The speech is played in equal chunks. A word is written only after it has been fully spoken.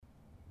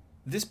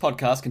This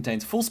podcast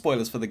contains full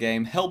spoilers for the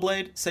game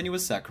Hellblade: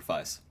 Senua's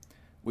Sacrifice.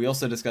 We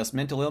also discuss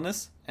mental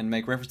illness and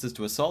make references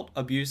to assault,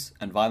 abuse,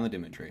 and violent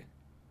imagery.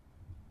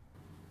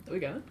 Are we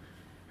going?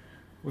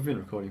 We've been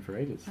recording for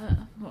ages.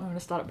 I'm going to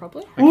start it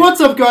properly. Okay.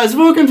 What's up, guys?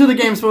 Welcome to the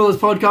Game Spoilers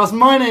Podcast.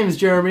 My name's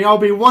Jeremy. I'll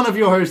be one of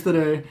your hosts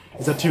today.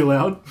 Is that too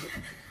loud?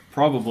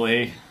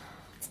 Probably.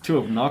 It's too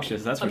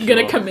obnoxious, that's for I'm sure.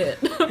 going to commit.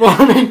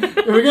 Well, I mean,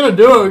 if we're going to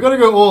do it, we've got to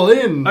go all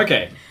in.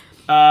 Okay.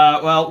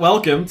 Well,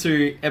 welcome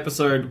to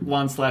episode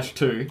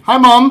 1/2 Hi,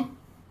 Mom.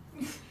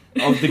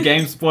 of the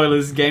Game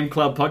Spoilers Game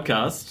Club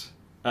podcast.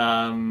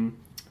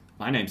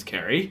 My name's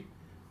Kerry.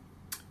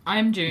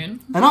 I'm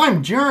June. And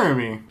I'm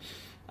Jeremy.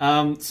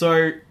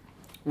 So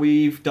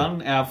we've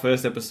done our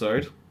first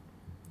episode,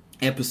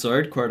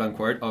 quote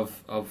unquote,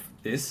 of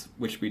this,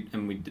 which we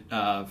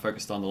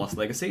focused on the Lost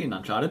Legacy and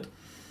Uncharted.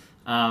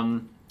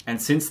 And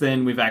since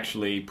then, we've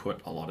actually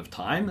put a lot of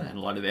time and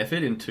a lot of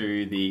effort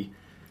into the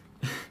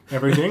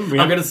Everything.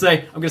 I'm gonna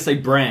say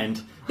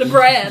brand. The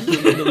brand.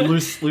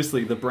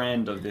 Loosely the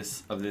brand of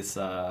this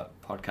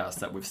podcast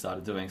that we've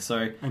started doing.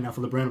 So And now for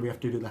the brand, we have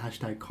to do the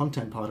hashtag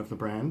content part of the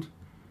brand.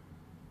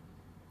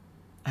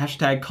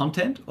 hashtag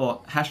content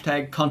or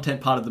hashtag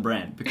content part of the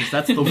brand, because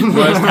that's the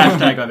worst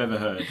hashtag I've ever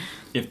heard.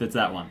 If it's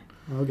that one.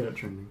 I'll get it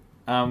trending.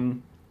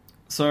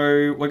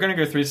 So we're going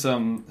to go through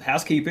some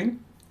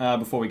housekeeping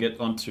before we get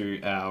onto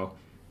our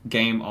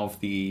game of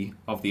the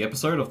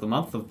episode, of the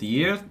month, of the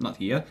year, not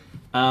the year.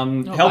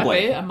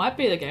 Hellblade. It might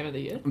be the game of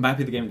the year. Might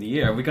be the game of the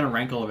year. Are we going to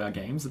rank all of our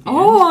games at the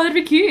Oh, end? that'd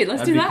be cute.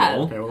 Let's That'd do be that.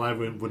 cool. Okay, well, I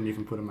wouldn't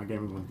even put in my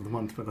game of the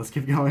month, but let's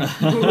keep going.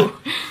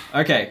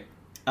 Okay.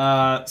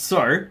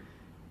 So,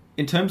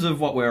 in terms of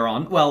what we're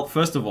on, well,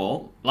 first of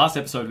all, last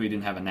episode we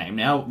didn't have a name.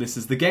 Now, this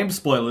is the Game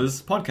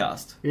Spoilers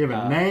podcast. We have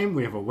a name,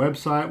 we have a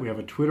website, we have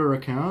a Twitter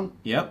account,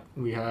 Yep.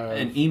 we have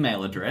An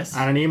email address.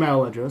 and an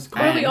email address.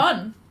 What are we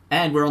on?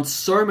 And we're on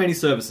so many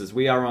services.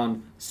 We are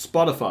on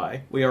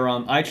Spotify. We are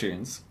on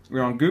iTunes.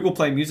 We're on Google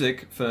Play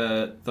Music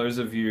for those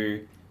of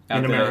you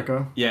out In there,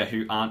 America. yeah,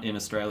 who aren't in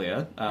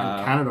Australia.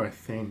 And Canada, I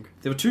think.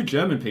 There were 2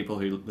 German people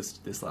who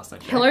listened to this last I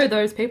checked. Hello,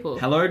 those people.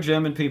 Hello,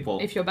 German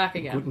people. If you're back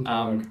again. Guten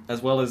Tag.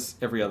 As well as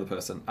every other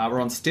person. We're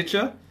on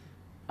Stitcher.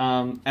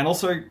 And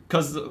also,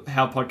 because of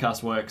how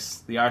podcast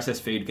works, the RSS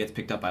feed gets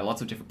picked up by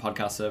lots of different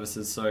podcast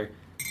services. So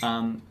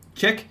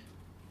check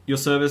your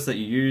service that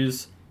you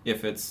use.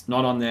 If it's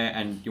not on there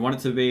and you want it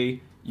to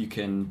be, you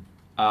can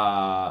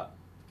talk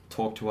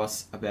to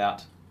us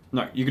about...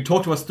 No, you can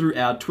talk to us through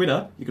our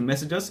Twitter. You can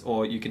message us,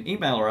 or you can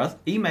email us.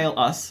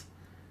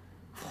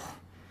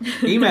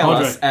 Email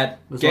us at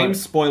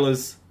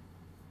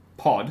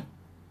GameSpoilersPod.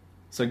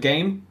 So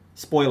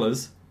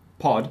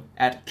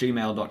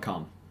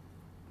GameSpoilersPod@gmail.com.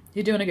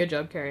 You're doing a good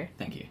job, Kerry.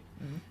 Thank you.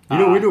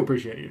 We do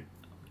appreciate you.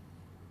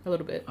 A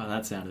little bit. Oh,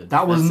 that sounded...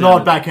 That was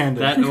not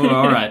backhanded.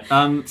 All right.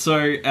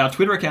 So our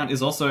Twitter account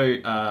is also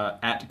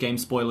at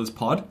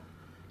GameSpoilersPod.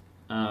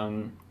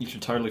 You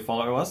should totally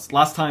follow us.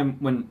 Last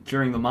time,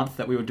 during the month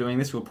that we were doing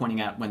this, we were pointing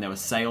out when there were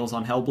sales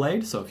on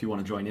Hellblade. So if you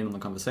want to join in on the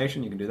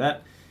conversation, you can do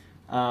that.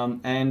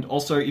 And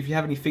also, if you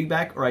have any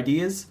feedback or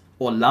ideas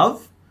or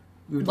love,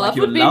 we would like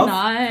your would be love.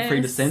 nice. Feel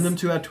free to send them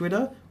to our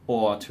Twitter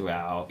or to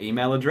our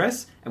email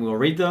address, and we'll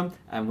read them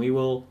and we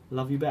will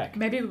love you back.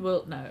 Maybe we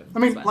will... No. I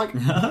mean, it's like,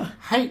 fine.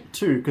 hate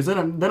too, because they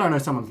don't know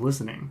someone's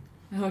listening.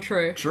 Oh,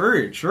 true.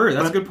 True.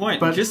 That's a good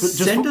point. but Just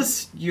send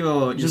us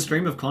your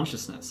stream of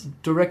consciousness.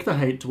 Direct the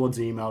hate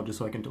towards email just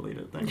so I can delete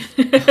it. Thanks.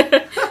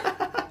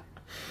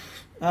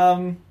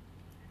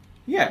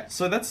 Yeah,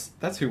 so that's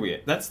who we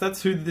are.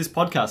 That's who this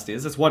podcast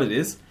is. That's what it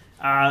is.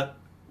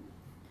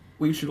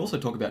 We should also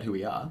talk about who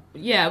we are.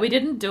 Yeah, we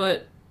didn't do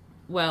it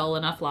well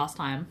enough last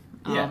time.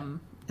 Yeah.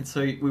 And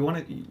so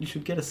you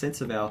should get a sense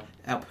of our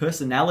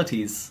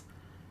personalities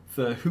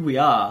for who we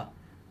are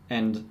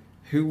and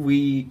who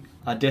we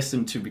are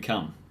destined to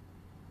become.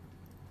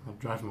 I'll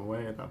drive him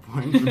away at that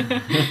point. Do you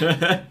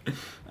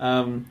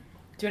want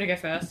to go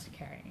first,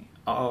 Kerry?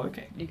 Oh,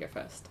 okay. You go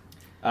first.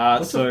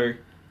 What's your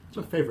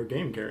favourite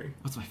game, Gary?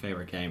 What's my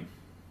favourite game?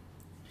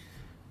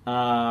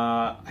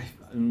 I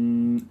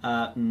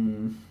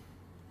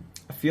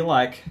feel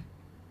like,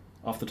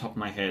 off the top of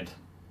my head,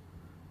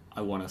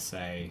 I want to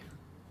say...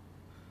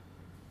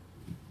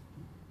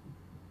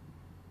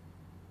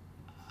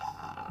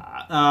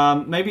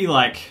 maybe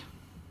like...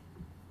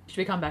 Should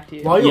we come back to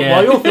you? While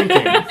you're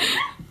thinking,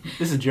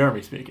 this is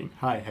Jeremy speaking.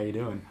 Hi, how you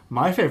doing?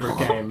 My favourite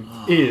game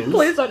is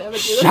Please don't ever do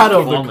that.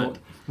 Shadow of the Vomit.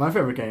 My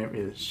favourite game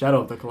is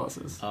Shadow of the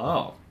Colossus.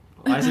 Oh.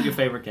 Why is it your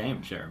favourite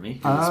game, Jeremy?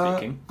 Who is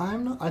speaking?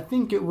 I'm not. I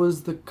think it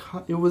was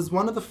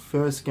one of the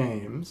first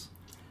games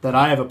that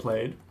I ever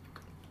played.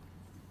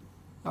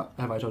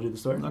 Have I told you the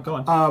story? No, go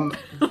on.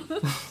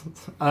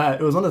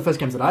 It was one of the first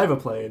games that I ever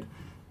played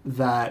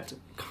that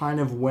kind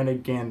of went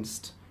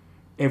against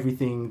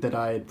everything that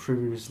I had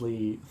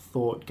previously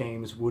thought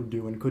games would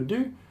do and could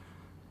do.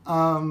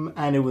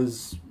 And it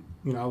was,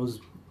 I was,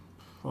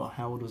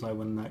 how old was I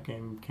when that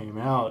game came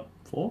out?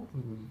 4?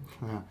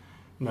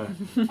 No.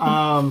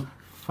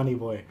 Funny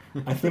boy.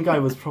 I think I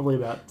was probably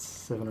about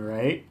 7 or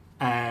 8.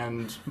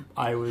 and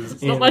I was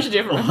It's not much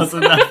difference.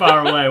 Wasn't that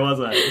far away, was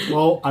it?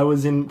 Well, I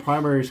was in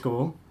primary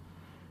school,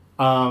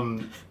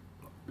 and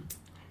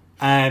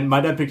my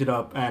dad picked it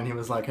up, and he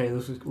was like, "Hey,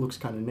 this looks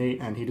kind of neat,"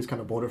 and he just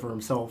kind of bought it for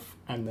himself,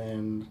 and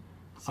then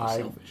So I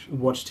selfish.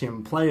 watched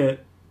him play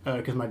it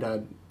because my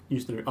dad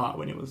used to do art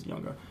when he was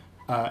younger,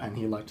 and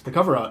he liked the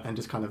cover art and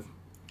just kind of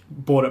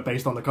bought it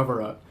based on the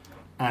cover art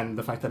and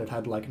the fact that it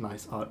had like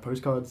nice art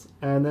postcards.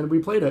 And then we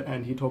played it,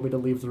 and he told me to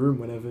leave the room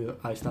whenever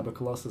I stab a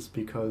Colossus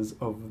because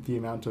of the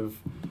amount of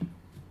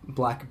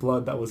black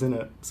blood that was in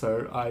it.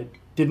 So I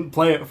didn't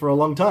play it for a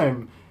long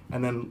time,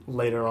 and then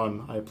later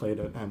on I played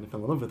it and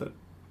fell in love with it.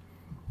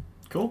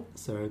 Cool.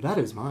 So that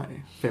is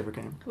my favorite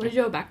game. What is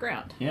your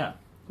background? Yeah.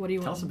 What do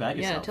you Tell want? us about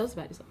yourself. Yeah, tell us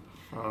about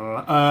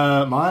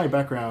yourself. My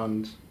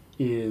background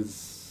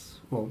is,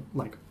 well,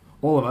 like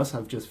all of us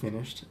have just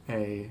finished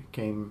a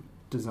game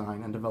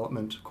design and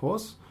development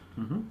course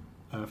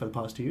Mm-hmm. for the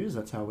past 2 years.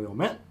 That's how we all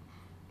met.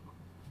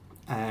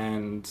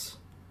 And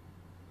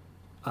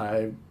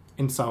I,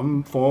 in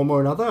some form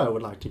or another, I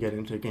would like to get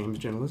into games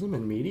journalism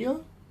and media.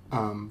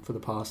 For the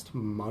past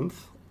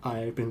month,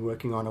 I've been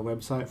working on a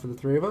website for the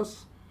three of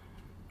us.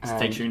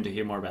 Stay And- tuned to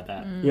hear more about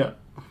that. Yeah.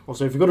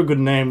 Also, if you've got a good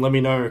name, let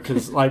me know,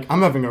 because like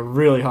I'm having a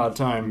really hard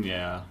time.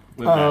 Yeah.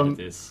 We're bad at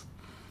this.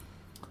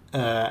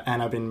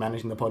 And I've been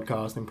managing the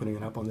podcast and putting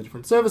it up on the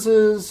different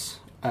services.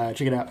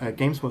 Check it out at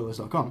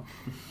gamespoilers.com.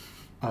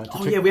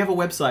 Oh, yeah, we have a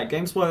website,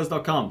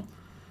 gamespoilers.com.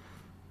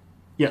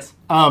 Yes.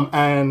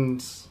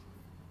 And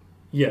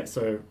yeah,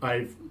 so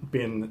I've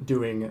been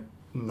doing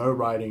no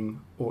writing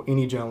or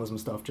any journalism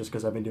stuff just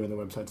because I've been doing the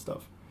website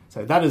stuff.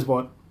 So that is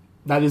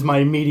my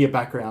immediate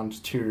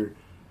background to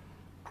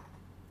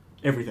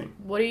everything.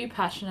 What are you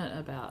passionate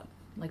about?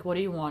 Like, what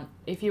do you want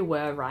if you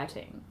were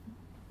writing?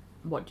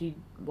 What do you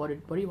want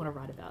to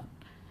write about?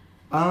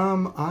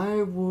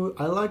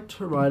 I like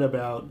to write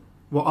about.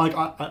 Well,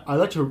 I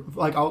like to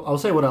like. I'll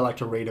say what I like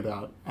to read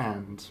about,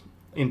 and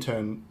in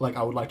turn, like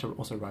I would like to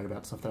also write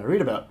about stuff that I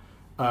read about,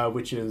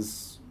 which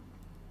is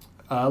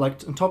like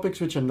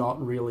topics which are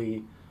not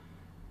really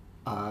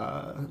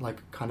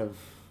like kind of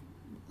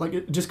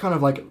like just kind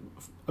of like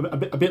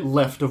a bit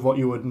left of what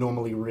you would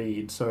normally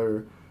read.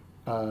 So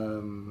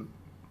I'm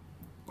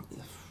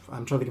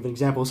trying to think of an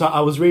example. So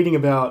I was reading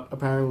about,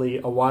 apparently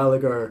a while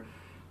ago,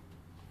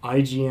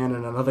 IGN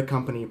and another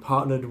company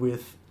partnered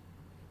with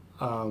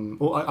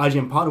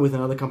IGN partnered with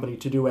another company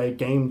to do a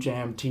Game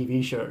Jam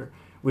TV show,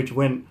 which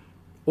went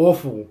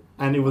awful,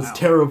 and it was Wow.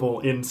 terrible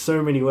in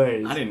so many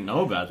ways. I didn't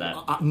know about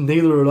that.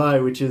 Neither did I,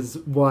 which is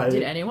why...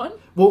 Did anyone?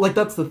 Well, like,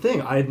 that's the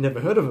thing. I had never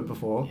heard of it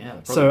before. Yeah,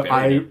 they so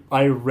probably buried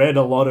I read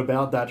a lot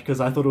about that because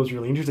I thought it was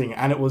really interesting,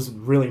 and it was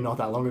really not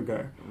that long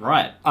ago.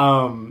 Right.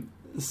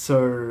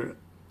 So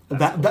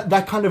That's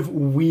that kind of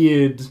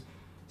weird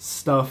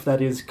stuff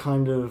that is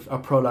kind of a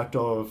product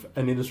of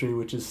an industry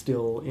which is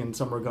still, in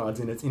some regards,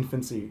 in its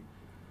infancy.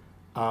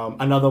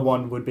 Another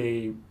one would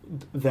be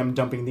them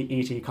dumping the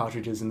ET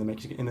cartridges in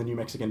the New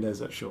Mexican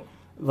desert. Sure.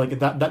 Like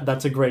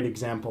that's a great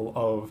example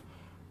of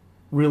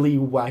really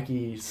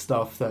wacky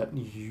stuff that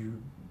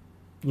you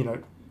know,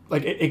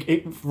 like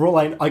it for all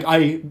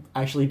I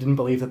actually didn't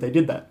believe that they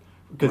did that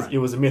because Right. it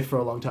was a myth for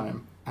a long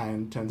time,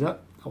 and turns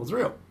out that was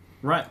real.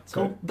 Right.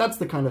 So Cool. that's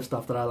the kind of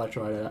stuff that I like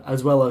to write about,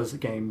 as well as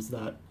games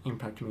that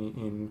impact me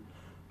in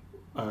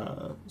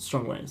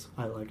strong ways.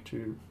 I like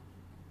to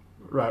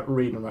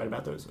read and write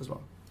about those as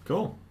well.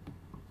 Cool.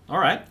 All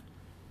right.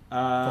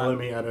 Follow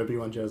me at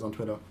Obi-Wan on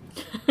Twitter.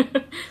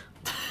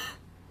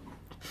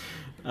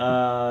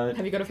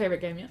 Have you got a favorite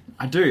game yet?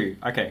 I do.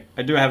 Okay.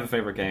 I do have a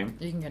favorite game.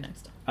 You can go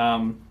next.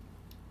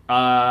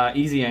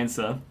 Easy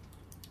answer,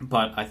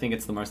 but I think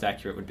it's the most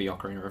accurate would be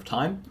Ocarina of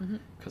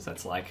Time, because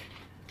that's like,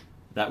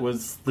 that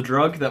was the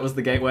drug, that was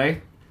the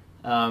gateway.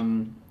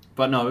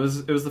 But no, it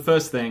was the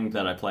first thing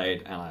that I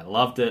played, and I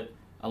loved it.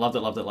 I loved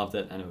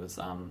it, and it was,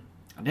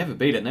 I never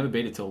beat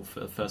it till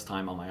for the first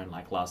time on my own,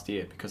 like last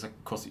year, because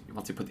of course,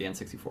 once you put the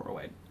N64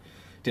 away, it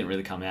didn't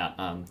really come out,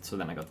 so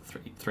then I got the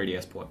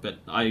 3DS port, but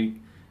I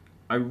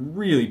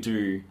really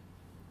do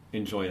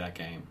enjoy that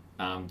game,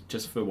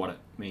 just for what it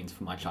means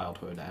for my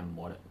childhood and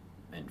what it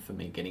meant for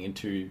me getting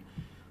into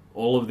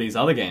all of these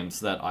other games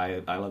that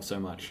I love so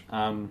much.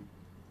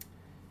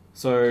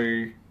 So,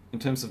 in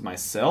terms of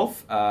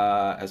myself,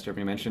 as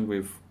Jeremy mentioned,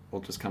 we've all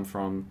just come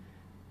from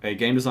a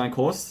game design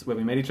course where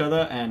we met each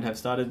other and have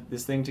started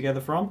this thing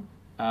together from,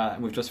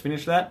 and we've just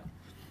finished that.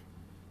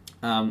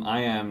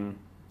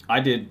 I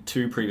did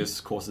 2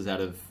 previous courses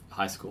out of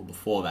high school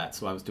before that,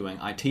 so I was doing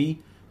IT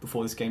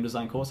before this game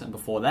design course, and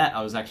before that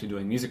I was actually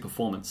doing music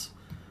performance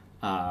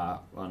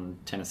on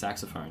tenor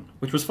saxophone,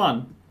 which was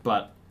fun,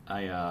 but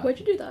I... Where'd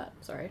you do that?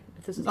 Sorry,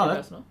 if this is too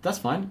personal. That's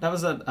fine. That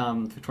was at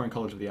Victorian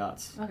College of the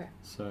Arts. Okay.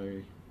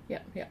 So... Yeah.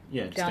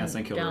 Yeah, just down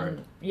St Kilda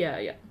Road.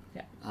 Yeah.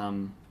 I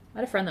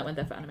had a friend that went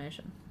there for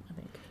animation, I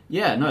think.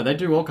 Yeah, no, they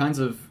do all kinds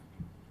of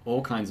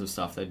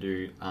stuff. They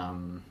do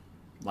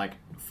like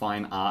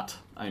fine art.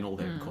 I mean, all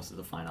their courses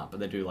are fine art, but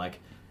they do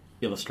like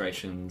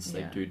illustrations.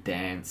 They Yeah. do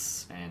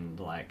dance and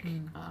like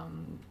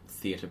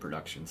theatre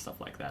production, stuff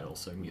like that.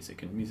 Also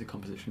music and music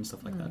composition,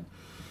 stuff like that.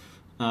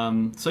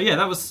 So yeah,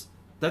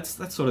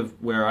 that's sort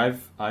of where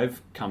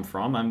I've come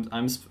from.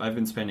 I've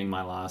been spending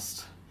my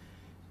last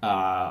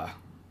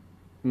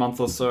month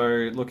or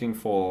so looking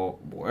for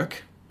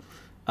work,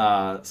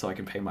 so I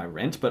can pay my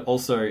rent, but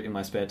also in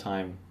my spare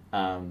time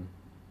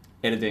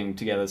editing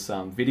together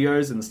some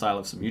videos in the style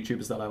of some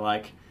YouTubers that I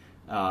like,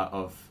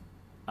 of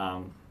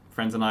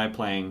friends and I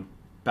playing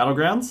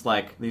Battlegrounds,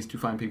 like these two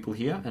fine people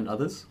here and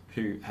others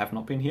who have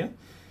not been here.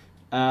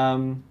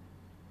 And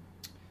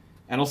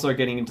also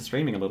getting into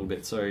streaming a little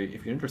bit. So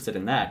if you're interested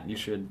in that, you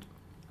should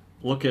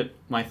look at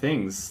my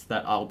things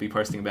that I'll be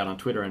posting about on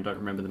Twitter and don't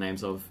remember the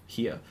names of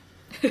here.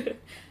 What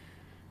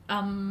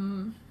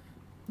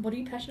are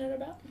you passionate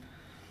about?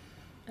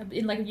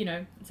 In like,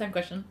 same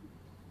question.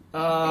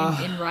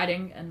 In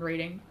writing and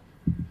reading,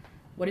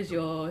 what is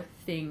your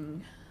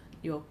thing,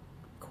 your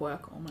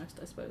quirk almost,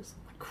 I suppose?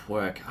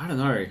 Quirk, I don't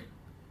know.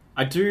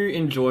 I do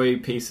enjoy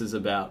pieces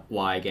about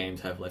why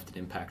games have left an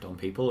impact on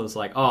people. It's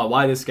like,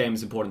 why this game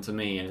is important to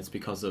me, and it's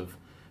because of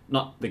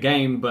not the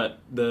game, but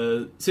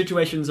the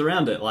situations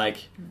around it.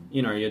 Like,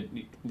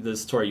 the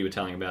story you were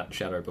telling about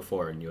Shadow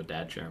before and your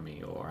dad,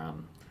 Jeremy, or,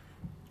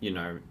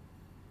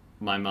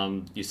 my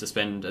mum used to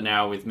spend an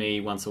hour with me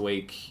once a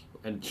week,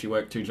 and she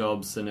worked 2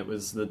 jobs, and it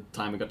was the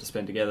time we got to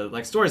spend together.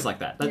 Like, stories like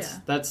that.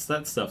 That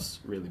stuff's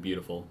really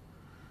beautiful.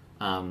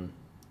 And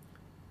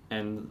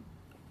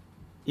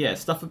yeah,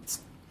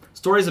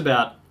 stories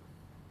about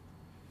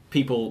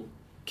people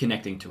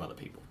connecting to other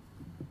people.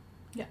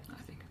 Yeah,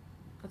 I think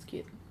that's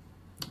cute.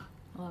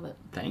 I love it.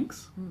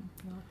 Thanks. I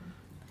love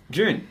it.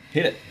 June,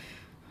 hit it.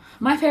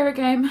 My favorite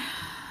game,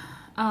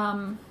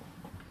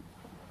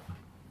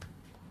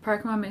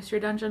 Pokemon Mystery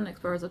Dungeon: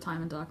 Explorers of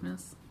Time and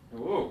Darkness.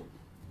 Ooh.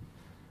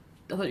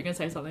 I thought you were gonna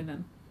say something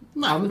then.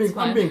 No, I'm It's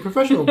fine. being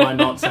professional by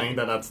not saying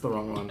that that's the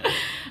wrong one.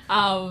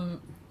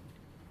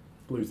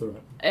 Blue's the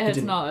right. It's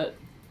Continue.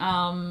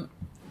 not.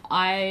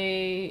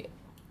 I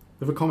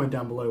Leave a comment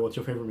down below. What's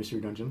your favorite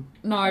mystery dungeon?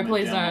 No, Comment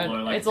please down don't.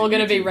 below, like It's the all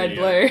going to be YouTube red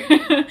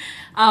video. blue.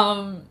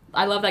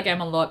 I love that game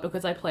a lot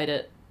because I played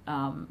it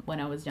when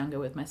I was younger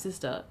with my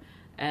sister,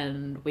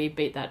 and we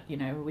beat that.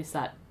 We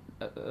sat.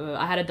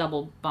 I had a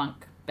double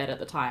bunk bed at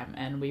the time,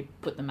 and we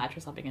put the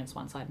mattress up against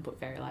one side and put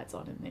fairy lights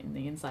on in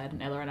the inside.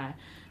 And Ella and I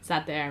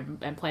sat there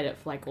and played it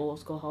for like all of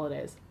school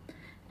holidays.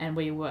 And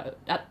we were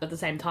at the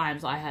same time.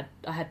 So I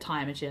had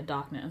time, and she had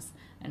darkness.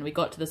 And we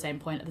got to the same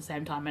point at the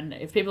same time. And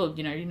if people,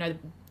 you know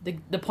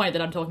the point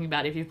that I'm talking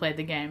about if you've played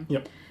the game.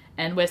 Yep.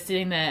 And we're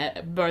sitting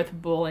there both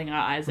bawling our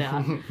eyes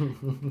out.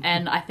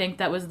 And I think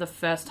that was the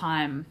first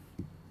time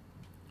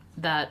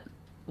that,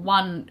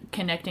 one,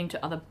 connecting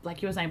to other,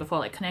 like you were saying before,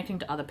 like connecting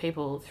to other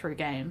people through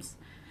games,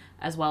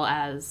 as well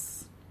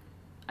as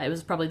it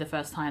was probably the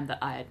first time that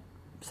I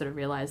sort of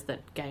realised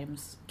that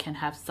games can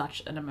have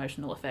such an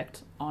emotional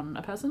effect on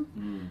a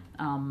person.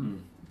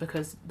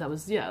 Because it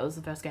was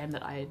the first game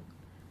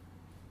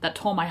that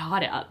tore my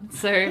heart out.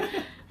 So,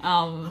 I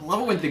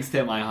love it when things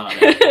tear my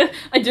heart out.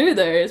 I do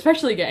though,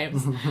 especially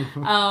games.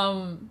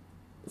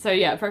 So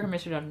yeah, Pokemon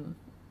Mystery Dungeon,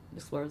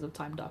 Explorers of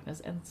Time, Darkness,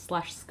 and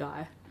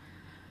 /Sky.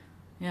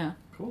 Yeah,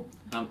 Cool.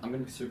 I'm going to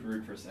be super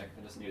rude for a sec.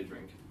 I just need a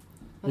drink.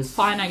 that's Is-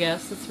 fine, I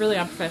guess. It's really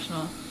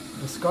unprofessional.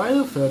 Is Sky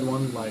the third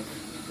one, like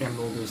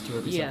Emerald is to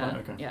Ruby Yeah,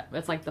 Sapphire? Okay. yeah,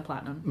 it's like the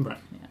platinum. Right.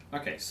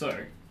 Okay, so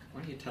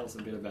why don't you tell us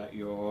a bit about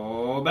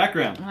your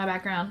background? My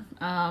background,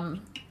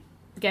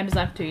 game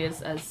design for 2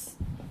 years, as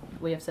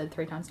we have said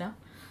 3 times now.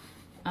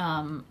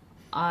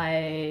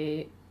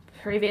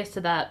 Previous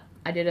to that,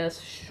 I did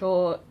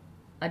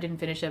I didn't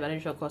finish it, but I did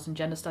a short course in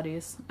gender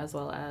studies, as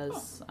well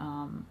as,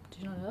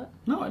 did you know that?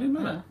 No, I didn't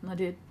know that. I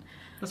did.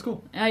 That's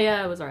cool. Oh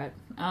yeah, it was alright.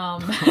 Oh,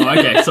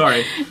 okay,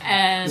 sorry.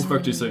 And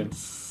Spoke too soon.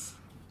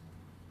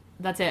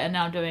 That's it, and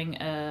now I'm doing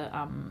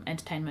a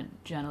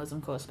entertainment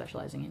journalism course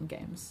specialising in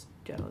games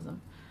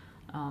journalism.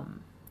 I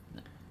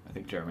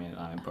think Jeremy and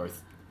I are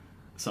both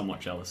somewhat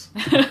jealous.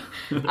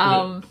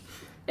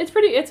 It's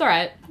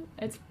alright.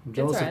 I'm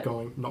jealous alright.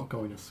 of not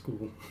going to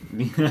school.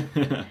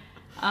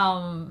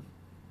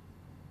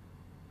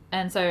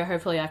 And so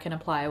hopefully I can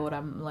apply what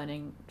I'm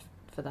learning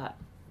for that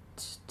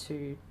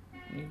to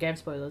game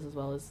spoilers as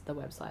well as the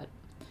website.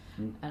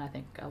 And I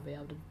think I'll be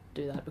able to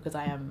do that because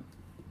I am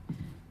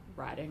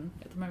writing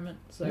at the moment,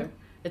 so Yeah.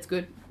 it's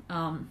good. What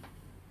am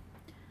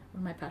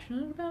I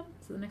passionate about?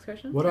 Is that the next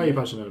question? What are you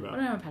passionate about?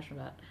 What am I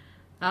passionate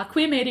about?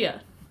 Queer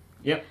media.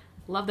 Yep.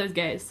 Love those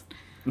gays.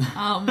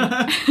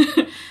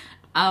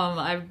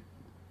 I'm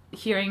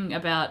hearing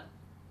about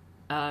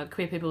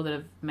queer people that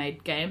have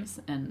made games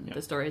and Yep.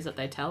 the stories that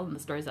they tell and the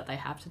stories that they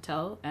have to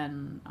tell,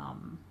 and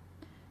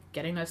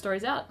getting those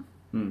stories out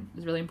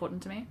is really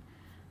important to me.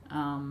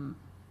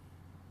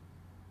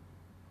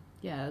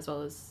 Yeah, as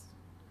well as,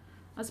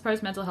 I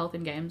suppose, mental health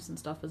in games and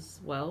stuff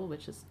as well,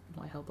 which is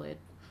why Hellblade,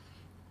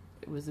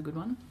 it was a good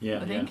one.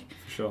 Yeah, I think.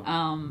 for sure.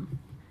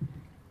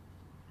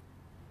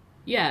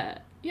 Yeah,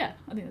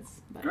 I think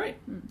that's about Great.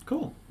 it.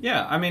 Cool.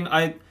 Yeah, I mean,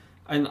 I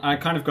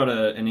kind of got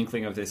an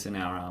inkling of this in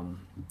our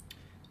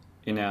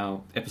in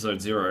our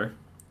episode 0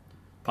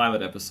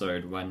 pilot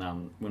episode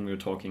when we were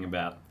talking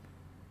about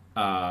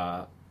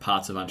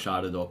parts of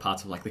Uncharted or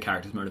parts of like the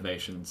characters'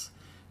 motivations,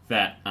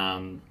 that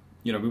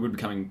we would be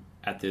coming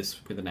at this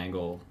with an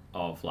angle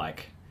of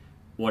like,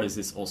 what does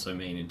this also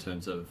mean in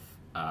terms of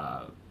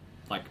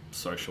like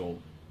social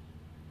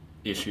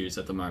issues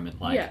at the moment?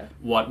 Like,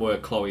 what were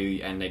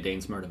Chloe and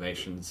Nadine's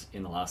motivations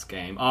in the last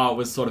game? Oh, it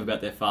was sort of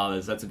about their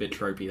fathers. That's a bit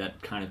tropey.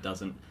 That kind of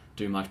doesn't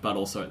do much, but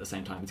also at the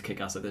same time, it's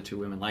kick-ass that they're two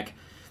women. Like,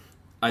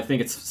 I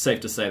think it's safe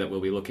to say that we'll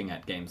be looking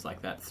at games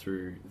like that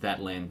through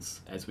that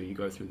lens as we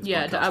go through this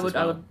podcast I would, as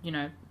well. I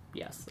would,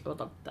 yes, I would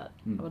love that.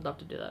 I would love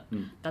to do that.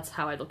 That's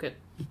how I look at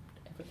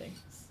everything.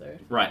 So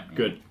Right,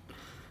 good.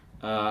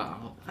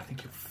 I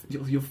think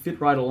you'll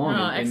fit right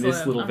along in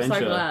this little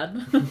venture.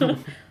 I'm so glad.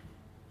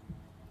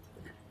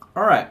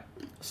 All right,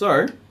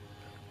 so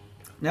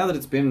now that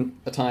it's been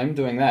a time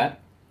doing that,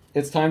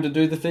 it's time to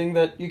do the thing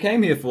that you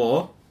came here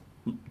for,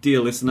 dear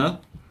listener,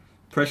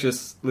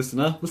 precious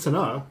listener,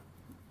 Listener.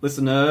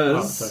 listeners,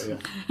 Oh, sorry,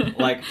 yeah.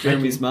 like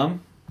Jeremy's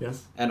mum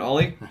Yes. and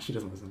Ollie. Nah, she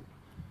doesn't listen.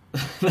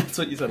 That's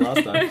what you said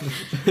last time.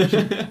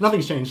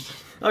 Nothing's changed.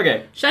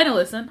 Okay. Shane will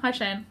listen. Hi,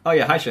 Shane. Oh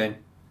yeah, hi Shane.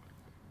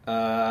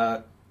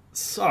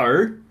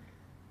 So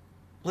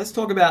let's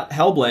talk about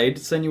Hellblade: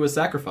 Senua's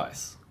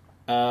Sacrifice.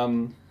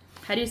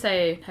 How do you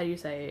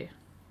say?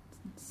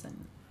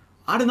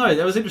 I don't know.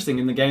 That was interesting.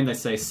 In the game, they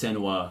say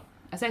Senua.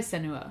 I say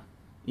Senua.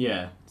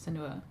 Yeah.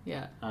 Senua.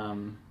 Yeah.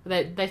 Um,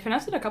 They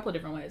pronounced it a couple of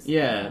different ways.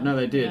 yeah. No,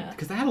 they did Yeah.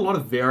 because they had a lot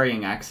of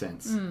varying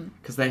accents.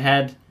 Because they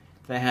had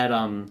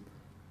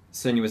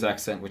Senua's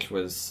accent, which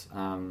was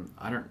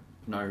I don't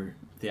know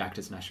the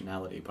actor's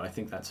nationality, but I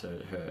think that's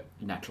her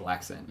natural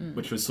accent,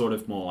 which was sort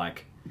of more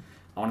like,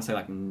 I want to say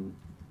like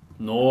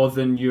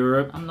Northern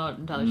Europe. I'm not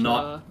entirely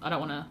sure. I don't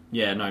want to.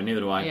 Yeah, no,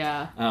 neither do I.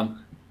 Yeah.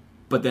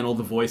 But then all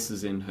the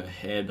voices in her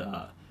head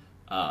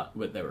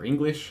they were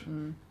English,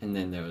 and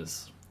then there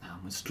was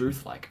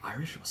Struth like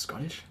Irish or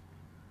Scottish?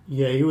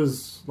 Yeah, he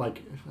was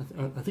like,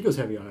 I think it was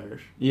heavy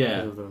Irish.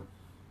 Yeah. Because of the,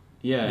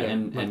 Yeah, like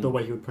and the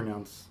way he would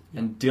pronounce.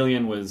 and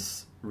Dillian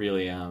was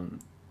really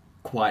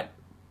quite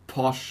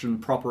posh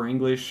and proper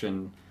English,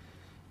 and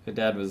her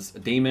dad was a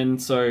demon.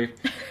 So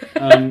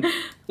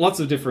lots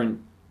of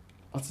different.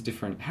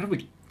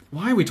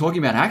 Why are we talking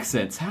about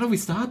accents? How do we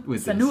start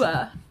with this?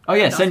 Senua. Oh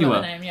yeah, That's not the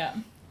Senua. name, yeah.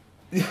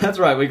 That's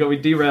right. We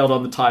derailed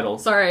on the title.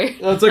 Sorry.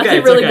 That's okay. That's a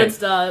It's really okay. good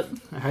start.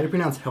 How do you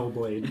pronounce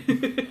Hellblade?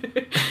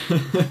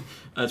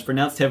 It's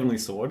pronounced Heavenly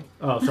Sword.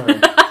 Oh, sorry.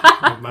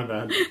 My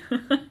bad.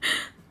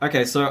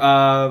 Okay, so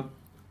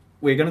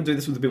we're going to do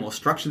this with a bit more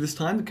structure this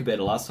time compared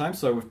to last time.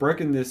 So we've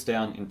broken this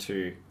down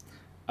into,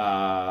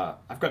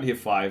 I've got here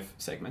 5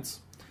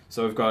 segments.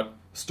 So we've got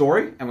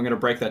story, and we're going to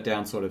break that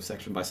down sort of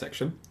section by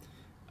section.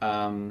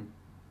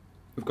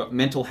 We've got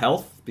mental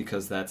health,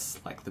 because that's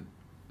like the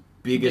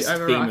biggest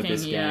The theme of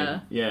this overarching,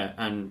 game. Yeah,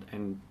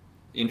 and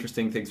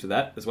interesting things for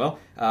that as well.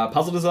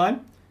 Puzzle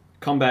design,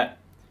 combat,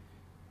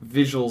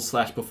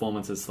 visuals /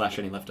 performances /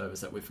 any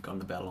leftovers that we've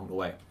forgotten about along the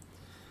way.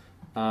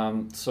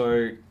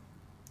 So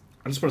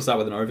I just want to start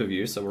with an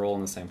overview so we're all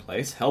in the same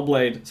place.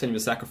 Hellblade: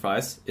 Senua's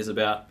Sacrifice is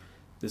about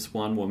this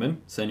one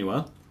woman,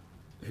 Senua,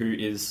 who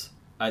is...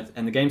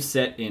 and the game's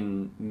set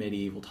in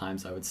medieval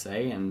times, I would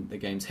say, and the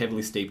game's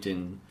heavily steeped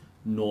in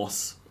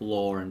Norse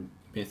lore and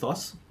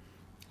mythos.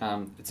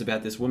 It's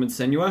about this woman,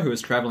 Senua, who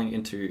is travelling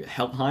into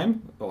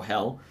Helheim, or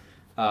Hell,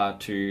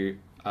 to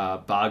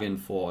bargain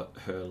for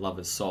her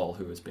lover's soul,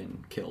 who has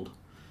been killed.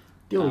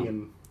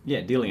 Dillian.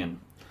 Dillian.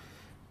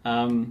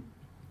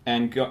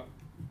 And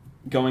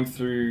going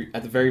through,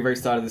 at the very, very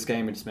start of this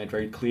game, it's made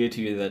very clear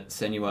to you that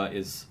Senua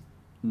is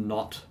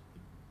not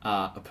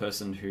a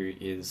person who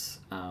is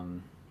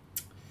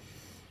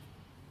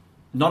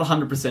not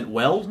 100%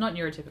 well. She's not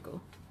neurotypical,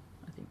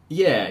 I think.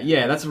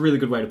 Yeah, that's a really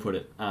good way to put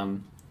it.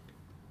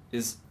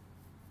 That's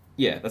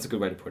a good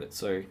way to put it.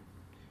 So,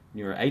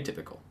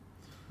 neuroatypical.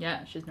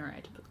 Yeah, she's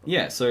neuroatypical.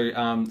 Yeah, so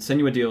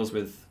Senua deals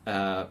with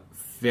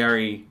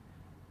very,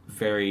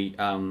 very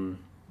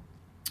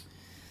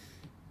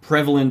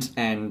prevalent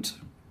and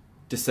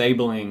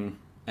disabling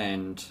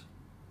and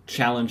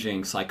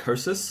challenging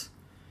psychosis.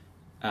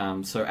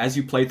 So as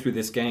you play through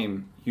this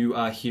game, you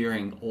are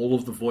hearing all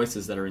of the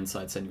voices that are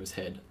inside Senua's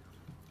head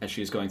as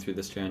she's going through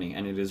this journey,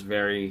 and it is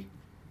very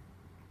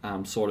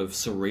sort of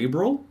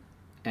cerebral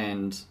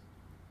and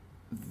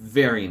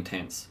very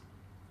intense.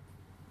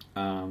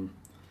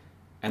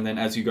 And then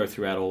as you go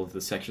throughout all of the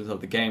sections of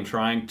the game,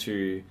 trying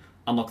to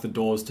unlock the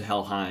doors to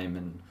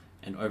Helheim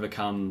and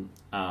overcome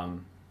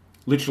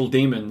literal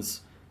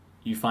demons,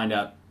 you find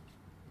out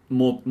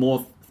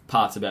more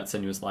parts about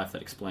Senua's life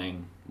that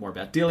explain more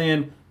about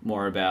Dillian,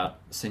 more about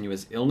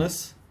Senua's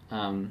illness,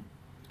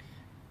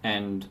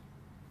 and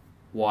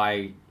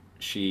why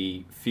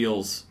she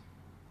feels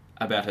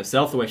about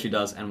herself the way she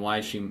does, and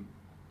why she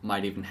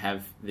might even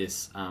have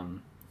this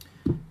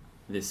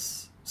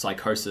this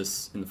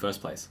psychosis in the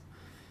first place.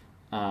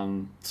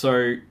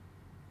 So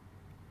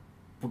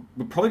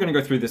we're probably going to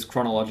go through this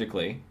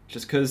chronologically,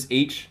 just because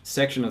each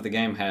section of the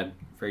game had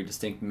very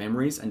distinct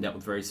memories and dealt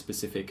with very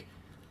specific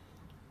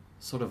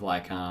sort of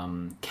like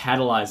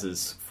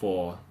catalyzers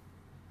for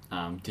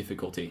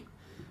difficulty.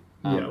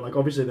 Yeah, like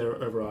obviously there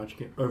are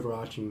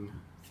overarching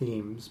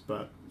themes,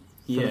 but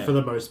Yeah. for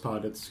the most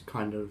part, it's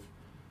kind of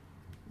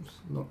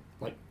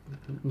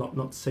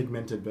not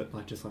segmented, but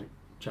like just like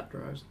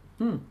chapterized.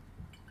 Is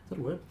that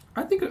a word?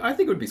 I think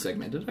it would be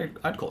segmented.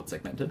 I'd call it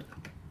segmented.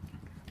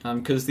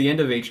 Because the end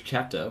of each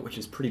chapter, which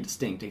is pretty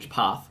distinct, each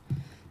path,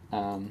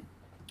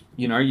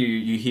 you know,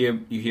 you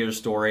hear a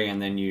story,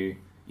 and then you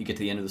get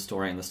to the end of the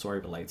story, and the story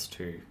relates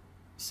to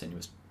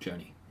Senua's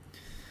journey.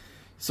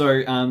 So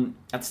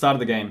at the start of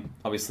the game,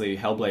 obviously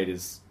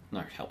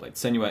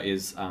Senua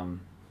is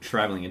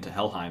traveling into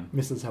Helheim.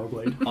 Mrs.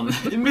 Hellblade.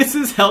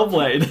 Mrs.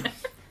 Hellblade.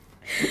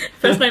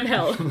 First name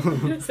Hell,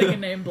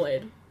 second name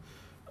Blade.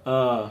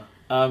 How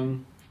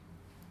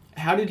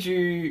did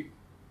you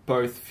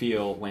both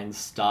feel when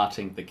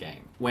starting the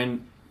game?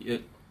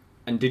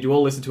 And did you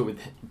all listen to it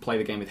play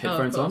the game with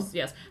headphones of on? course,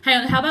 yes.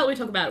 Hang on, how about we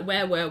talk about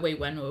where were we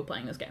when we were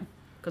playing this game?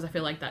 Because I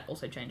feel like that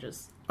also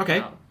changes.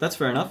 Okay, that's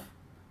fair enough.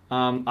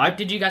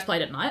 Did you guys play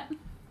it at night?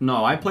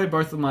 No, I played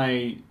both of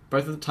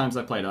the times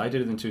I played. I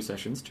did it in 2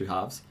 sessions, 2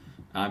 halves.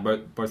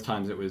 Both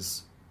times it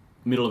was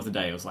middle of the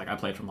day. It was like I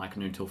played from like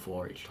noon till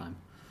 4 each time.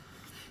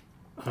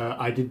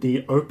 I did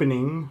the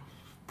opening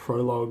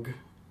prologue.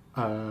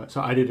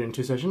 So I did it in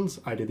 2 sessions.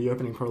 I did the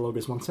opening prologue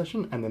as 1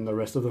 session, and then the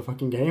rest of the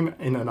fucking game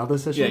in another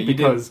session. Yeah, you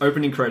did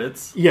opening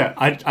credits. Yeah,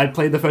 I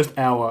played the first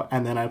hour,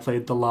 and then I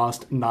played the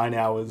last 9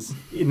 hours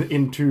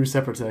in 2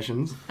 separate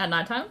sessions. At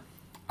nighttime?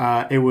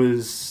 It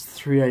was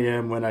 3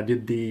 a.m. when I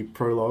did the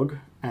prologue,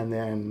 and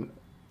then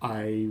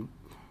I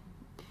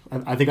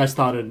think I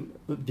started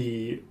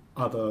the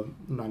other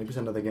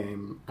 90% of the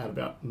game at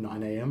about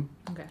 9 a.m.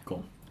 Okay.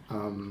 Cool.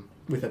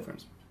 With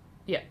headphones.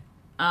 Yeah.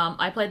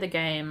 I played the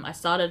game. I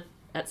started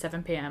at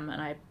 7 p.m.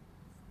 and I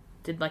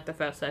did like the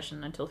first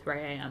session until 3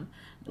 a.m.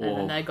 And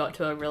then I got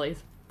to a really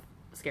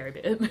scary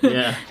bit.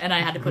 Yeah. And I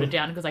had to put it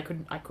down because I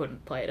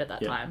couldn't play it at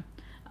that Yeah. time.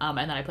 And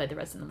then I played the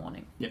rest in the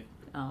morning. Yep.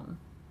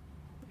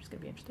 Which is going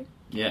to be interesting.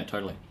 Yeah,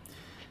 totally.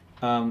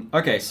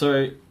 Okay,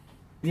 so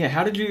yeah,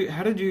 how did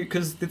you?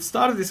 Because the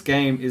start of this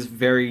game is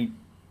very.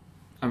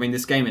 I mean,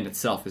 this game in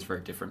itself is very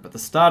different, but the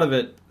start of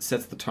it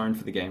sets the tone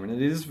for the game, and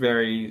it is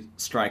very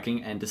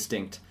striking and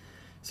distinct.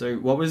 So,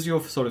 what was your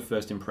sort of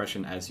first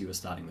impression as you were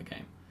starting the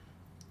game?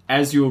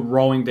 As you were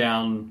rowing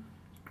down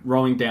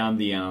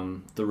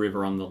the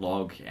river on the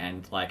log,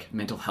 and like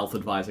mental health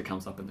advisor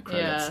comes up in the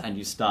credits, Yeah. and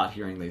you start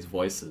hearing these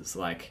voices.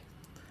 Like,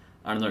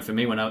 I don't know. For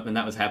me, when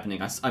that was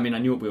happening, I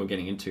knew what we were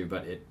getting into,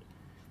 but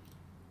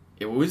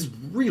it was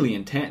really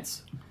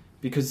intense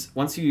because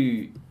once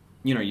you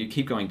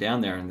keep going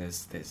down there, and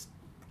there's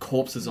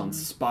corpses on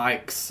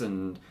spikes,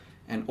 and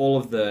all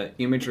of the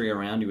imagery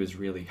around you is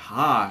really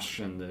harsh,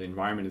 and the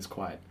environment is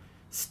quite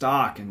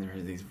stark, and there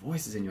are these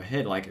voices in your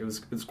head. Like it was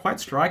quite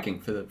striking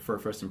for a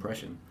first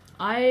impression.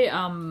 I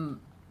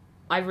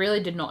really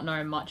did not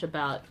know much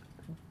about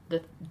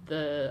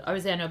the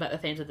obviously I know about the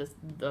themes of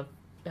the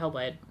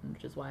Hellblade,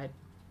 which is why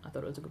I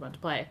thought it was a good one to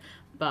play,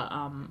 but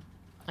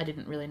I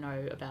didn't really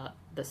know about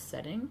the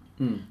setting.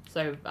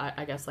 So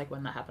I guess like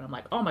when that happened, I'm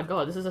like, oh my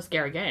god, this is a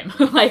scary game.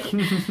 Like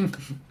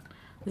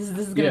this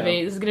is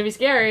gonna be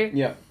scary.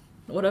 Yeah.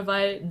 What have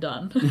I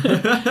done?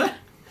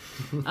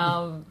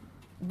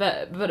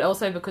 But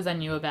also because I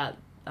knew about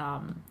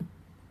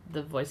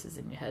the voices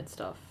in your head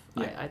stuff,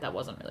 Yeah. that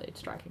wasn't really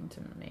striking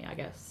to me, I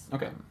guess.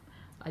 Okay.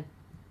 I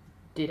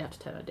did have to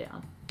turn it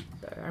down.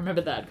 So I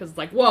remember that because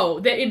like, whoa,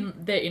 they're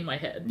in my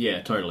head.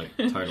 Yeah, totally.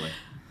 Yeah.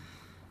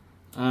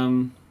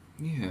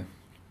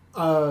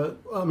 I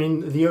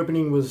mean, the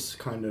opening was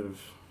kind of,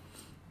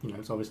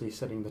 it's obviously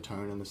setting the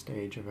tone and the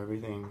stage of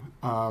everything.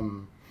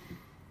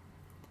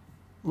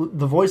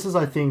 The voices,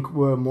 I think,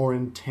 were more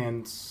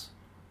intense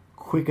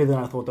quicker than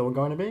I thought they were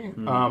going to be.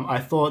 I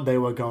thought they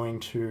were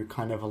going to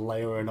kind of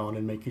layer it on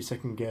and make you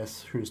second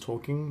guess who's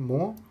talking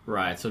more.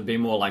 Right. So it'd be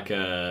more like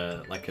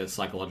a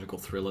psychological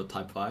thriller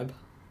type vibe.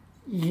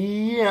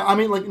 Yeah, I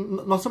mean, like,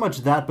 not so much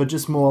that, but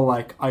just more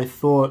like, I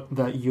thought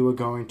that you were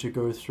going to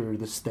go through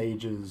the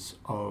stages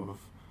of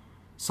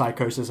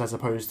psychosis as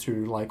opposed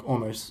to, like,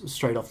 almost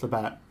straight off the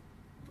bat,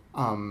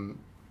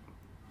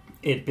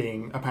 it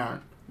being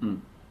apparent.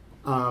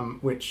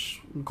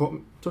 Which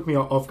took me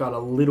off guard a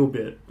little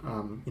bit,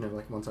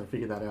 like, once I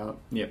figured that out.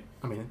 Yep.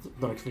 I mean, it's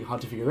not actually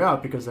hard to figure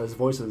out because there's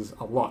voices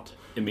a lot.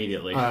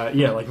 Immediately.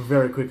 Yeah, like,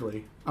 very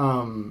quickly.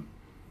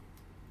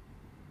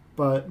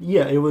 But,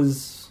 yeah, it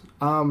was...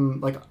 I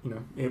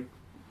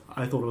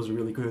thought it was a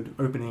really good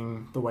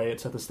opening, the way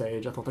it set the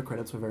stage. I thought the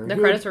credits were very good.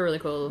 The credits were really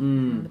cool. I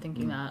remember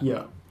thinking that.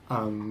 Yeah.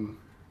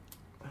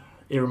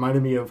 It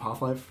reminded me of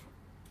Half-Life,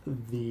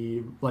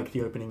 the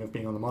opening of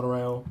being on the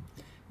monorail.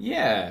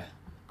 Yeah.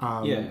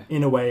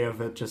 In a way of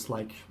it just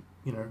like,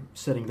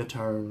 setting the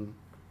tone,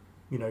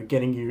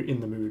 getting you in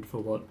the mood for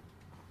what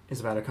is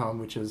about to come,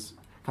 which is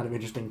kind of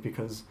interesting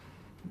because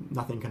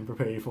nothing can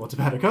prepare you for what's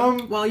about to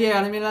come. Well,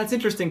 yeah, I mean, that's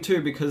interesting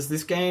too, because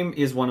this game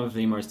is one of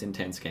the most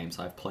intense games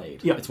I've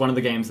played. Yeah. It's one of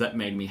the games that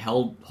made me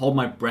hold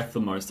my breath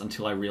the most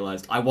until I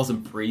realized I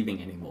wasn't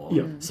breathing anymore.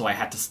 Yeah. So I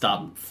had to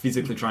start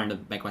physically trying to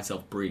make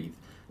myself breathe.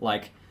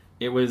 Like,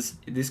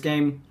 this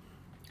game,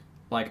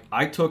 like,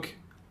 I took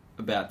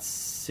about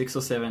 6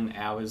 or 7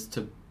 hours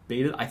to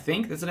beat it. I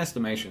think there's an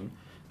estimation.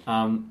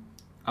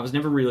 I was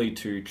never really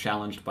too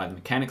challenged by the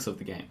mechanics of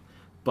the game,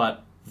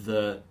 but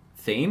the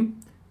theme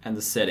and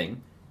the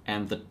setting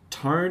and the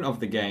tone of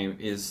the game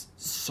is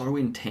so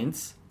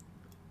intense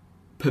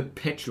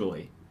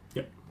perpetually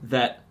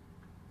that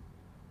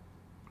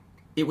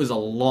it was a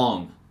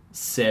long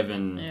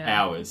 7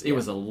 hours. It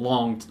was a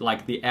long,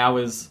 like the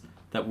hours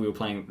that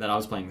I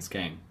was playing this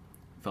game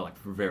felt like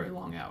very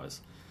long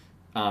hours.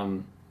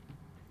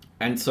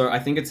 And so I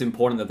think it's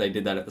important that they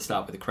did that at the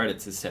start with the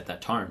credits, is set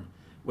that tone,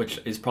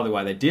 which is probably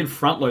why they did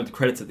front load the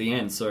credits at the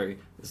end. So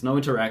there's no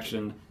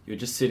interaction. You're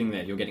just sitting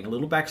there. You're getting a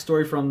little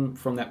backstory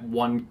from that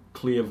one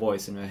clear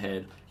voice in her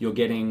head. You're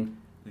getting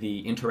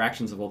the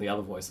interactions of all the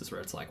other voices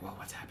where it's like, whoa,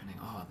 what's happening?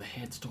 Oh, the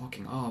head's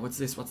talking. Oh, what's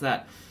this? What's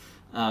that?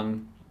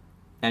 And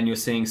you're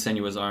seeing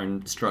Senua's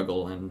own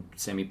struggle and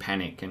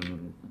semi-panic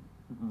and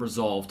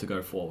resolve to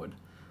go forward.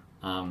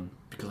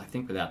 Because I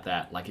think without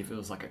that, like if it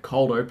was like a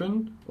cold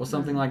open or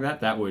something like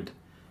that, that would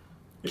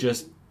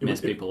just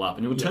mess people up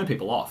and it would turn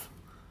people off.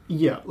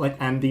 Yeah, like,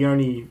 and the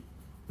only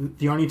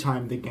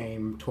time the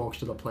game talks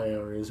to the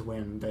player is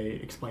when they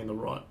explain the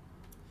rot.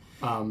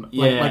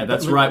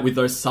 That's right, with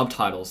those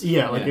subtitles.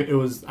 Yeah, like it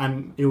was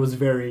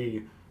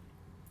very.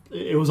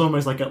 It was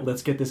almost like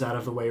let's get this out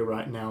of the way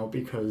right now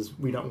because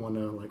we don't want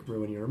to like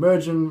ruin your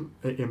immersion.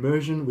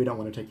 We don't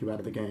want to take you out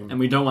of the game, and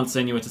we don't want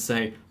Senua to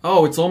say,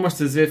 "Oh, it's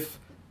almost as if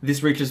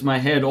this reaches my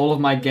head. All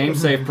of my game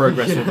save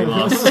progress will be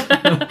lost."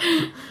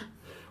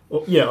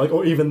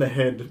 Or even the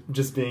head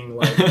just being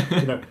like,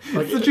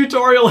 like the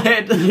tutorial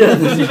head.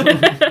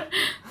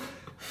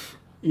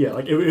 Yeah,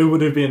 like it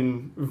would have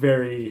been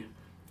very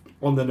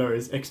on the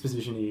nose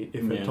exposition-y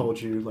if it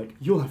told you like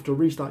you'll have to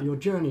restart your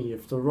journey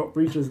if the rot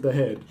reaches the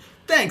head.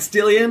 Thanks,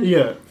 Dillian.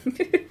 Yeah.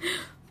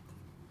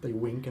 They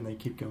wink and they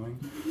keep going.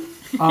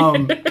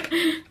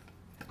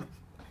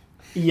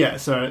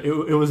 So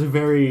it was a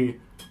very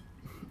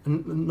I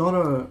don't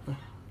know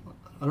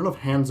if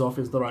hands off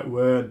is the right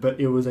word, but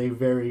it was a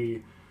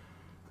very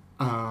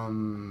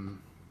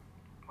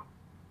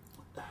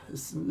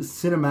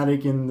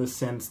cinematic in the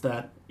sense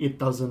that it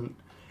doesn't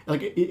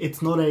like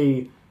it's not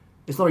a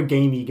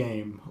gamey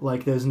game.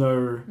 Like there's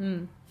no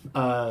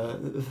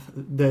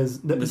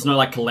there's no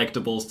like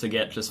collectibles to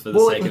get just for the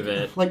sake of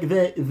it. Like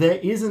there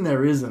is and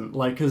there isn't.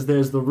 Like because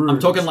there's the rules. I'm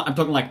talking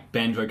like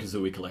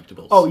Banjo-Kazooie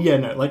collectibles. Oh yeah,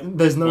 no. Like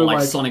there's no or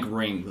like Sonic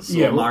rings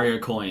or Mario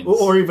coins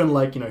or even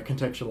like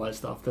contextualized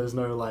stuff. There's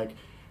no like,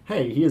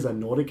 hey, here's a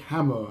Nordic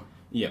hammer.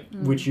 Yeah.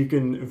 Which you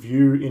can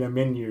view in a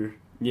menu.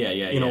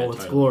 In all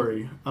its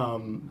glory. Or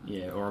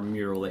a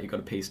mural that you got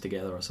to piece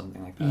together or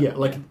something like that. Yeah,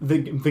 like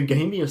the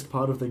gamiest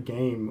part of the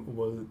game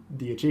was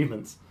the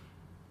achievements,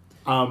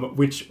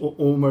 which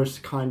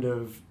almost kind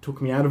of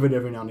took me out of it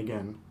every now and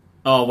again.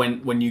 Oh,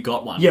 when you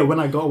got one. Yeah, when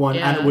I got one,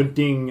 and it would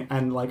ding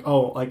and like,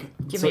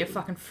 give me a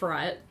fucking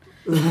fright.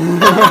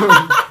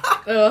 Ugh.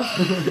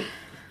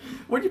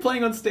 What are you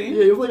playing on Steam?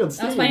 Yeah, you're playing on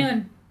Steam. I was playing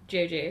on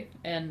GG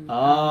and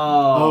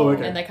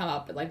okay. And they come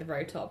up at like the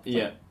very top.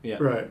 Yeah.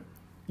 Right.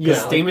 Yeah,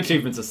 Steam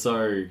achievements are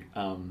so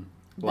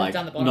like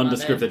down the bottom,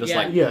 nondescript. They're just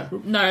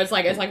no, it's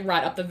like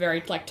right up the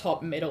very like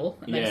top middle,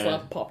 and then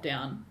sort of pop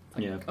down.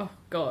 Like, oh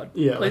god,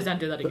 please don't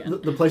do that again.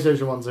 The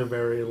PlayStation ones are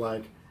very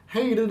like,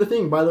 hey, you did a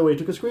thing. By the way,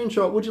 took a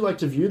screenshot. Would you like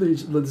to view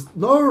these?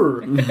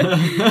 No,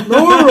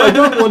 I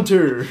don't want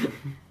to.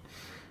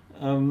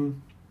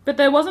 But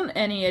there wasn't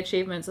any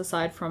achievements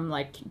aside from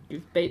like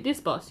you've beat this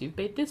boss, you've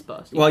beat this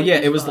boss.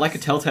 It was like a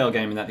Telltale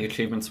game in that the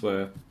achievements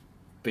were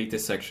beat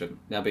this section,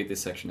 now beat this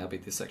section, now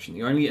beat this section.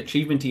 The only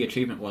achievement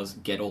was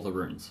get all the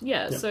runes.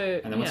 Yeah. So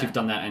and then once you've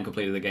done that and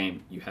completed the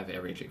game, you have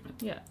every achievement.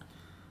 Yeah.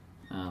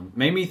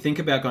 Made me think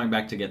about going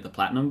back to get the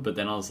platinum, but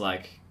then I was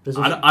like,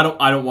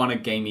 I don't want to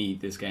gamey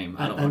this game.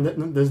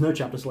 There's no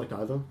chapter select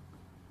either.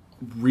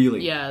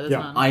 Really? Yeah, there's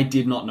none. I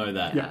did not know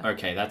that. Yeah.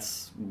 Okay,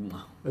 that's...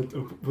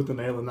 Put the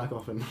nail in that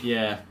coffin.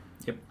 Yeah.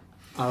 Yep.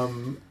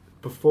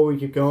 Before we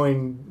get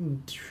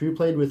going, who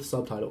played with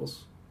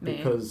subtitles? Me.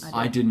 Because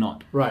I did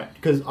not. Right,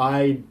 because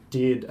I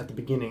did at the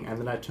beginning, and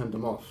then I turned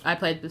them off. I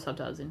played the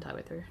subtitles the entire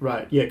way through.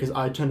 Right, yeah, because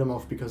I turned them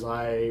off because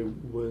I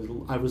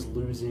was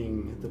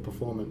losing the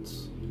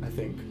performance, I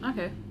think.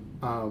 Okay.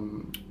 I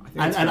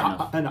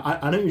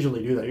don't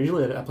usually do that.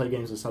 Usually I play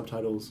games with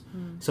subtitles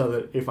so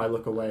that if I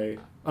look away,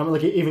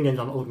 even games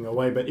I'm not looking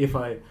away, but if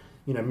I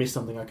miss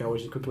something, I can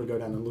always just quickly go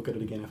down and look at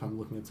it again if I'm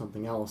looking at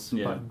something else.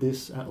 Yeah. But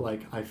this,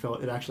 I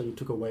felt it actually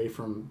took away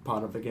from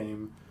part of the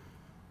game.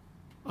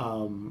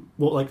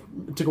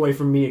 It took away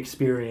from me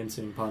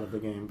experiencing part of the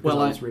game because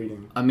I was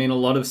reading. I mean, a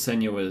lot of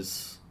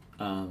Senua's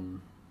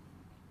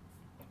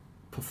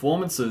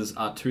performances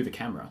are to the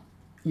camera.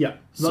 Yeah,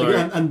 so,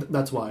 and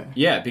that's why.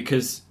 Yeah,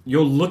 because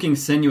you're looking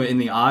Senua in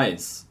the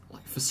eyes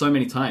like for so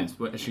many times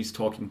when she's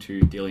talking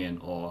to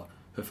Dillian or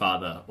her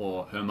father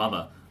or her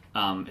mother.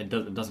 It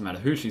doesn't matter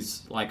who.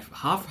 She's like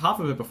half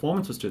of her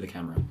performance was to the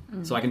camera,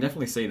 so I can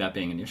definitely see that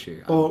being an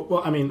issue. Or,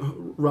 well, I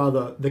mean,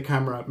 rather the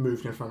camera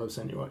moved in front of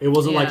Senua. It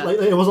wasn't Yeah. like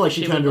it wasn't like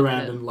she She turned would look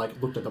around at it. and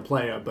like looked at the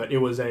player, but it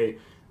was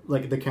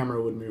like the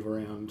camera would move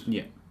around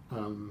Yeah,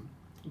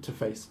 to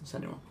face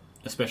Senua.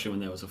 especially when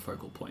there was a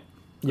focal point.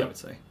 Yeah. I would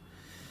say.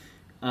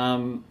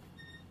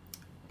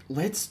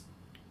 Let's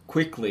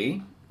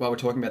quickly, while we're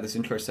talking about this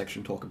intro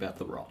section, talk about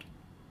the rot.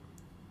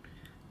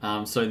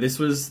 So this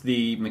was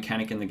the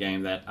mechanic in the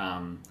game that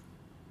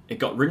it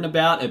got written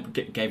about.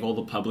 It gave all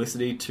the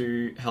publicity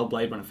to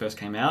Hellblade when it first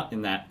came out,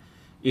 in that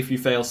if you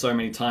fail so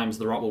many times,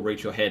 the rot will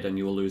reach your head and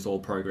you will lose all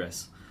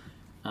progress.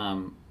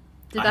 Did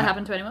that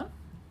happen to anyone?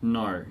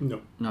 No.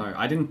 No.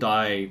 I didn't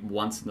die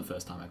once in the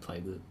first time I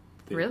played the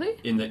Really?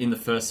 in the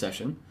first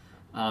session,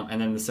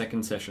 and then the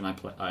second session I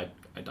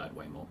died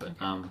way more, but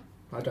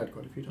I died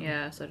quite a few times.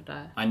 Yeah, so did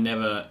I.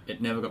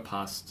 it never got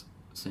past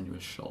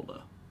Senua's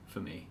shoulder for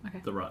me.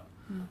 Okay. The rut.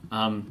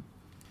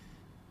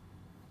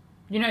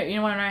 You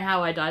want to know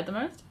how I died the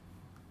most?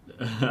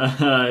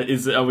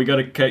 Are we got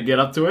to get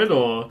up to it,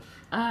 or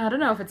I don't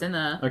know if it's in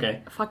there.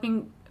 okay?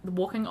 Fucking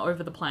walking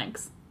over the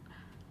planks.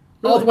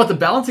 Oh, what, the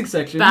balancing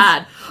section?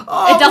 Bad.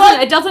 Oh,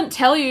 It doesn't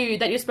tell you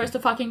that you're supposed to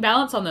fucking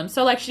balance on them.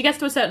 So like she gets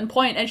to a certain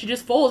point and she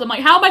just falls. I'm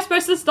like, how am I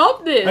supposed to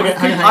stop this?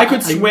 Okay. I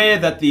could swear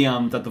that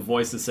the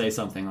voices say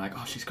something like,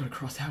 "Oh, she's got to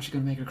cross. How's she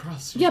going to make it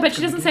across?" Yeah, but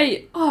she doesn't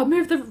say, "Oh,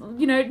 move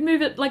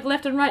it like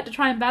left and right to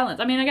try and balance."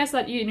 I mean, I guess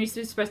that you're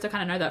supposed to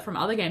kind of know that from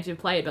other games you've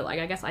played, but like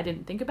I guess I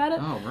didn't think about it.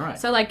 Oh, right.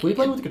 So like, Were you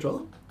playing with the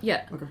controller?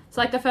 yeah. Okay.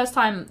 So like the first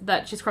time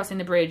that she's crossing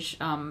the bridge,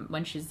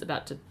 when she's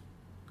about to,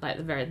 like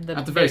the very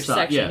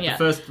start, section, yeah,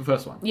 the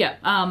first one. Yeah,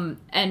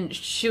 and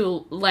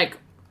she'll like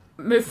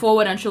move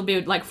forward and she'll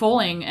be like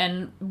falling,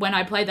 and when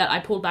I played that I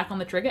pulled back on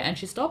the trigger and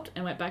she stopped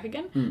and went back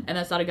again and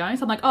then started going,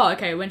 so I'm like, oh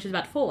okay, when she's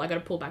about to fall I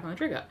gotta pull back on the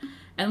trigger,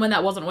 and when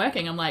that wasn't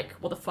working I'm like,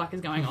 what the fuck is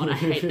going on? I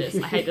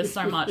hate this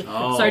so much.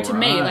 Oh, so to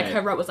me, like right.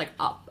 her rope was like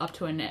up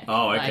to her neck.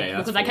 Oh, okay, like, that's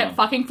because I kept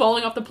full on. fucking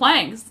falling off the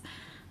planks.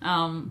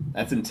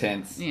 That's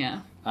intense.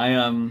 Yeah.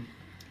 I've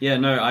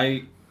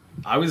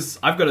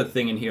got a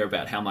thing in here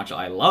about how much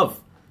I love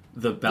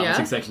the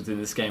balancing Yeah? sections in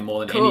this game more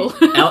than Cool.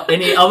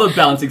 any other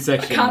balancing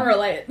section. Can't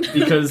relate.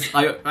 Because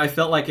I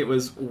felt like it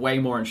was way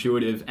more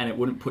intuitive and it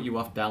wouldn't put you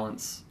off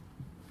balance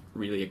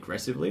really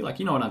aggressively. Like,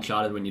 you know in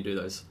Uncharted when you do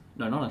those...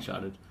 No, not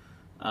Uncharted.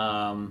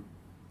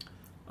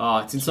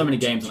 It's in so many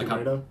games. and I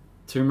can't... Raider.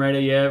 Tomb Raider,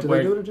 yeah. Did where-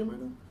 they do it in Tomb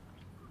Raider?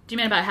 Do you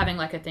mean about having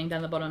like a thing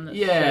down the bottom that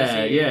Yeah,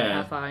 shows you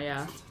yeah. how far?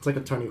 Yeah. It's like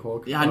a Tony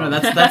Hawk. Yeah, I know,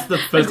 that's the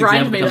first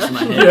grind example that comes to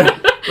my meter.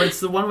 head. But it's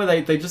the one where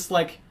they just,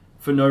 like,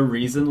 for no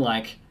reason,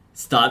 like,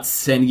 start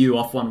sending you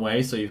off one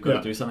way, so you've got Yeah.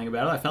 to do something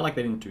about it. I felt like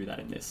they didn't do that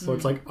in this. So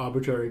it's like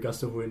arbitrary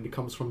gust of wind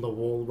comes from the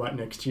wall right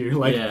next to you,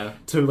 like Yeah.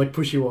 to like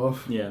push you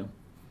off. Yeah.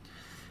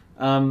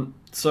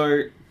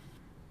 So,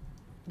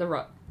 The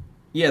rot.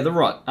 yeah, the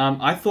rot.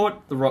 I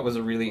thought the rot was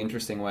a really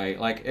interesting way.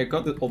 Like, it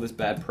got all this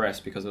bad press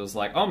because it was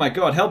like, oh my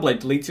god,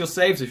 Hellblade deletes your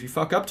saves if you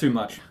fuck up too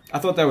much. I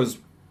thought that was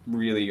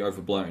really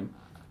overblown.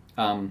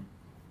 And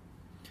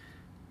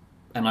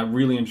I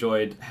really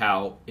enjoyed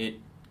how it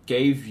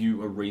gave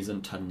you a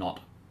reason to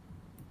not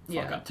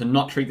fuck up. To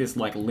not treat this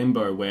like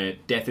limbo where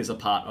death is a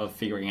part of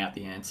figuring out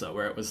the answer,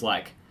 where it was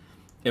like,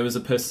 it was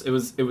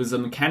a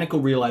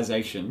mechanical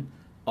realization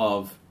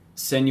of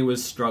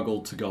Senua's struggle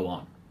to go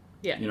on.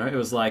 Yeah. You know, it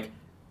was like,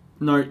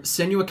 no,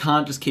 Senua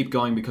can't just keep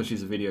going because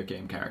she's a video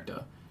game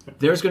character.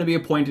 There's going to be a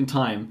point in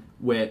time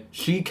where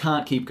she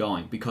can't keep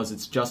going because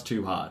it's just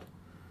too hard.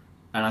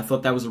 And I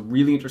thought that was a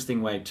really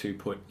interesting way to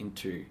put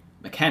into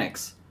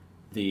mechanics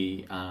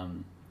the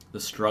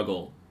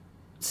struggle,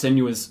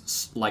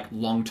 Senua's like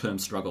long-term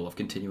struggle of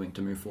continuing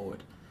to move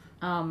forward.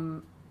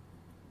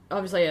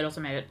 Obviously, it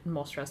also made it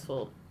more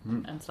stressful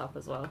and stuff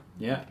as well.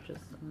 Yeah. Which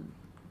is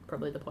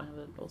probably the point of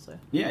it also.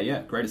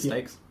 Yeah, greater Yeah.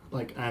 stakes.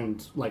 Like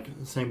and like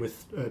same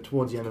with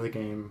towards the end of the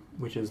game,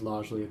 which is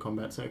largely a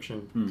combat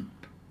section.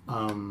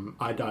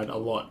 I died a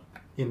lot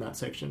in that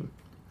section,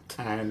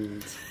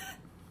 and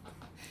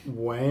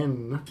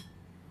when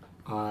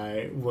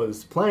I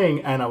was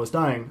playing and I was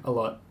dying a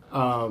lot,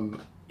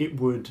 it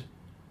would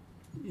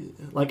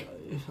like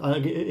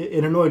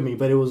it annoyed me,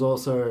 but it was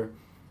also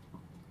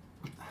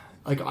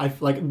like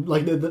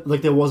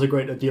there was a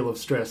great deal of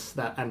stress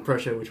and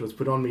pressure which was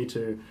put on me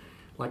to.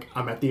 Like,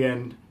 I'm at the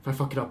end. If I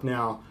fuck it up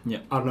now, Yeah.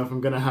 I don't know if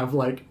I'm going to have,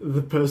 like,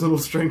 the personal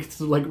strength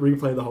to, like,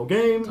 replay the whole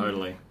game.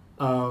 Totally.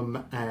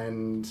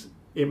 And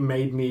it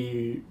made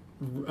me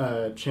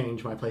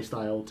change my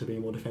playstyle to be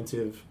more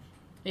defensive.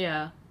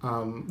 Yeah.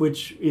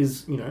 Which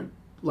is, you know,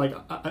 like,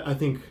 I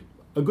think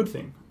a good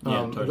thing.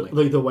 Yeah,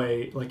 totally. The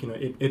way, like, you know,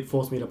 it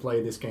forced me to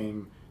play this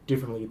game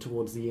differently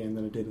towards the end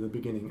than it did at the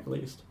beginning, at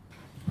least.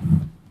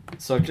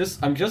 So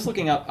I'm just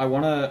looking up. I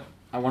wanna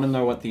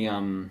know what the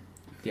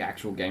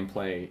actual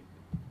gameplay.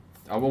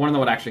 I want to know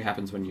what actually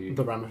happens when you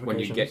The ramifications. when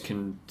you get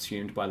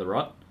consumed by the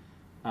rot.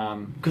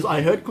 Because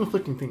I heard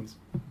conflicting things.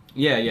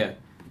 Yeah.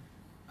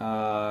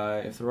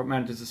 If the rot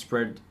manages to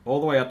spread all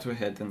the way up to her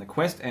head, then the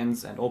quest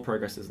ends and all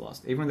progress is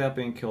lost. Even without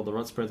being killed, the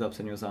rot spreads up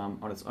Senua's arm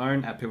on its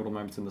own at pivotal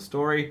moments in the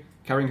story,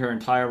 covering her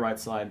entire right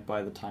side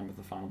by the time of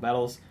the final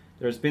battles.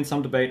 There has been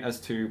some debate as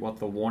to what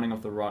the warning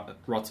of the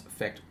rot's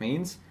effect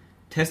means.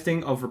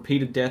 Testing of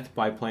repeated death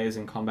by players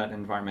in combat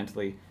and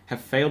environmentally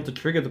have failed to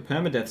trigger the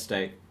permadeath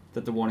state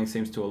that the warning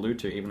seems to allude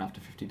to even after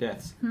 50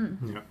 deaths.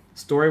 Yeah.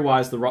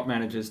 Story-wise, the rot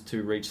manages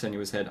to reach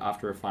Senua's head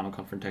after a final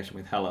confrontation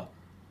with Hela,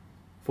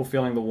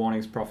 fulfilling the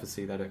warning's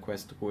prophecy that her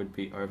quest would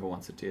be over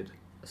once it did.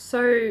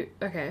 So,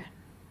 okay.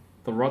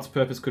 The rot's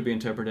purpose could be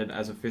interpreted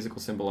as a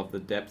physical symbol of the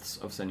depths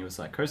of Senua's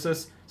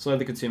psychosis,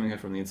 slowly consuming her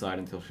from the inside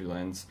until she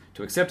learns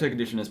to accept her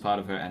condition as part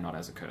of her and not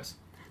as a curse.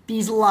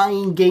 These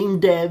lying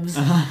game devs.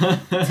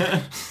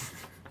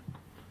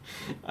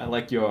 I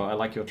like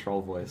your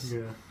troll voice.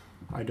 Yeah,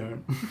 I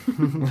don't.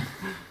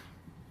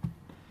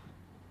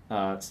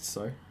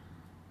 So?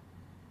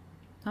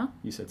 Huh?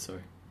 You said so.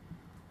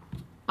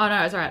 Oh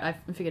no, it's alright. I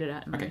figured it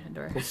out in my Okay.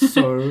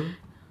 Nintendo.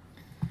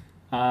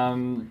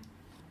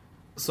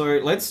 So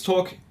let's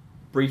talk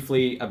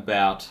briefly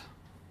about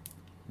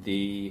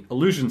the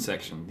illusion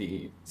section,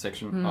 the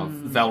section of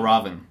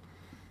Valravn.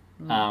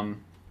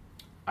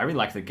 I really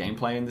like the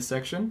gameplay in this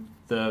section.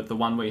 The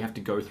one where you have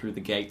to go through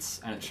the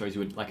gates and it shows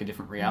you like a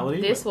different reality.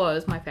 This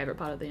was my favourite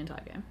part of the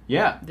entire game.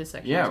 Yeah. This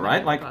section. Yeah, was my right?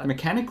 favourite Like part.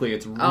 mechanically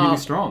it's really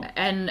strong.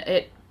 And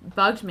it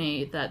bugged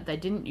me that they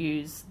didn't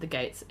use the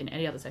gates in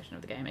any other section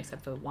of the game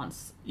except for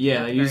once.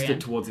 Yeah, at they the used very it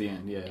end. towards the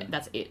end, yeah.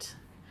 That's it.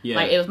 Yeah.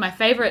 Like, it was my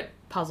favourite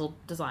puzzle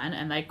design,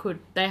 and that could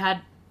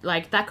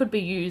be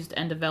used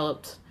and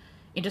developed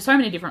into so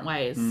many different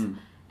ways,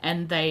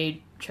 and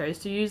they chose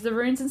to use the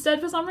runes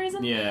instead for some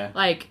reason. Yeah.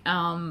 Like,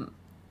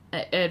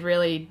 it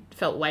really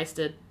felt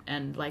wasted,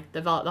 and like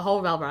the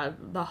whole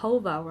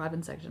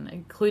Valravn section,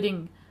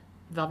 including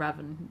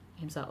Valravn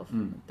himself,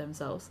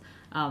 themselves,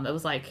 it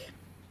was like,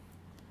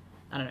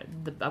 I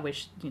don't know. I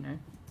wish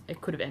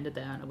it could have ended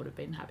there, and I would have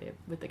been happier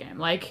with the game.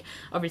 Like,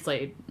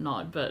 obviously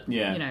not, but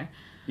Yeah.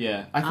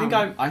 Yeah,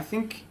 I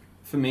think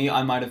for me,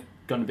 I might have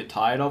gotten a bit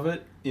tired of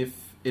it if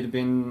it had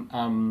been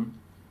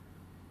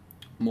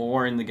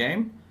more in the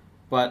game.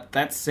 But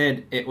that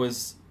said, it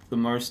was the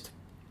most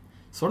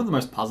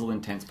puzzle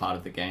intense part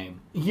of the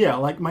game. Yeah,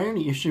 like my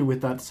only issue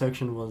with that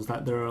section was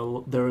that there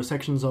are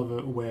sections of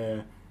it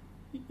where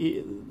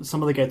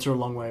some of the gates are a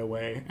long way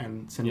away,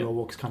 and Senua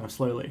walks kind of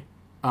slowly.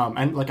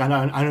 And like I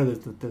know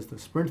there's the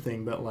sprint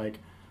thing, but like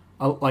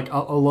a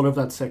lot of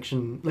that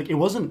section, like it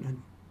wasn't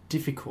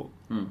difficult.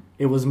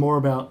 It was more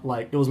about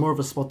it was more of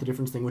a spot the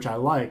difference thing, which I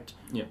liked.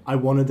 Yeah. I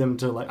wanted them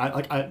to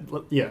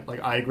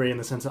I agree in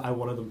the sense that I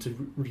wanted them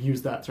to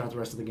use that throughout the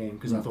rest of the game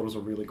because I thought it was a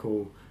really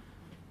cool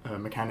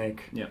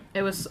mechanic. Yeah.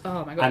 It was,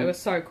 oh my god, it was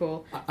so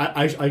cool.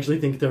 I actually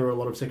think there were a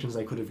lot of sections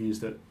they could have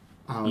used it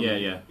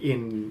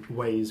in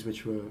ways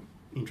which were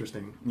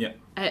interesting. Yeah.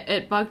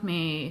 It bugged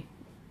me,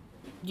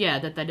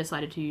 that they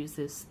decided to use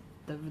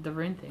the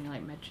rune thing,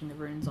 like matching the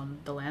runes on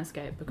the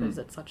landscape, because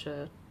it's such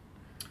a...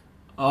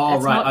 Oh,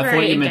 It's right. not I thought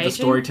very you meant the engaging.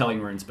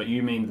 storytelling runes, but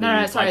you mean the...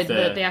 No, sorry, like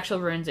the actual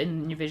runes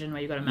in your vision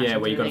where you got to match Yeah,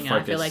 them where to you gotta everything,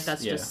 and I feel focus, like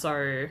that's yeah. just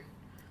so...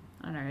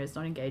 I don't know, it's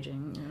not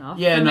engaging enough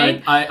Yeah, for no,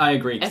 me. I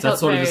agree. It Because felt that's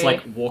sort of just very-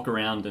 like walk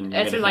around and...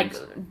 It's get a like,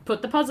 hint.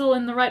 put the puzzle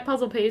in the right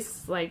puzzle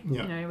piece, like,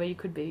 Yeah. where you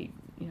could be,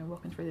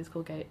 walking through these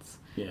cool gates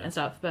Yeah. and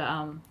stuff. But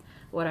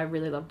what I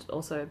really loved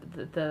also,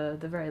 the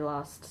very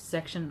last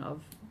section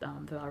of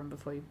Valravn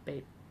before you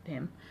beat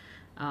him,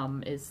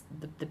 is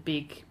the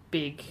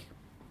big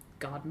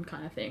garden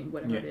kind of thing,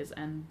 whatever it is.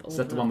 And all Is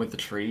that the one with the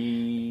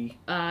tree?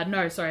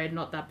 no, sorry,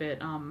 not that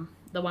bit.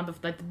 The one before,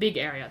 like the big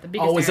area, the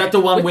biggest Oh, is area that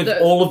the one with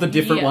all of the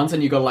different yeah. ones,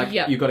 and you got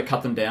Yeah. you got to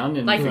cut them down?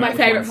 And like figure my out which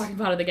favorite ones? fucking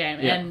part of the game.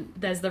 Yeah. And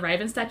there's the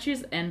Raven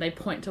statues, and they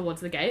point towards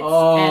the gates.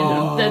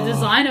 Oh. And the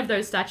design of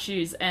those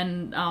statues,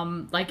 and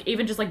like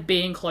even just like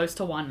being close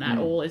to one at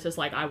all is just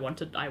like I want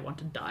to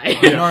die.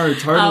 No,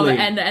 totally.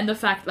 And the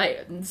fact,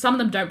 like, some of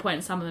them don't point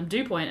and some of them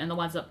do point, and the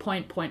ones that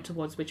point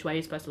towards which way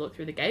you're supposed to look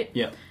through the gate.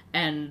 Yeah.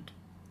 And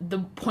the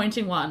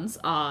pointing ones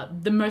are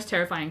the most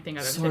terrifying thing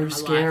I've ever seen in my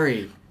So life.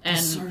 scary. And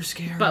so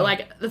scary. But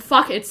like the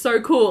fuck, it's so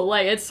cool.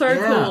 Like it's so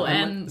Yeah, cool.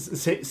 And And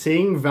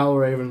seeing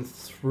Valravn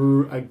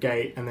through a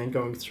gate and then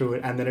going through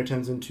it, and then it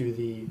turns into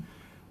the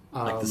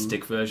like the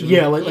stick version.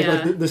 Yeah, like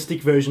Yeah. the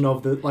stick version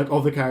of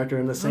the character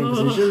in the same Oh,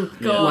 position.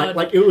 God.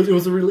 Like it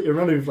was a really, it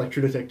reminded me of like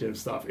True Detective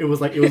stuff. It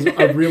was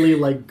a really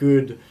like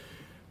good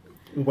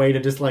way to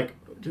just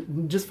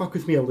fuck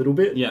with me a little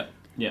bit. Yeah.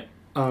 Yeah.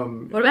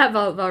 what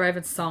about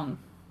Valravn's song?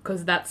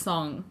 Because that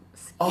song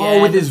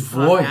Oh, with his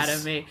scared the fuck voice. out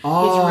of me.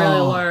 Oh. His really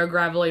low,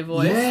 gravelly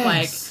voice.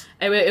 Yes.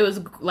 Like it was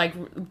like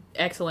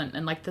excellent,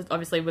 and like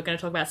obviously we're going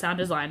to talk about sound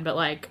design, but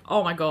like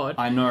oh my god,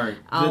 I know.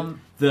 Um,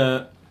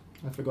 I've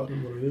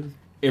forgotten what it is.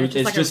 It's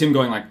just like just a- him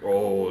going like,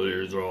 oh,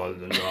 there's all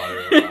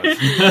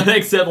the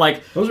except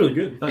like, That was really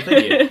good. oh,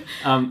 thank you.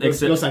 Your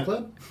Except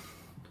SoundCloud?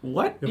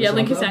 what? You have yeah, a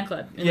link your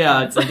SoundCloud? SoundCloud.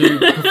 Yeah, I do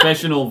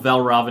professional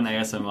Valravn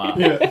ASMR.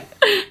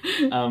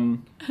 Yeah.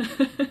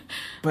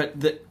 But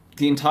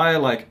the entire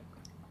like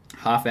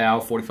half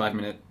hour,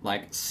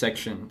 45-minute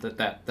section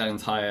that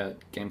entire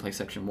gameplay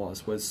section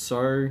was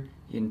so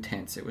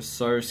intense. It was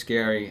so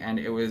scary, and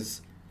it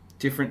was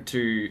different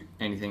to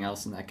anything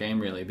else in that game,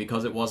 really,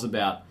 because it was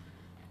about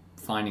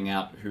finding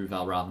out who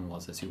Valravn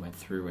was as you went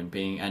through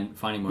and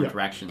finding more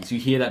interactions. You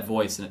hear that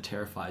voice and it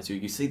terrifies you.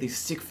 You see these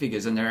stick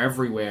figures and they're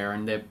everywhere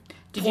and they're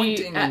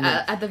pointing.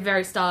 At the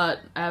very start,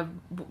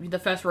 the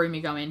first room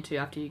you go into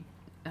after you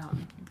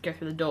go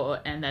through the door,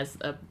 and there's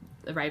a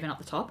raven up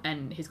the top,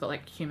 and he's got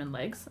like human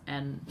legs,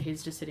 and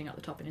he's just sitting up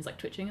the top and he's like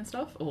twitching and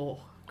stuff. Oh,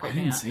 I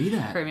didn't see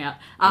that. Creeping out.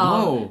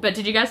 Whoa. But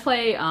did you guys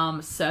play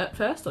Cert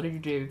first, or did you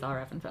do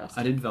Valravn first?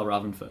 I did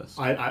Valravn first.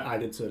 I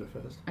did Cert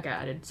first. Okay,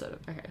 I did Cert.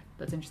 Okay,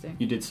 that's interesting.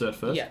 You did Cert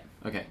first? Yeah.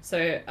 Okay.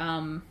 So,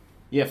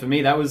 yeah, for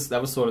me that was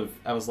sort of,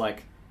 it was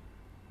like,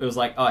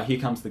 oh, here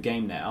comes the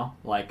game now,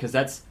 because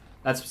that's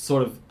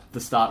sort of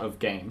the start of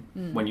game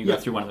when you go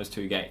through one of those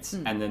two gates,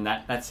 and then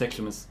that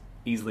section was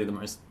easily the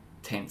most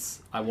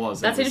tense I was.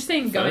 That's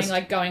interesting. Going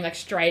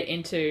straight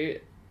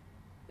into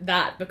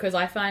that, because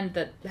I find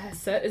that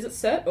Cert, is it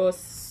Cert or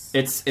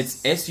it's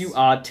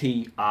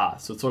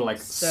SURTR, so it's sort of like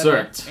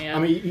Cert. Yeah. I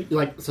mean,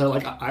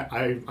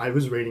 I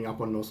was reading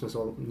up on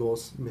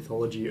Norse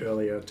mythology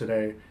earlier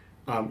today.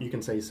 You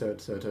can say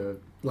Cert,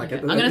 Okay.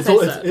 I'm gonna say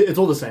Cert. It's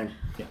all the same.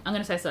 Yeah. I'm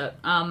gonna say Cert.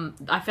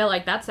 I feel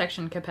like that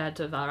section compared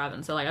to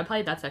Valravn, so I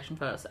played that section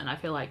first, and I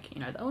feel like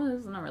that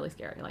was not really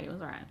scary. It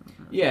was alright.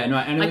 Yeah, no,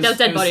 and there was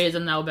dead bodies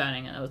and they were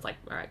burning, and it was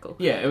alright, cool.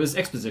 Yeah, it was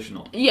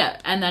expositional. Yeah,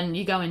 and then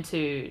you go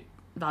into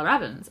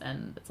Valravn's,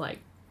 and it's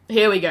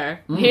here we go.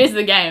 Here's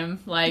the game.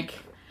 I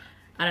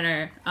don't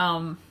know.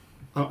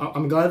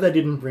 I'm glad they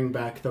didn't bring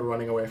back the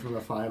running away from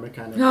the fire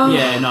mechanic.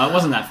 Yeah, no, it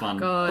wasn't that fun.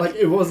 God.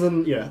 It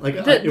wasn't. Yeah,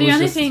 the it was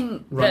only just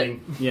thing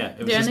running. Yeah,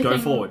 it was just go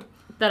forward.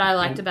 That I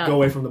liked about go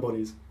away from the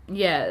bodies.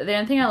 Yeah, the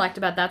only thing I liked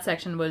about that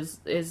section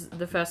is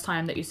the first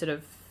time that you sort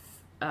of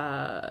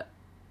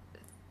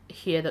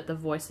hear that the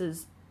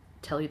voices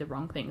tell you the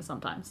wrong things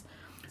sometimes.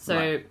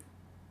 So,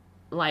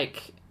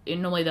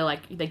 normally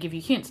they give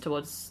you hints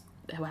towards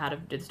how to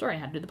do the story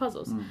and how to do the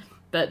puzzles.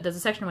 But there's a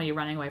section where you're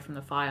running away from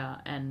the fire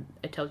and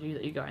it tells you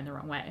that you're going the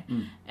wrong way.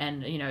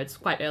 And, it's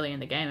quite early in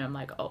the game and I'm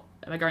like, oh,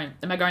 am I going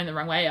the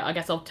wrong way? I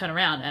guess I'll turn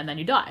around, and then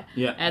you die.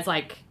 Yeah. And it's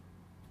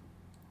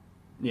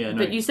yeah, no.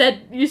 But you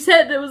said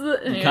there was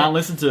you can't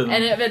listen to them.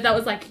 And that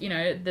was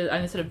the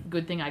only sort of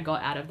good thing I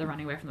got out of the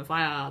running away from the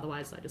fire.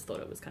 Otherwise, I just thought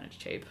it was kind of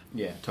cheap.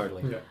 Yeah,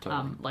 totally. Yeah.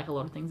 Totally. Like a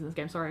lot of things in this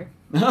game. Sorry.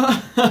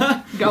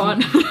 Go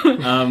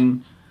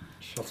on.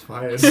 Shots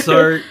fired.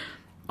 So,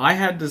 I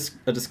had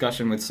a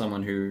discussion with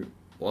someone who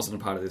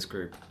wasn't a part of this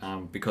group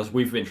because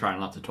we've been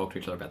trying not to talk to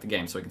each other about the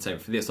game, so we can save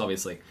it for this,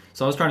 obviously.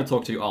 So I was trying to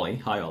talk to Ollie,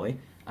 hi Ollie,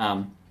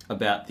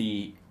 about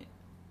the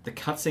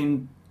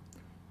cutscene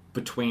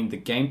between the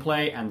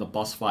gameplay and the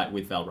boss fight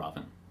with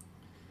Valravn.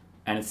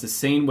 And it's the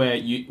scene where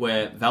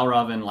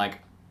Valravn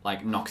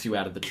knocks you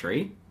out of the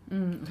tree.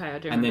 Okay, I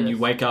do. And then you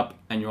wake up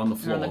and you're on the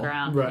floor. You're on the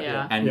ground, right,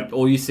 yeah. And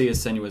all you see is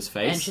Senua's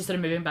face. And she's sort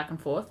of moving back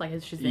and forth,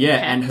 she's being yeah,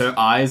 kept. and her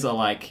eyes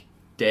are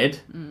dead.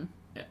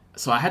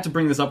 So I had to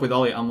bring this up with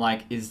Ollie. I'm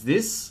like, is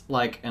this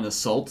an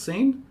assault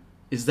scene?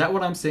 Is that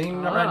what I'm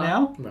seeing right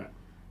now? Right.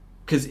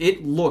 Because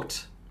it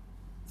looked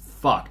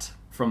fucked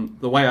from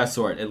the way I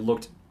saw it. It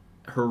looked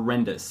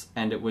horrendous,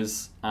 and it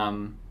was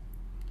it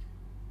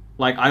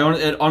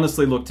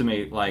honestly looked to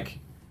me like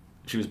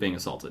she was being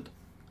assaulted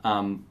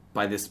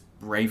by this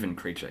raven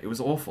creature. It was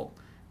awful.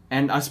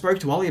 And I spoke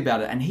to Ollie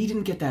about it, and he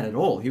didn't get that at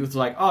all. He was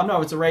like, oh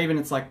no, it's a raven,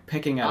 it's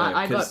pecking at her.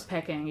 I got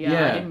pecking,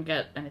 yeah. I didn't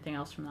get anything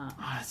else from that.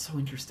 Oh, that's so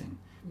interesting.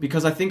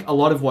 Because I think a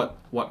lot of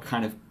what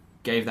kind of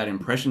gave that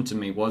impression to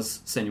me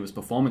was Senua's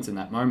performance in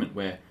that moment,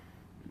 where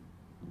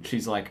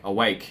she's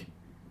awake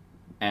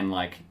and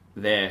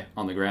there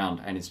on the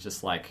ground, and it's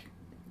just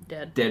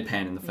dead,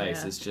 deadpan in the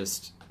face. Yeah.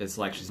 It's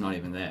like she's not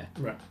even there.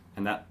 Right.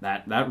 And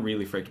that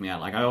really freaked me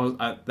out.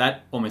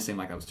 That almost seemed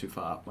like I was too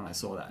far when I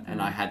saw that, and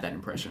I had that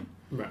impression.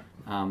 Right.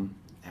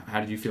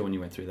 How did you feel when you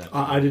went through that?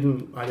 I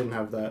didn't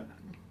have that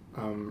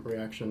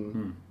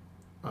reaction.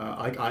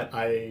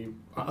 I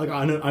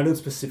don't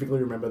specifically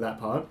remember that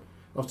part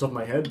off the top of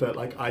my head, but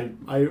I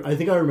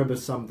think I remember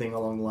something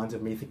along the lines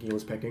of me thinking it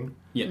was pecking.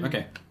 Yeah.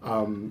 Okay.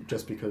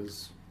 Just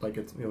because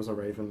it was a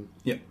raven.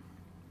 Yep.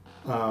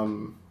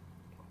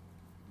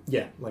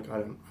 Yeah.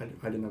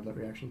 I didn't have that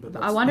reaction, but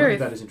that's,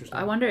 that is interesting.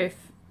 I wonder if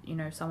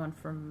someone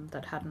from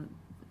that hadn't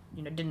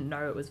didn't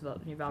know it was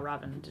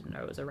Valravn, didn't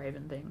know it was a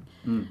raven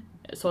thing,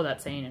 saw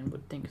that scene and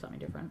would think something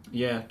different.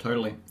 Yeah,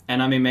 totally.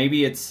 And I mean,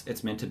 maybe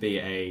it's meant to be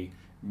a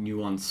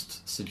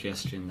nuanced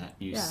suggestion that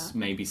you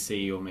maybe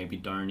see or maybe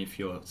don't if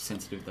you're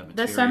sensitive to that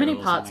material. There's so many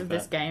parts of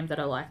this game that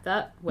are like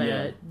that,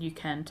 where you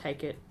can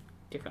take it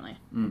differently.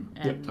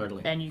 Yep,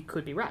 totally. And you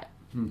could be right.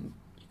 You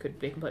could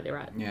be completely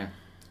right. Yeah,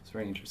 it's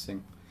very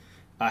interesting.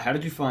 How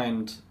did you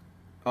find...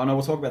 Oh no,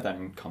 we'll talk about that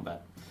in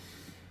combat.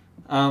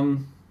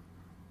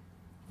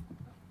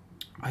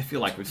 I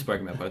feel like we've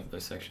spoken about both of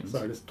those sections.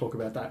 So just talk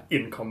about that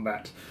in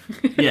combat.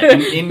 Yeah,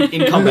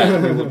 in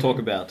combat we will talk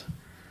about.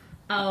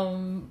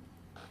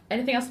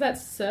 Anything else about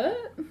Cert?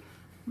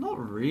 Not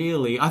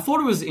really. I thought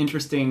it was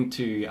interesting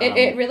to...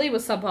 It really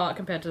was subpar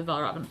compared to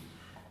Valravn.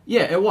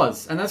 Yeah, it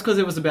was. And that's because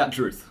it was about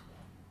Druth,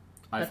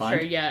 I find.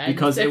 True, yeah. And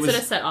because it was...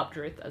 sort of set up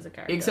Druth as a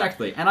character.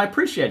 Exactly. And I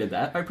appreciated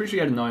that. I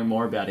appreciated knowing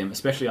more about him,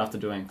 especially after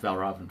doing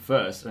Valravn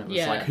first. And it was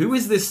Yeah. like, who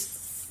is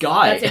this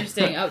guy? That's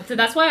interesting. So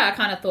that's why I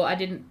kind of thought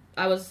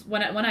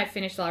when I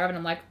finished Valravn,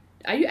 I'm like,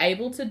 are you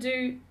able to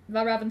do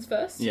Valravn's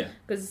first? Yeah.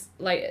 Because,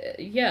 like,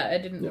 I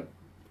didn't... Yep.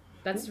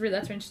 That's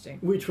interesting.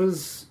 Which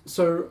was,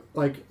 so,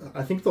 like,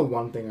 I think the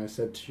one thing I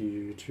said to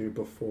you two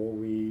before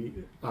we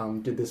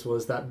did this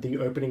was that the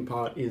opening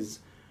part is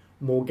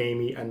more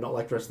gamey and not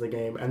like the rest of the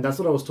game. And that's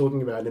what I was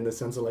talking about in the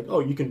sense of, like, oh,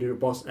 you can do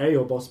boss A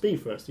or boss B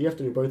first. You have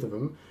to do both of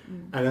them.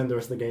 And then the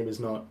rest of the game is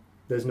not,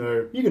 there's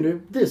no, you can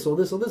do this or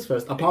this or this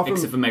first. Apart from...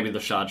 Except for maybe the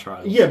Shard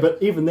Trials. Yeah, but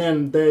even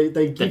then, they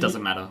give That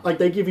doesn't matter. Like,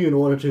 they give you an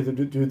order to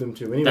do them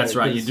to anyway. That's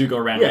right, you do go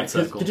around that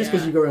circle. Just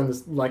because you go around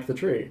this, like the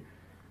tree.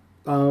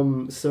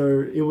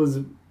 So it was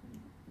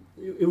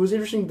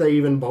interesting they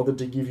even bothered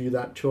to give you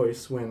that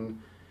choice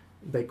when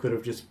they could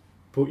have just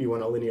put you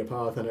on a linear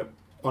path and it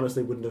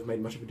honestly wouldn't have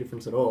made much of a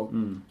difference at all.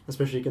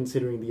 Especially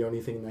considering the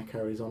only thing that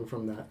carries on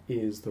from that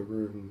is the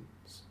runes,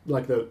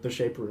 like the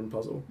shape rune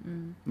puzzle.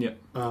 Yep,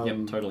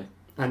 totally.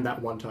 And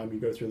that one time you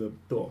go through the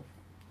door.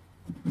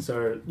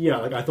 So yeah,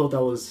 like I thought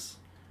that was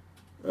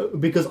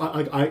because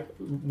I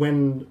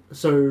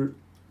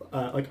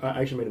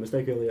actually made a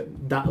mistake earlier.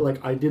 That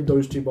like I did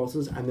those two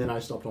bosses and then I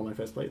stopped on my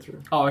first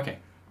playthrough. Oh, okay.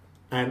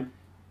 And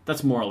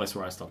that's more or less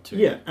where I stopped too.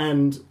 Yeah,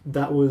 and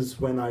that was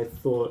when I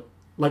thought,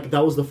 like,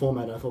 that was the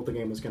format I thought the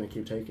game was going to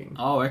keep taking.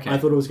 Oh, okay. I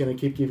thought it was going to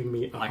keep giving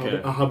me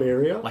a hub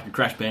area. Like a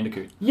Crash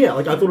Bandicoot. Yeah,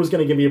 like I thought it was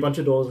going to give me a bunch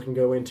of doors I can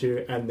go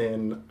into, and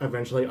then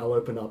eventually I'll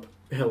open up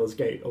Hella's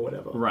Gate or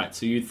whatever. Right,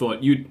 so you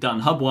thought you'd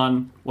done hub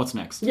 1, what's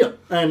next? Yeah,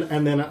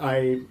 and then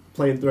I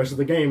played the rest of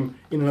the game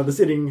in another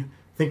sitting,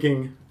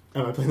 thinking,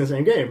 am I playing the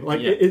same game?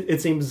 Like,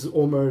 it seems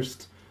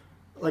almost...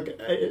 Like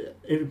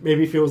it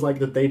maybe feels like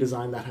that they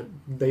designed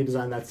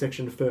that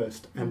section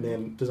first and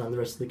then designed the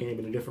rest of the game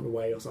in a different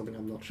way or something.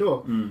 I'm not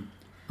sure.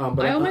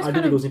 But I did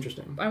think it was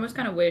interesting. I almost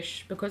kind of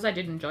wish, because I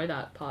did enjoy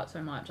that part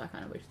so much, I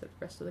kind of wish that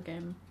the rest of the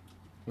game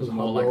was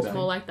more like that.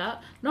 More like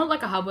that. Not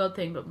like a hub world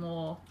thing, but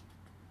more,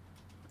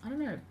 I don't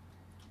know,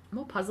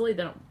 more puzzly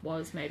than it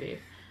was maybe.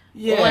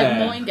 Yeah. Or like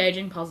more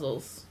engaging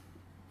puzzles.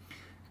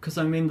 Because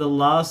I mean,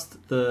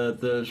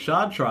 the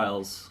Shard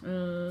Trials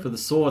for the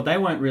sword, they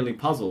weren't really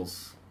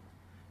puzzles.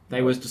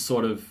 They was just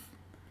sort of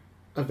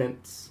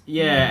events.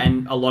 Yeah,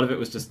 and a lot of it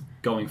was just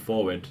going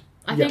forward.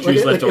 I think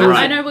choose left or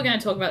right. I know we're going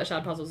to talk about the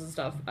shard puzzles and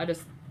stuff. I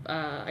just,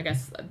 I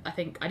guess, I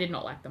think I did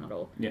not like them at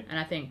all. Yeah. And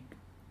I think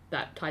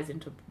that ties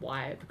into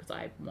why, because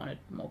I wanted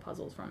more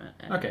puzzles from it,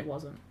 and it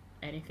wasn't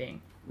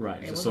anything.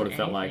 Right, it just sort of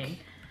felt like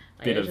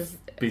a bit of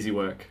busy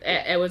work.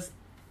 It was.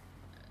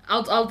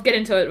 I'll get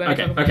into it when I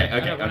talk about it.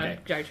 I don't want to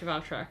go too far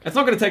off track. It's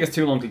not going to take us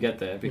too long to get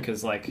there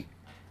because,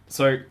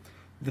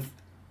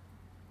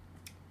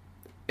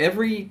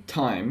 every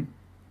time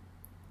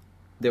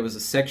there was a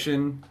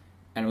section,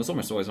 and it was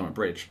almost always on a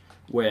bridge,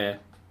 where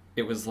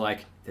it was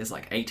like, there's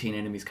like 18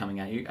 enemies coming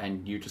at you,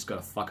 and you just got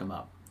to fuck them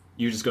up.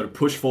 You just got to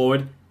push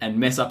forward and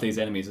mess up these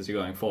enemies as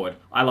you're going forward.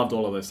 I loved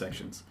all of those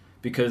sections,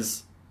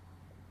 because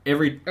Are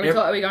we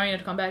going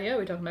into combat here? Are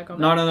we talking about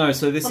combat? No.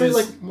 So this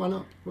is... why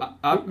not?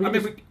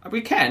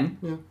 We can.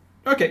 Yeah.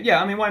 Okay,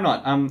 yeah, I mean, why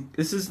not?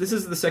 This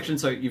is the section,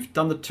 so you've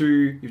done the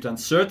two, you've done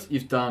Surt,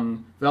 you've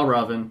done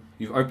Valravn,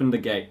 you've opened the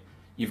gate.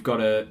 You've got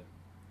to...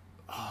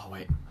 Oh,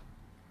 wait.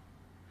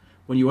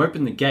 When you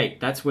open the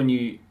gate, that's when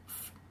you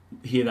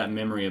hear that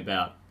memory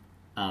about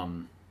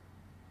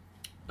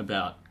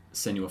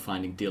Senua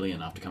finding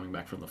Dillion after coming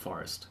back from the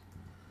forest.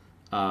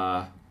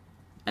 And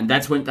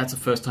that's the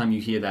first time you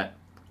hear that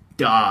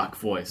dark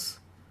voice.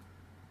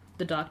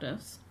 The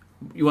darkness.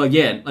 Well,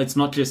 yeah, it's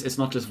not just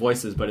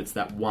voices, but it's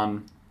that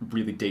one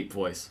really deep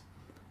voice.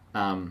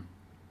 Do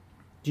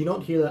you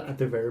not hear that at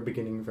the very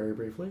beginning, very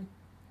briefly?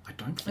 I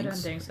don't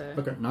think so.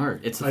 Okay. No,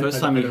 it's the first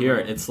time you hear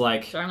it. It's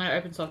like... So I'm going to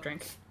open soft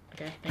drink.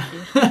 Okay, thank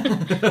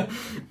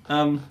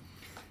you.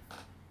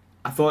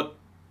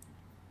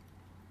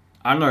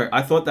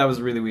 I thought that was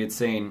a really weird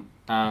scene.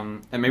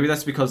 And maybe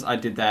that's because I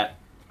did that,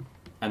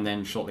 and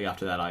then shortly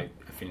after that I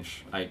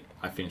finished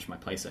my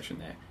play session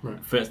there.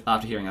 Right. First,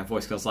 after hearing that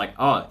voice, 'cause I was like,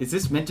 oh, is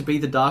this meant to be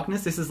the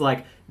darkness? This is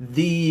like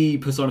the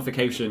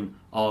personification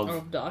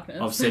of darkness.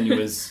 Of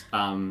Senua's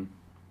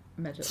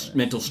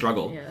mental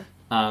struggle. Yeah.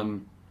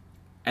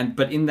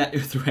 But in that,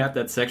 throughout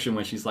that section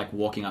where she's like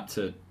walking up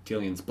to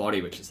Dillion's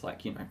body, which is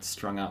like,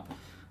 strung up.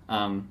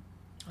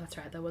 That's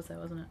right, that was there,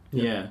 wasn't it?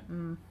 Yeah.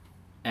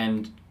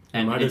 And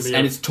Reminded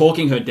it's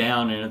talking her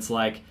down, and it's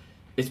like,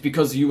 it's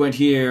because you weren't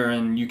here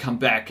and you come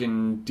back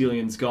and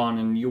Dillion's gone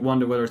and you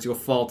wonder whether it's your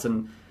fault,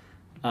 and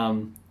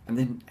then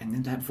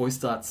that voice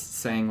starts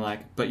saying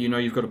like, but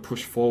you've got to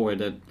push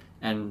forward,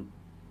 and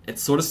it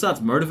sort of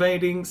starts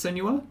motivating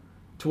Senua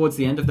towards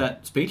the end of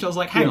that speech. I was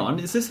like, hang on,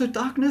 is this her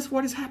darkness?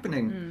 What is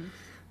happening?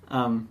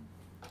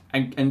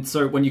 And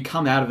so when you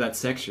come out of that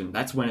section,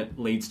 that's when it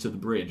leads to the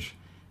bridge,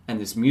 and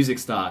this music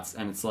starts,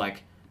 and it's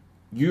like,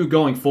 you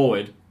going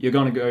forward, you're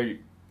going to go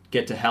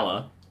get to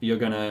Hela. You're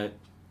going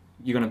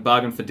to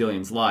bargain for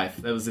Dillion's life.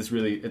 There was this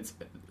it's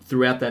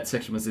throughout that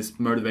section was this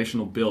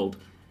motivational build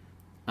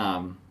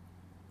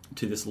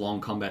to this long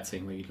combat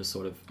scene where you just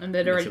sort of... And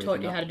they'd already mix taught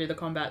everything you up. how to do the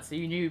combat, so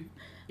you knew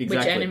Exactly.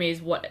 which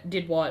enemies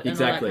did what, and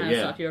Exactly, all that kind of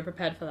yeah. stuff. You were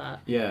prepared for that.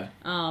 Yeah.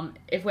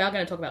 If we are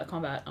going to talk about the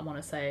combat, I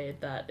want to say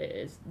that it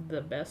is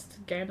the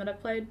best game that I've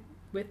played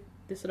with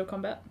this sort of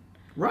combat.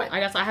 Right.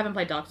 I guess I haven't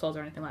played Dark Souls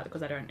or anything like that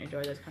because I don't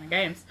enjoy those kind of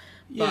games.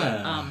 Yeah.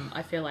 But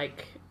I feel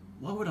like...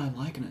 What would I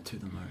liken it to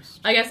the most?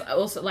 I guess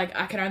also, like,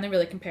 I can only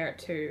really compare it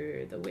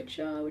to The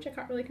Witcher, which I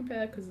can't really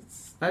compare because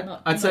it's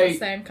not say- the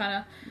same kind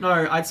of... No,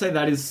 I'd say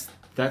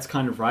that's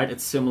kind of right.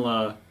 It's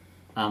similar.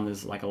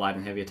 There's like a light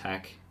and heavy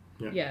attack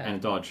Yeah. and a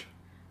dodge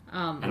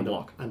and a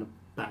block. And a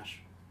bash.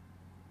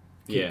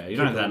 Yeah, you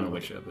don't have that in The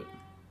Witcher, but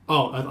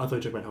Oh, I thought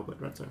you talked about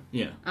Hellblade, right? So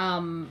yeah.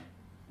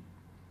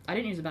 I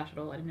didn't use a bash at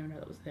all. I didn't even know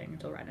that was a thing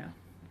until right now.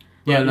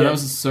 Yeah, But, no, that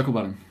was a circle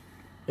button.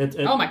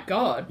 Oh my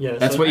god. Yeah,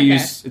 That's so- what you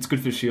Okay. use. It's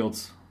good for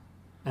shields.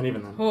 And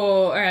even then,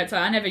 Oh, alright, so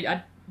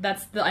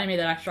that's the enemy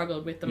that I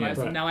struggled with the Yeah. most,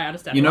 Right. and now I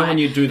understand You know why. when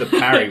you do the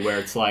parry where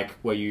it's like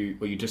where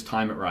you just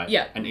time it right,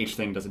 Yeah. and each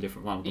thing does a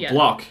different one. The Yeah.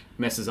 block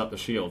messes up the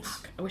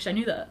shields I wish I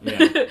knew that. Yeah.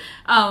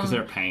 because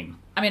they're a pain.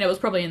 I mean, it was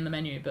probably in the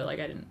menu, but, like,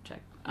 I didn't check.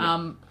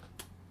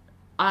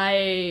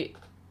 I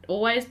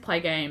always play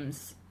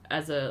games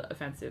as a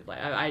offensive. Like,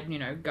 I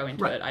go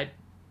into Right. it. I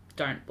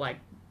don't like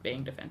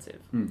being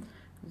defensive. Mm.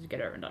 Just get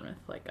it over and done with.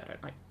 Like, I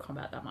don't like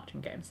combat that much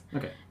in games.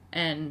 Okay.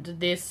 And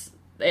this,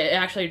 it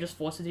actually just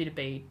forces you to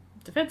be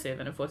defensive,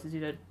 and it forces you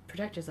to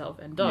protect yourself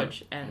and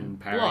dodge and and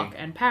parry. block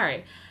and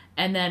parry.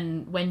 And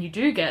then when you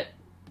do get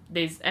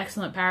these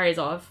excellent parries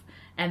off,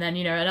 and then,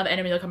 another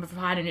enemy will come from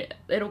behind, and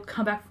it'll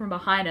come back from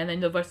behind, and then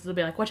the voices will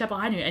be like, watch out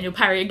behind you, and you'll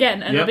parry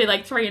again, and Yep. it'll be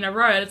like 3 in a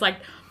row, and it's like,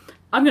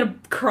 I'm gonna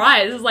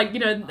cry. This is like, I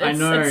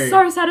know. it's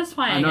so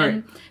satisfying. I know.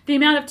 And the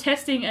amount of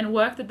testing and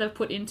work that they've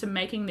put into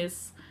making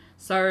this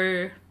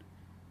so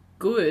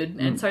good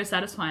and so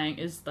satisfying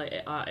is like,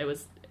 it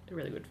was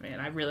really good for me,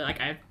 and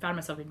I found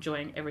myself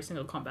enjoying every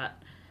single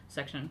combat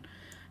section,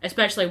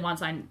 especially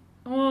once I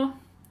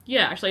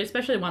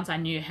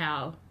knew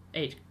how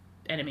each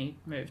enemy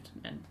moved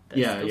and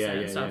their skill set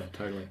and stuff.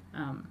 Totally.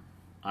 Um,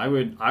 I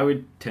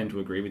would tend to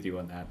agree with you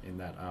on that. In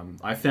that,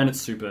 I found it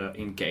super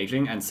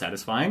engaging and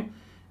satisfying,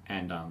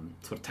 and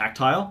sort of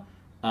tactile,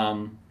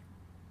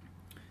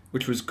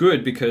 which was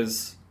good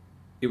because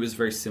it was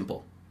very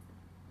simple.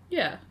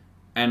 yeah,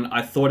 And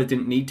I thought it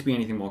didn't need to be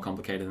anything more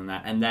complicated than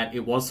that, and that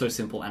it was so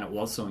simple and it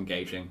was so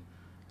engaging.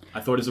 I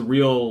thought it was a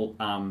real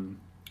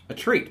a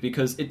treat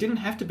because it didn't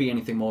have to be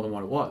anything more than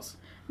what it was.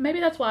 maybe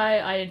that's why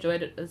I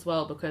enjoyed it as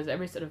well, because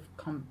every sort of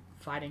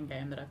fighting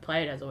game that I've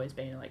played has always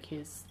been like,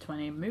 here's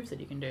 20 moves that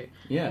you can do.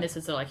 Yeah. And this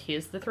is like,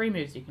 here's the 3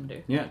 moves you can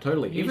do. Yeah,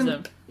 totally. Use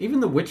them. Even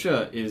The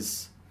Witcher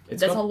is.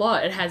 There's a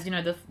lot. It has,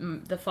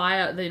 the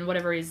fire, the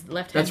whatever is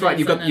left hand. That's right.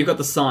 You've got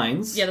the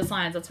signs. Yeah, the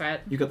signs. That's right.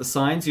 You've got the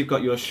signs. You've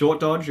got your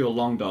short dodge, your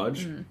long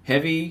dodge,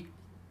 heavy,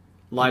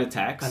 light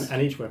attacks.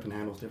 and each weapon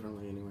handles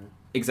differently anyway.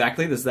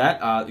 Exactly. There's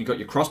that. You've got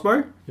your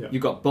crossbow. Yeah.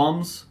 You've got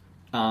bombs.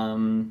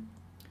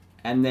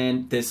 And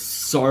then there's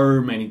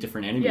so many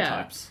different enemy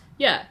types.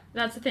 Yeah,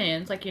 that's the thing.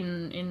 It's like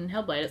in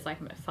Hellblade, it's like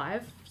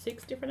 5,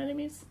 6 different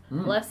enemies.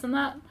 Less than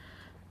that.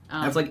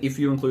 That's like if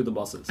you include the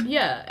bosses.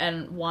 Yeah,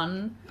 and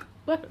 1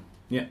 weapon.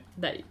 Yeah.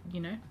 That,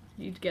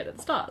 you'd get at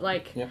the start.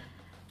 Like, Yeah.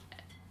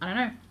 I don't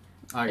know.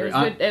 I It agree. was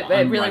good. It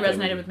I'm really right there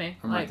resonated you. with me.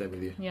 I'm right there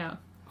with you. Yeah.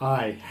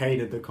 I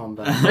hated the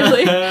combat.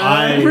 Really?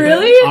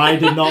 Really? I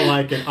did not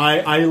like it.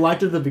 I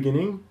liked it at the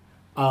beginning.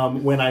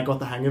 When I got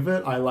the hang of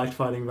it, I liked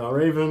fighting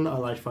Valraven, I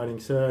liked fighting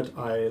Cert,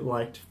 I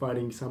liked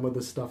fighting some of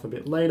the stuff a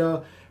bit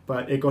later,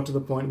 but it got to the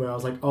point where I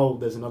was like, oh,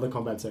 there's another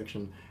combat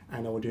section,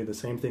 and I would do the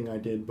same thing I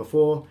did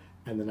before,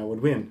 and then I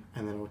would win,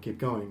 and then I would keep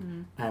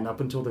going. And up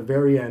until the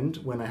very end,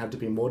 when I had to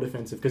be more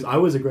defensive, because I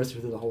was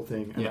aggressive through the whole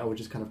thing, and I was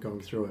just kind of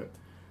going through it.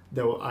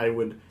 Though I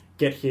would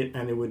get hit,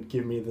 and it would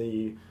give me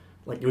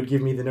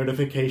the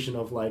notification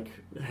of like,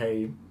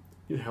 hey,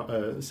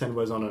 Sen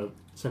was on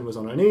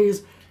her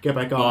knees, get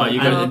back up. Oh, you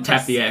got to press-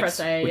 tap the X, press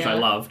A, which I yeah.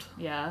 loved.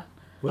 Yeah.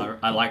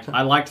 I liked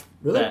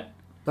Really? that.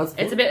 That's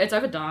the It's thing. it's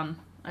overdone,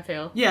 I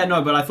feel. Yeah,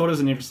 no, but I thought it was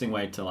an interesting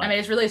way to like. I mean,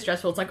 it's really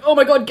stressful. It's like, oh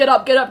my god, get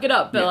up, get up, get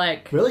up. But Yeah.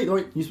 like, Really?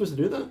 Wait, you supposed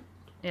to do that?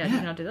 yeah, Yeah. did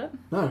you not do that?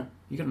 No,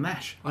 you got to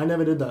mash. I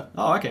never did that.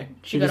 Oh, okay.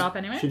 She got just- up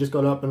anyway? She just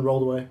got up and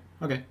rolled away,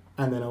 Okay.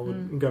 and then I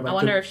would go back. I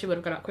wonder if she would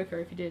have got up quicker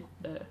if you did.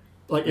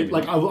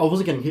 I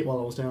wasn't getting hit while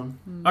I was down.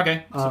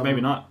 Okay, so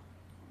maybe not.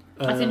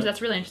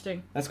 That's really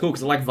interesting. That's cool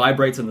because it like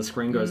vibrates and the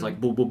screen goes like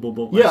boop boop boop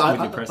boop. Yeah, as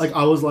I you press.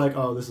 I was like,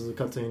 oh, this is a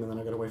cutscene, and then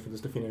I gotta wait for this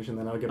to finish, and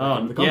then I'll get back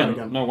into the combat yeah.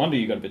 again. No wonder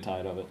you got a bit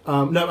tired of it.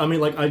 No, I mean,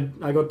 like,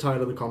 I got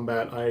tired of the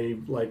combat. I,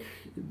 like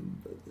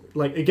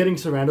getting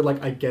surrounded,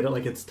 like, I get it,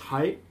 like, it's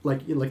tight,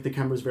 like the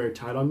camera's very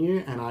tight on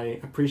you, and I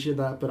appreciate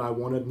that, but I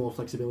wanted more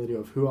flexibility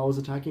of who I was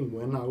attacking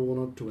when I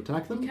wanted to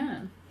attack them. You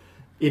can.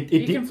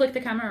 You can flick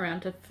the camera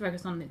around to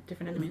focus on the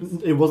different enemies.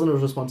 It wasn't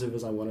as responsive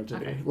as I wanted to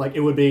Okay. be. Like, it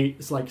would be,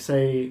 it's like,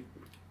 say,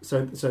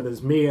 so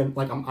there's me, and,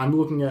 like, I'm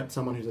looking at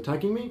someone who's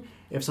attacking me,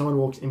 if someone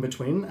walks in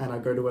between and I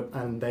go to it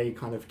and they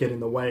kind of get in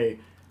the way,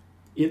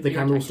 the You're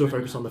camera will still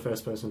attacking focus on the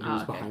first person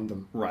who's okay. behind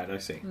them. Right, I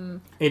see.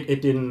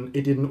 It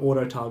didn't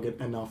auto target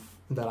enough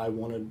that I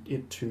wanted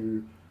it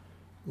to,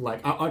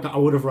 like I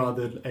would have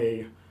rathered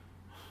a.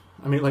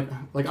 I mean,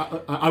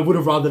 I would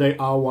have rathered a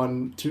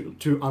R1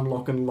 to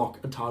unlock and lock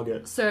a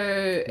target. So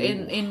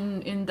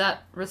in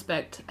that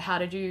respect, how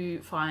did you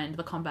find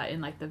the combat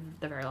in like the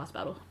very last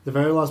battle? The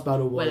very last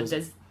battle Where was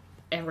there's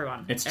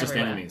everyone. It's just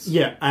everywhere. enemies.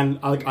 yeah, and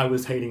I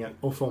was hating it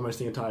for almost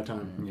the entire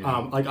time.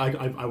 Yeah.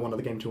 I wanted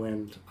the game to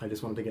end. I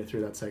just wanted to get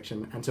through that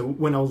section, and so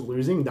when I was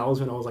losing, that was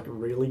when I was like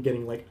really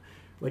getting like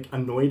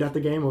annoyed at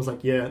the game. I was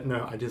like, yeah,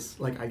 no, I just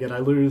I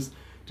lose.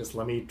 Just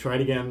let me try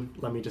it again.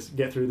 Let me just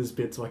get through this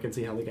bit so I can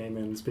see how the game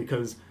ends,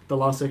 because the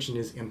last section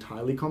is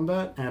entirely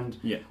combat, and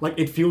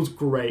it feels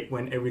great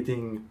when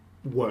everything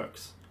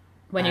works.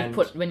 When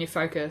And- you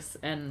focus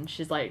and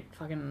she's like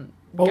fucking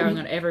Oh, going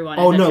on everyone,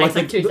 oh, and no, it takes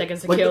like like 2 the-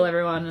 seconds to like kill the-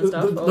 everyone and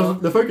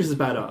stuff. The focus is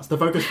badass. The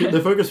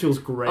focus feels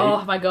great.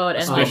 Oh my god!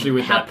 And Especially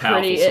with how that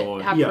powerful pretty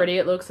sword. how Yeah. pretty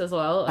it looks as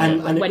well.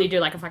 And And, it- when you do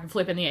like a fucking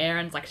flip in the air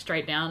and it's like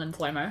straight down in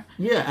slow mo.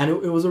 Yeah, and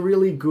it was a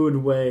really good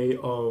way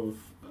of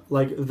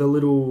like the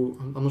little.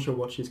 I'm not sure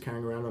what she's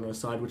carrying around on her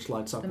side, which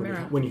lights up The when you,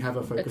 mirror. when you have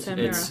a focus.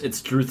 It's a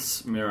It's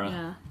Druth's mirror.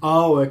 Yeah.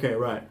 Oh, okay,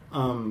 right.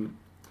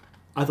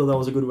 I thought that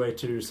was a good way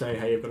to say,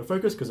 hey, you've got to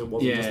focus, because it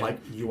wasn't just Yeah. like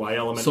UI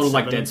elements. Sort of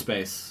like 7. Dead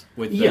Space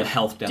with Yeah. the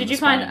health down Did the you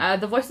spine.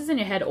 find the voices in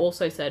your head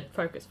also said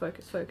focus,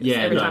 focus, focus Yeah,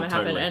 every no, time it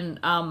happened? totally. And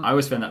I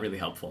always found that really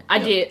helpful. I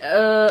did.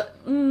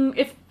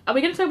 If are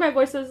we going to talk about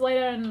voices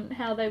later and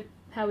how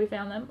we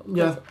found them?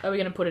 Yeah. Are we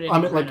going to put it in I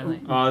mean, like-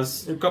 randomly?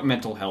 We've got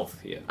mental health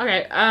here.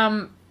 Okay.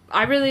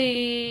 I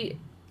really.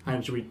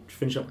 And should we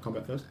finish up the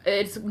combat first?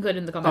 It's good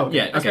in the combat. Oh,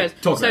 yeah, I okay,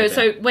 suppose. talk so about it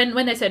so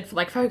when they said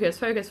like focus,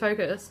 focus,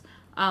 focus,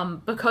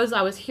 because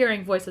I was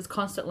hearing voices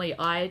constantly,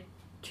 I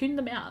tuned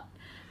them out.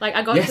 Like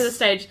I got Yes. to the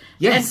stage,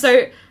 Yes.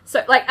 and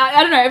so like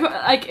I don't know,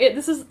 like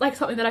this is like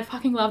something that I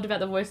fucking loved about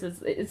the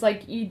voices. It's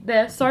like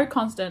they're so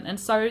constant and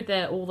so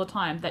there all the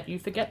time that you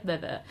forget they're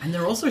there. And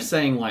they're also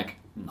saying, like,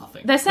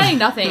 nothing. They're saying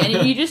nothing,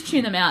 and you just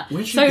tune them out.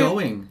 Where's she So-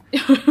 going?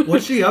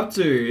 What's she up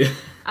to?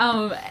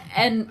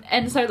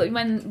 And so like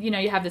when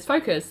you have this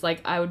focus,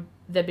 like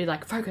they'd be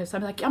like focus.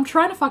 I'm like, I'm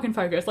trying to fucking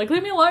focus. Like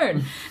leave me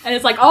alone. And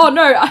it's like, oh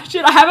no,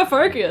 I have a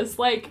focus.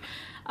 Like,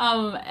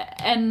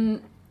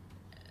 and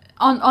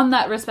on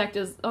that respect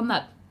on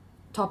that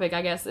topic,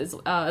 I guess is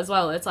as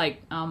well. It's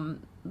like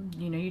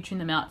you tune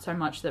them out so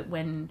much that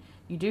when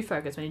you do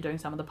focus, when you're doing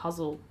some of the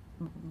puzzle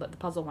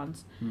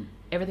ones,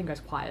 everything goes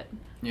quiet.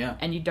 Yeah.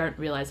 And you don't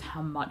realize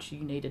how much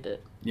you needed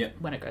it Yep.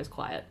 when it goes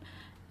quiet.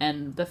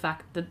 And the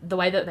fact that the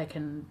way that they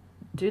can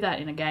do that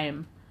in a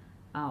game,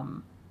 I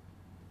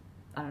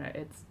don't know,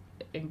 it's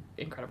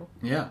incredible.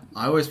 Yeah.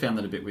 I always found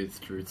that a bit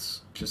with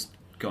Druth's, just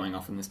going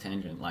off on this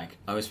tangent. Like,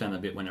 I always found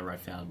that bit whenever I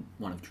found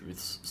one of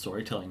Druth's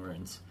storytelling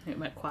runes. It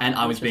went quiet. And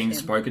I was It's just being him.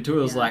 spoken to.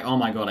 It was Yeah. like, oh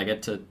my god, I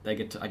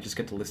just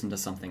get to listen to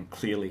something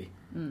clearly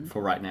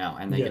for right now,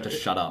 and they Yeah, get to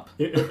shut up.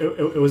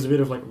 It was a bit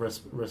of like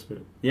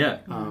respite, Yeah.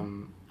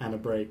 and a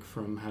break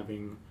from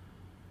having,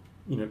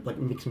 like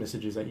mixed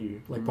messages at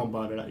you, like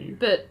bombarded at you.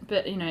 But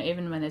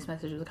even when those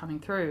messages are coming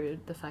through,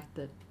 the fact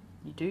that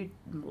you do,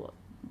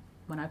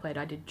 when I played,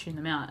 I did tune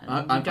them out,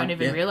 and you don't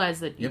even realize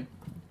that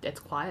it's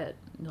quiet.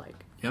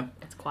 Like,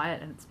 it's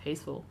quiet and it's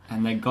peaceful.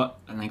 And they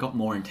got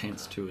more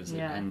intense too,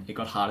 Yeah. and it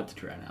got harder to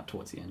drown out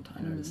towards the end.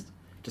 I noticed,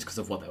 just because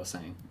of what they were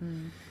saying.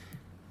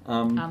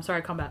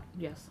 Sorry, combat.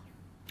 Yes.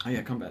 Oh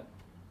yeah, combat.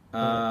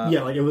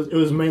 Yeah, like it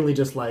was mainly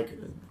just like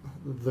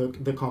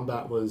the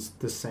combat was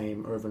the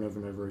same over and over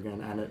and over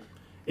again, and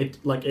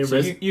So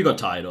you got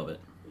tired of it.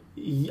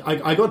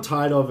 I got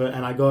tired of it,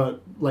 and I got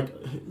like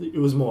it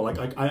was more like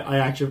I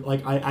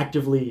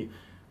actively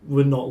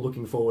were not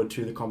looking forward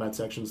to the combat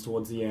sections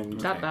towards the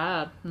end. That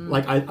bad.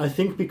 Like I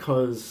think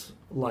because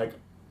like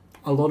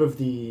a lot of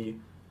the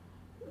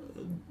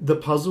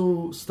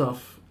puzzle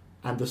stuff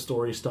and the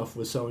story stuff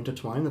was so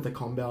intertwined that the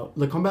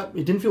combat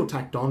it didn't feel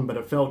tacked on, but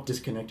it felt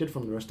disconnected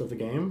from the rest of the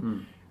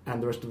game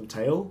and the rest of the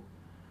tale.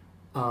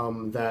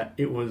 That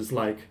it was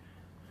I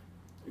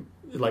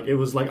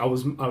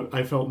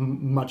felt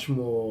much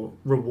more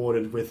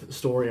rewarded with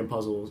story and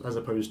puzzles as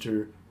opposed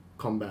to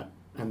combat,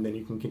 and then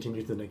you can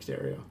continue to the next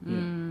area.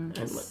 And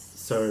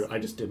so I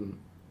just didn't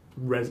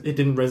it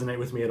didn't resonate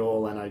with me at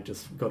all, and I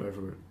just got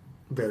over it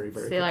very,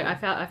 very See, like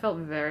quickly. I felt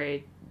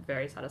very,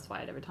 very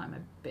satisfied every time I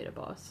beat a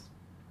boss.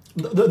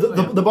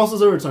 The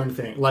bosses are its own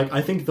thing. Like,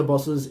 I think the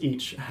bosses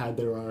each had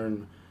their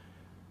own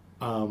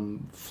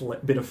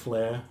bit of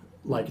flair.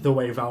 Like the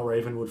way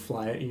Valraven would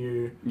fly at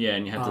you. Yeah,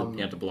 and you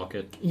had to block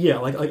it. Yeah,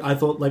 like I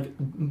thought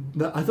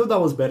that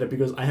was better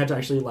because I had to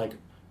actually like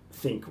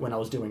think when I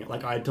was doing it.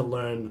 Like I had to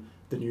learn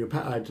the new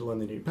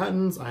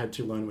patterns. I had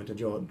to learn when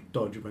to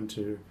dodge, when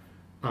to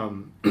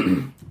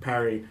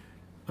parry,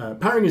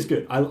 Parrying is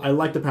good. I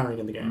like the parrying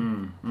in the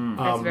game.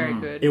 That's very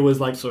good. It was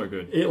like So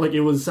good.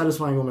 it was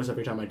satisfying almost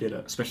every time I did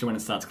it. Especially when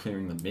it starts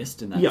clearing the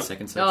mist in that Yeah.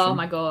 second section. Oh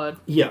my god.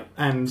 Yeah,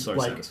 and So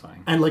like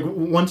satisfying. and like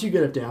once you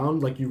get it down,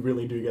 like you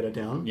really do get it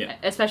down. Yeah.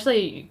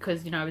 Especially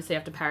because, you know, obviously you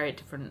have to parry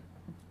at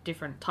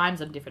different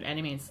times and different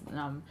enemies.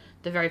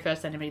 The very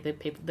first enemy,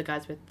 the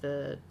guys with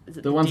the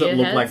The ones that deer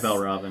look like heads?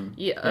 Valravan.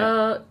 Yeah.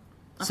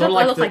 I Sort thought of they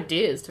like looked the- like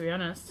deers, to be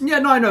honest. Yeah,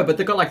 no, I know, but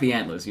they've got like the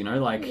antlers, you know,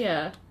 like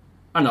Yeah.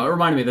 I don't know. It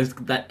reminded me. There's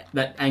that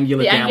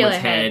angular The downwards angular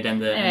head head.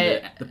 and the,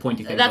 Anyway, and the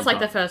pointy things. That's on like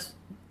the top. first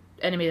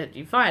enemy that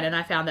you find, and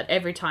I found that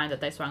every time that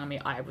they swung on me,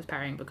 I was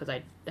parrying because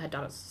I had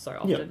done it so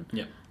often.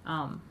 Yeah.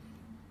 I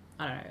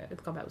don't know. The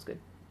combat was good.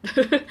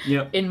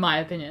 Yep. In my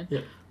opinion. Yeah.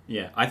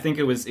 Yeah, I think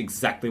it was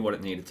exactly what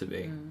it needed to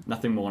be.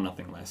 Nothing more,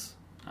 nothing less.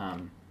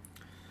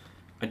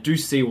 I do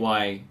see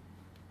why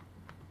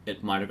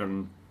it might have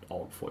gotten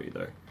old for you,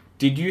 though.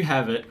 Did you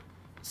have it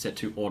set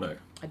to auto?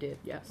 I did,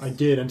 yes. I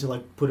did until I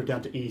put it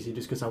down to easy,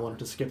 just because I wanted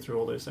to skip through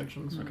all those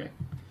sections. Okay.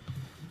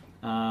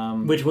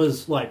 Which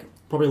was like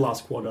probably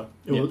last quarter.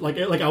 It Yeah. was like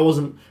I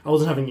wasn't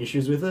having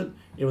issues with it.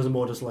 It was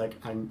more just like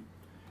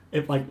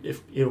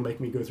if it'll make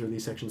me go through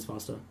these sections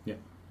faster. Yeah.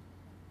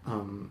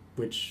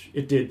 Which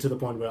it did to the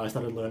point where I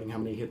started learning how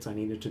many hits I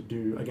needed to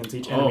do against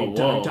each Oh, enemy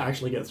whoa. to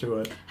actually get through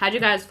it. How'd you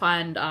guys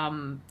find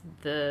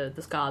the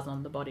scars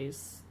on the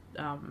bodies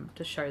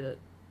to show that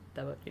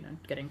they were, you know,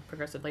 getting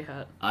progressively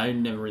hurt? I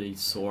never really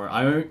saw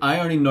it. I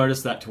only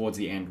noticed that towards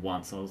the end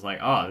once. I was like,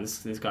 oh,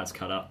 this guy's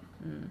cut up.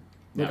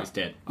 Now he's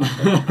dead.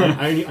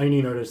 I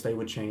only noticed they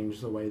would change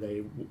the way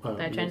they.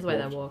 They changed the way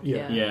they walked.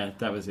 Yeah. Yeah,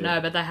 that was it.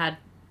 No, but they had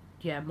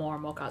more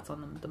and more cuts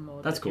on them the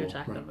more That's that you cool.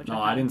 attack Right. them, which No,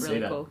 I I found didn't see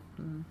really that. cool.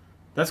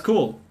 That's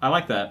cool. I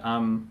like that.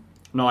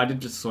 No, I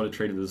did just sort of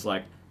treat it as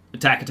like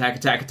attack. Oh, they're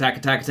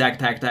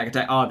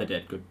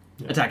dead. Good.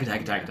 Yeah.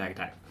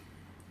 Attack.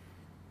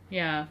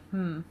 Yeah.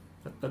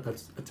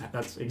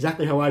 That's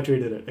exactly how I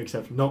treated it,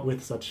 except not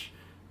with such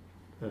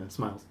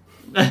smiles.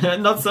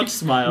 Not such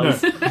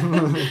smiles.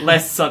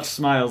 Less such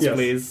smiles, Yes.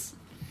 please.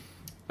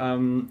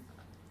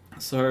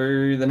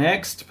 So the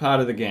next part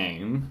of the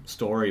game,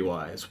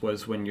 story-wise,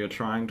 was when you're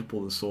trying to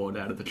pull the sword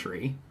out of the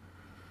tree.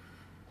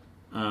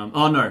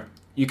 Oh no,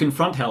 you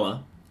confront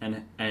Hela,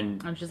 and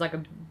And she's like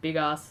a big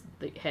ass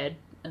head,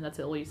 and that's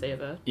all you see of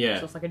her. Yeah.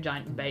 It's just like a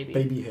giant baby.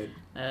 Baby head.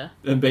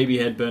 a baby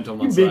head burnt on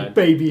one You big side.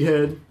 baby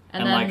head.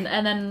 And And,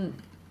 then then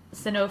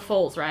Senua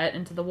falls right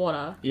into the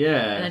water,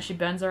 Yeah. and then she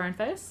burns her own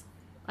face.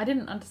 I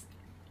didn't understand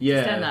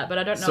Yeah. that, but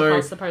I don't know So if I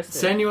was supposed to.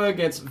 Senua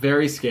gets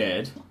very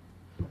scared,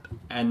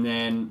 and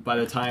then by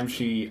the time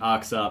she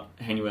arcs up,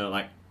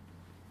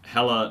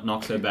 Hela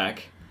knocks her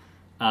back,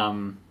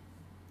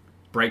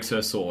 breaks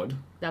her sword,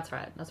 That's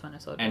right. That's when I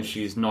saw it. and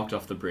she's knocked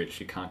off the bridge.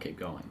 She can't keep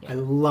going. I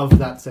love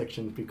that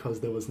section because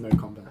there was no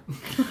combat.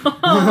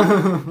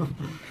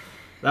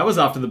 That was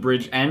after the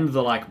bridge and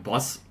the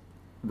boss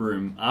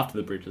room after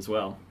the bridge as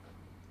well.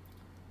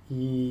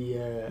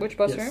 Yeah. Which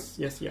boss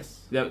Yes.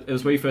 It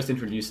was where you first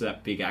introduced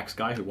that big axe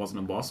guy who wasn't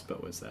a boss,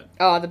 but was that.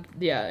 Oh, okay,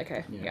 Yeah.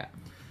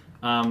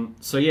 yeah.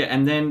 So yeah,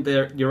 and then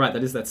you're right.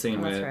 That is that scene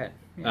Oh, that's where right.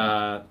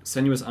 Yeah.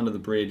 Senua's under the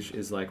bridge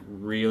is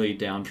really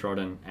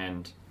downtrodden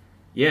and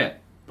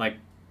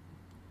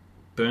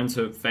burns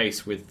her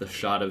face with the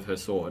shard of her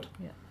sword.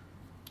 Yeah.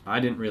 I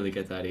didn't really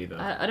get that either.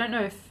 I don't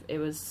know if it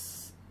was.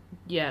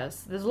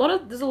 Yes, there's a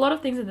lot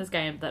of things in this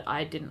game that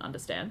I didn't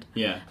understand,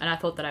 Yeah. and I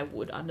thought that I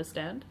would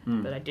understand,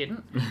 but I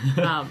didn't.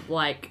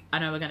 I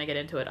know we're going to get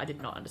into it. I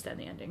did not understand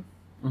the ending,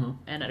 Mhm.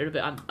 and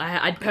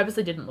I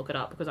purposely didn't look it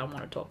up because I want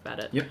to talk about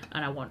it, Yep.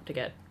 and I want to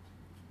get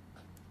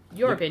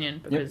your Yep.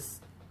 opinion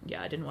because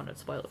I didn't want to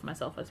spoil it for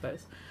myself, I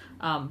suppose.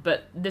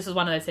 But this is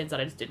one of those things that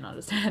I just didn't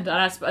understand, and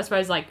I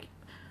suppose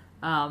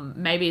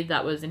maybe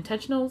that was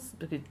intentional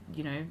because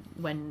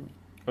when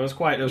It was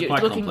quite you're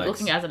complex.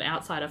 looking as an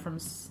outsider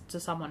to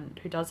someone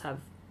who does have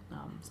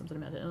some sort of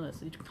mental illness,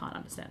 you can't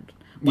understand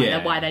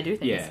why they do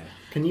things. Yeah.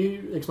 Can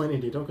you explain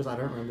in detail? Because I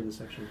don't remember this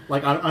section. I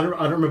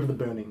don't remember the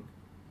burning.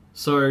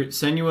 So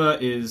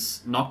Senua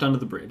is knocked under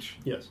the bridge.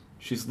 Yes.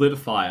 She's lit a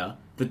fire.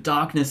 The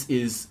darkness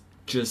is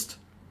just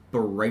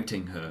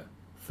berating her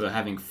for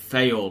having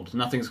failed.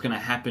 Nothing's going to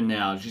happen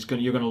now.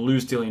 You're going to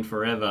lose Dillian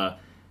forever.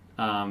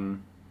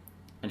 And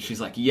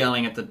she's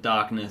yelling at the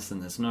darkness,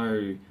 and there's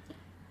no.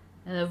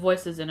 And the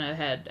voices in her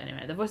head,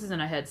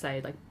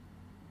 say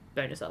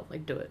burn yourself,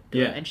 do it.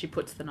 Yeah. And she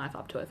puts the knife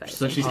up to her face.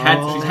 So she's had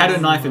her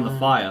knife in the right.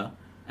 fire,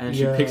 and then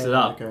she picks it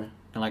up Okay.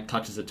 and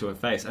touches it to her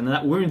face, and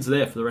that wound's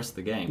there for the rest of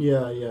the game.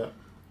 Yeah.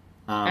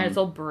 And it's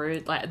all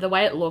bruised. The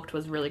way it looked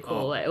was really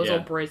cool. Oh, it was yeah.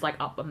 all bruised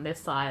up on this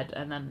side,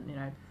 and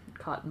then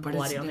cut and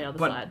bloody on the other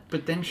side.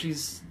 But then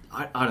she's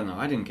I don't know.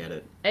 I didn't get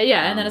it.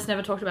 And then it's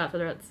never talked about for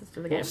the rest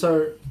of the game.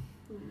 So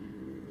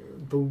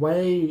the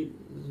way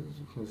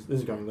this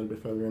is going a little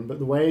bit further in, but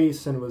the way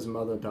Senua's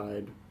mother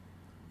died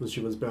was she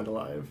was burnt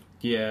alive,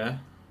 Yeah.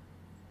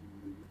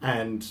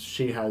 and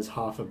she has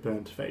half a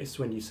burnt face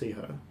when you see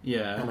her.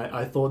 Yeah. And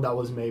I thought that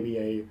was maybe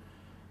a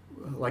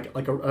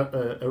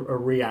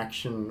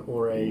reaction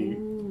or a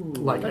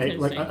That's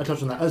interesting.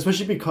 touch on that,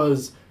 especially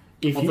because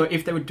Although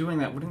if they were doing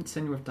that, wouldn't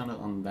Senua have done it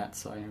on that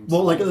side?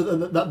 Well, like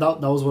that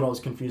was what I was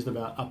confused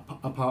about.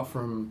 Apart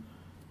from,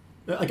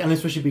 like, and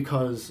especially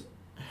because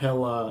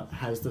Hela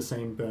has the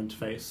same burnt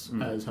face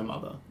as her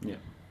mother. Yeah.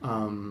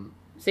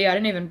 See, I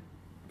didn't even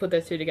put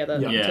those two together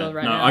until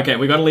right now. Okay,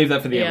 we got to leave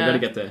that for the end. We got to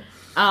get there.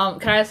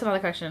 Can I ask another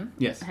question?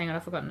 Yes. Hang on,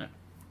 I've forgotten it.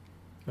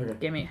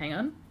 Okay. Hang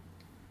on.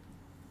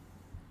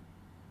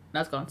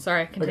 That's gone.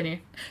 Sorry, continue.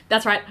 Okay.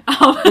 That's right.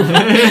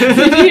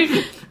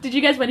 Did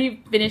you guys, when you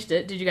finished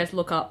it, did you guys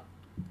look up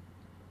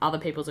other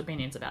people's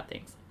opinions about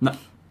things? No.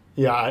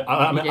 Yeah,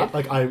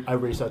 I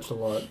researched a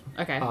lot.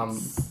 Okay.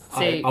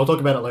 I'll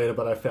talk about it later,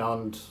 but I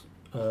found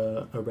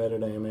a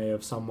Reddit AMA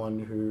of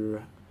someone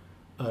who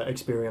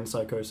experienced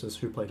psychosis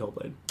who played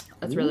Hellblade.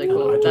 That's really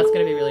cool. That's going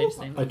to be really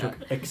interesting. I took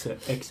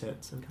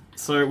excerpts. Okay.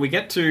 So we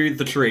get to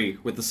the tree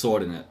with the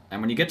sword in it,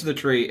 and when you get to the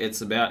tree,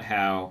 it's about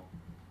how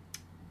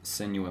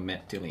Senua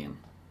met Dillion.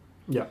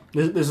 Yeah,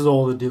 this is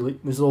all the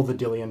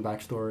Dillion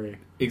backstory.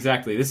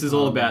 Exactly. This is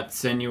all about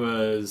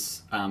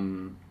Senua's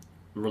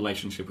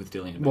relationship with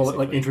Dillion. Basically. Well,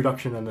 like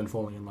introduction and then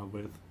falling in love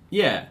with.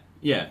 Yeah.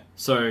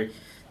 So,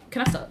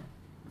 can I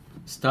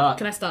start?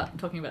 Can I start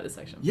talking about this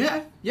section?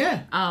 Yeah.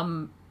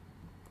 On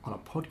a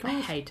podcast. I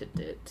hated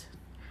it.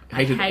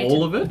 Hated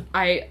all of it.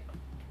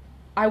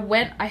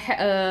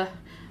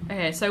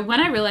 Okay, so when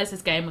I realized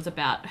this game was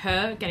about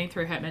her getting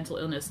through her mental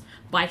illness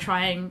by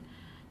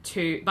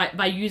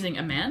using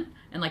a man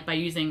and like by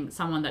using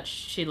someone that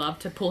she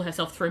loved to pull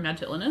herself through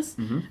mental illness,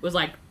 it was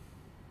like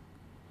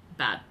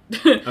bad.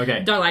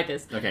 Okay. Don't like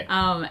this. Okay.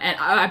 And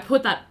I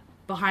put that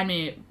behind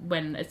me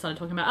when it started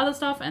talking about other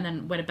stuff, and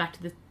then when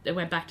it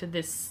went back to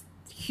this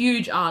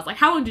huge arc. Like,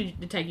 how long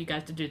did it take you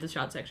guys to do the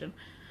shard section?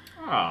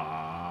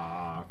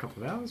 A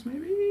couple of hours,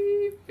 maybe.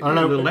 I don't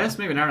know. A little less,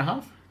 maybe an hour and a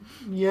half.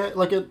 Yeah,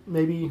 like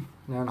maybe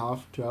an hour and a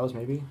half, 2 hours,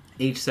 maybe.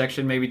 Each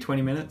section, maybe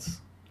 20 minutes.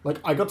 Like,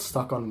 I got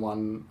stuck on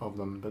one of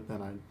them, but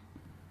then I...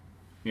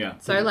 Yeah.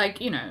 So,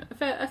 like, a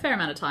fair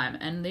amount of time,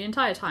 and the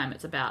entire time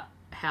it's about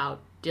how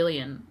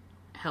Dillion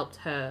helped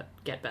her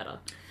get better.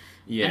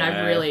 Yeah.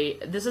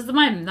 And this is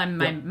my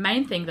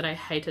main thing that I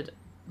hated.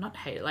 Not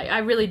hated, like,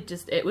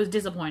 it was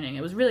disappointing.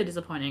 It was really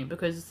disappointing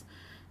because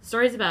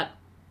stories about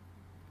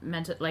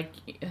mental, like,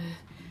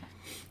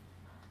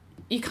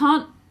 you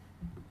can't,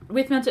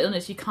 with mental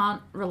illness, you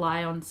can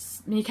rely on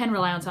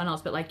someone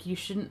else, but, like, you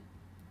shouldn't,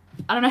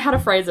 I don't know how to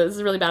phrase it. This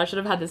is really bad. I should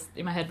have had this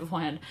in my head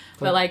beforehand.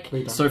 But, like...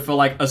 So for,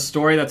 like, a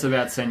story that's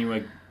about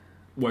Senua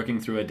working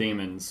through her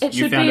demons, it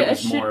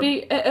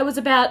was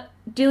about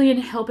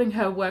Dillion helping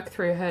her work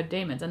through her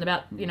demons and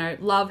about,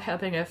 love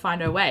helping her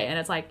find her way. And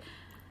it's like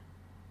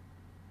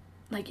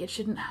it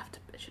shouldn't have to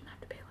be like that. It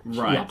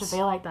shouldn't have to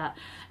be like that.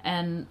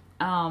 And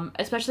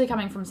especially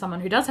coming from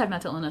someone who does have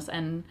mental illness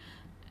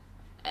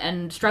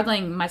and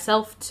struggling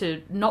myself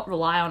to not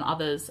rely on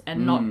others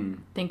and not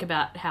think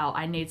about how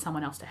I need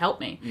someone else to help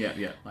me.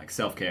 Yeah, like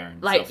self-care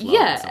and like, self-love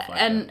and stuff like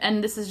that.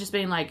 And this has just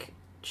been like,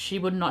 she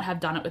would not have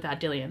done it without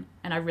Dillion,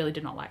 and I really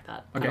did not like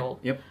that at all.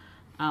 Yep.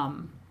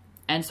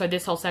 And so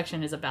this whole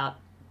section is about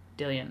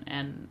Dillion,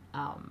 and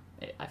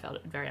I felt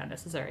it very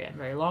unnecessary and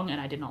very long,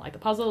 and I did not like the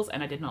puzzles,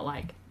 and I did not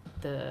like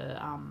the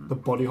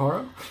body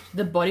horror.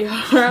 The body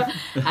horror.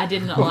 I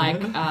did not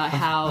like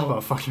how. Oh,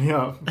 fuck me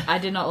up. I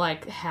did not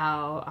like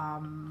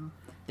how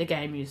the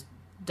game used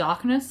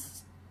darkness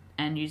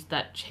and used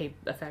that cheap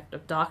effect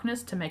of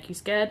darkness to make you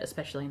scared,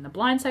 especially in the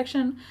blind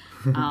section.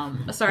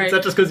 Sorry. Is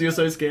that just because you're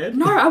so scared?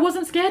 No, I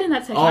wasn't scared in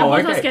that section. Oh, I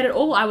was not scared at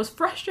all. I was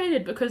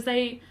frustrated because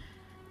they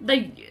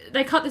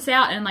cut this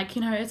out and, like,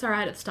 it's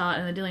alright at the start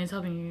and the Dillion's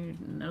helping you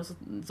and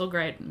it's all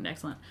great and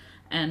excellent.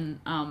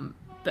 And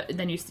but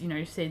then you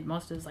see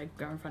monsters like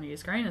go in front of your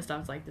screen and stuff.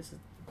 It's like, is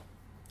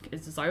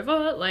this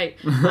over? Like,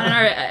 I don't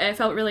know. I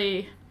felt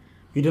really.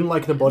 You didn't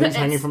like the bodies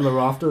hanging from the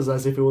rafters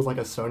as if it was like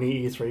a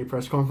Sony E3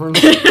 press conference?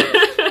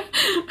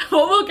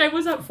 What game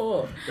was that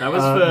for? That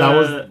was that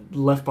was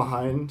Left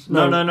Behind.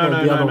 No. The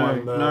other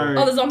one.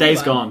 Oh, the zombie Days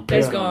one. Gone.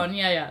 Days Gone.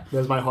 Yeah.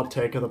 There's my hot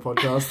take of the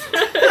podcast.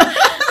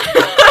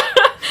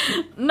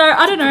 No,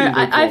 I don't know.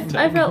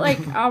 I felt like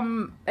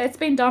it's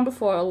been done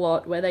before a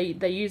lot where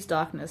they use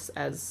darkness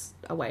as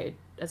a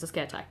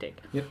scare tactic.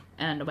 Yep.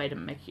 And a way to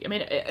make you. I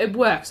mean, it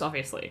works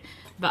obviously,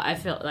 but I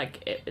felt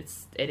like it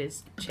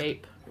is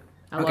cheap.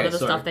 A lot of the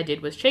stuff they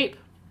did was cheap.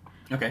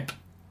 Okay.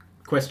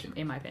 Question.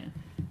 In my opinion.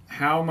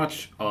 How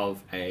much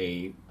of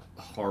a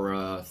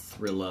horror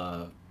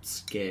thriller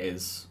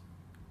scares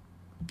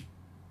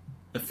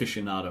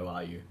aficionado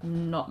are you?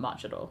 Not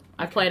much at all.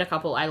 I've played a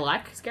couple. I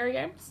like scary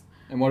games.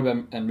 And what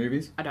about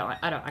movies? I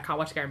can't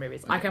watch scary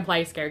movies. Okay. I can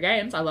play scary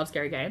games. I love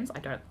scary games. I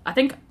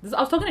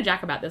was talking to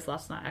Jack about this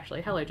last night,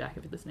 actually. Hello, Jack,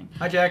 if you're listening.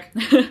 Hi, Jack.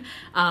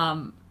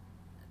 I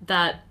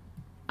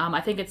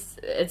think it's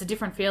a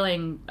different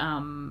feeling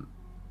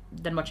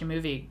than watching a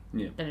movie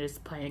than it is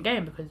playing a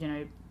game, because,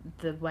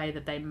 the way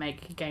that they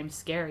make games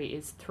scary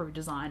is through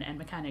design and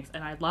mechanics,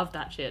 and I love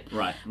that shit.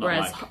 Right.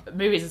 Whereas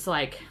movies, it's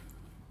like...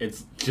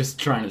 It's just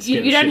trying to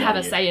scare you don't have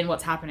a say in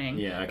what's happening.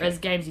 Yeah, okay. Whereas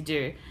games you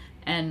do.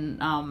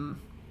 And...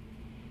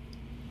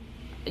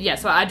 yeah,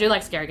 so I do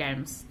like scary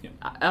games. Yeah.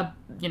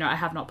 I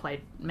have not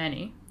played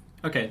many,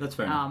 Okay, that's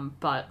fair enough.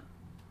 but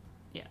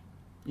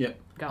Yeah.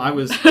 go I'm on.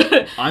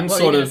 What were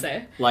sort you of gonna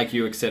say? like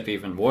you, except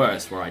even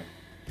worse, where I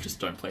just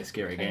don't play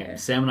scary games. Okay.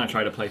 Sam and I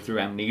tried to play through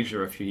Amnesia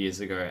a few years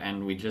ago,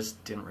 and we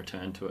just didn't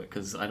return to it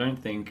because I don't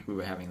think we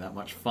were having that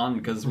much fun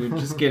because we were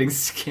just getting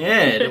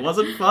scared. It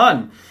wasn't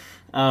fun.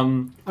 I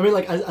mean,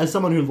 like as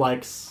someone who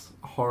likes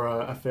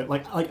horror a fair,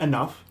 like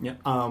enough. Yeah.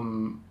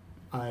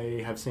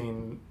 I have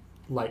seen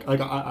like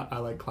I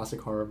like classic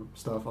horror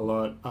stuff a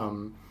lot.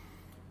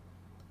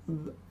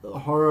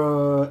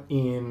 Horror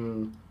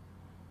in,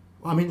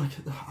 I mean, like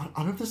I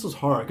don't know if this was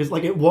horror because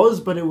like it was,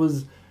 but it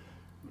was.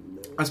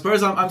 I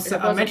suppose I'm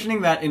wasn't-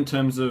 mentioning that in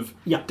terms of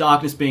Yeah.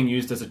 darkness being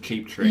used as a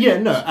cheap trick. Yeah,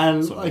 no,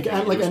 and sort of like thing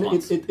and in like and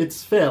response.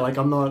 it's fair. Like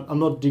I'm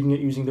not digging at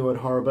using the word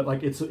horror, but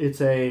like it's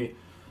a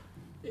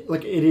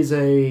like it is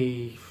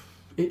a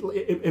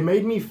it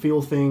made me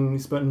feel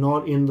things, but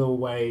not in the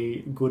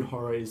way good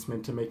horror is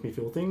meant to make me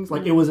feel things.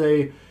 Like it was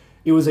a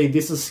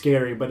this is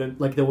scary, but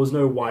like there was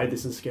no why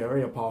this is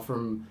scary apart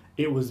from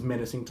it was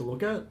menacing to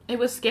look at. It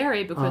was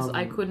scary because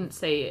I Um, couldn't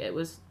see. It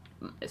was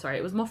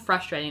more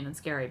frustrating than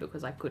scary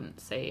because I couldn't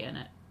see, and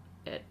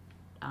it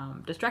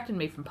distracted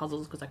me from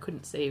puzzles because I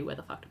couldn't see where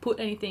the fuck to put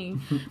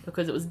anything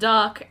because it was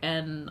dark,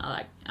 and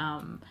I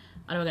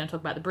know we're going to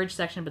talk about the bridge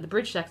section, but the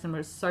bridge section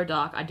was so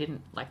dark I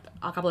didn't, like,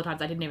 a couple of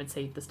times I didn't even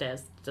see the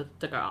stairs to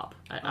go up.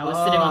 I was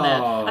sitting on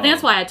there. I think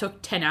that's why it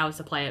took 10 hours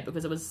to play it,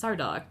 because it was so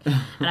dark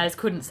and I just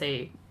couldn't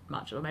see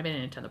much. Or maybe I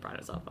didn't turn the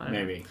brightness up. I don't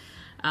know. Maybe.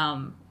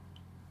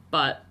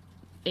 But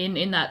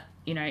in that,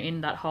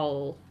 in that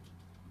whole,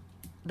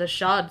 the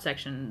shard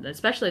section,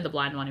 especially the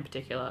blind one in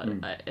particular,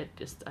 I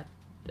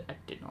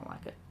did not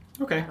like it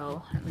Okay. at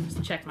all. Let me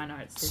just check my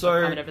notes. See if So-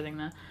 I covered everything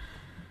there.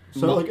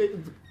 So Not- like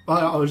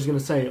I was just gonna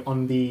say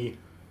on the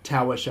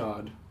tower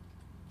shard,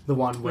 the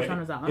one where Which one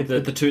was that one?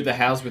 The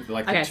house with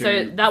like Okay, the two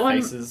so that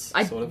one, faces.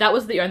 Sort of. that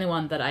was the only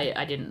one that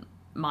I didn't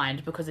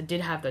mind because it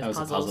did have those That was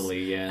puzzles. a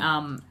puzzly,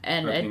 yeah.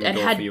 And Opening it the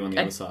door had for you on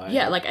the other side.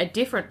 yeah, like a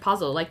different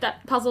puzzle. Like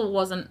that puzzle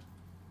wasn't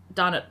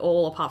done at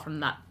all apart from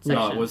that section.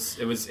 No, it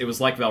was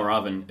like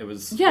Valravan. It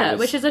was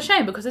Which is a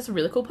shame because it's a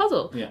really cool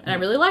puzzle. Yeah. And I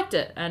really liked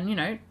it.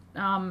 And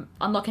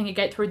unlocking a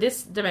gate through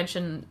this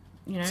dimension,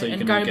 So you and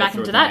can going get back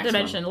through into the that next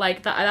dimension,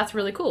 like that's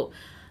really cool.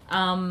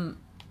 And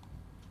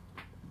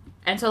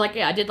so like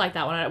I did like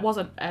that one. And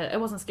it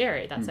wasn't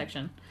scary, that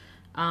section.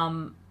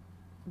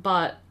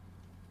 But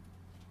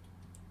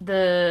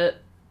the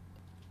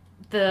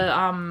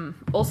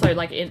also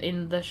like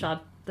in the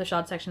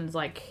shard sections,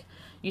 like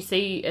you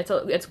see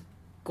it's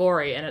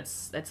gory, and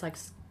it's like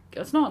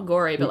it's not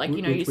gory, but like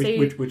you see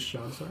which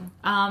shard,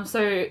 sorry.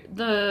 so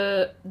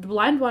the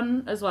blind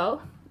one as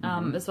well,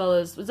 as well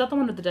as, was that the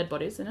one with the dead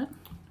bodies in it?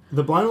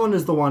 The blind one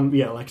is the one,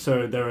 yeah. Like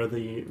so, there are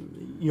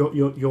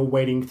you're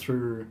wading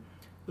through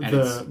And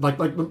the it's- like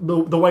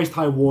the waist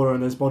high water,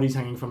 and there's bodies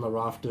hanging from the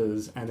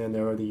rafters, and then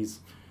there are these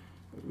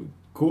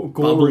gory,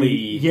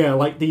 Bubbly. yeah,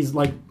 like these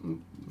like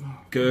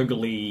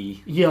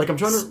gurgly yeah, like I'm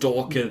trying to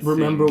stalker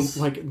remember. things.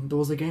 Like there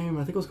was a game,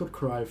 I think it was called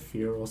Cry of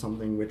Fear or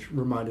something, which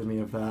reminded me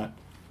of that.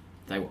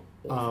 They were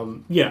awful.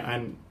 Yeah,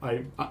 and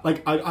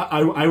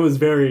I was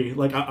very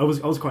like I was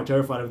quite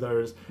terrified of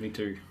those Me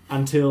too.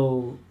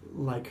 until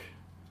like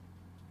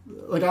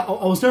I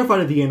was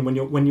terrified at the end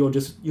when you're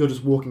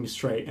just walking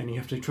straight and you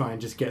have to try and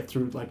just get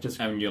through like just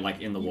And you're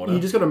like in the water. you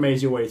just got to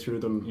maze your way through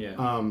them.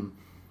 Yeah.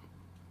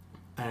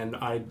 And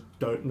I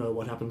don't know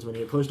what happens when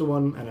you get close to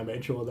one, and I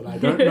made sure that I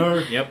don't know.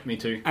 Yep, me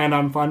too. And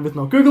I'm fine with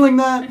not googling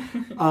that.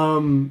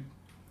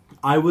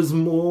 I was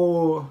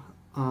more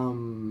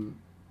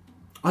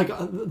like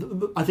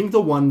I think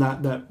the one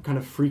that kind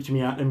of freaked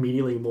me out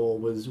immediately more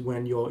was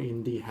when you're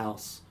in the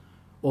house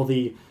or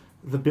the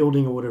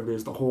building or whatever it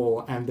is, the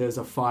hall, and there's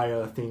a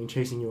fire thing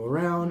chasing you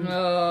around.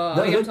 Oh,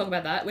 That- we gotta that- talk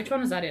about that. Which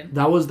one was that in?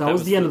 That was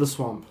was the end the- of the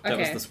swamp. That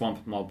was Okay. the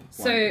swamp mob one.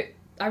 So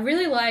I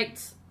really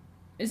liked.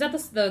 Is that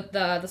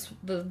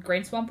the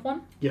green swamp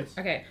one? Yes.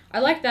 Okay, I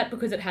liked that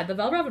because it had the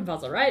Valravan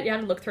puzzle, right? You had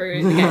to look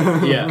through the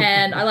game. Yeah.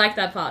 And I liked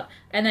that part.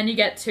 And then you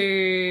get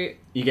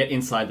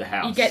inside the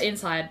house.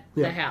 inside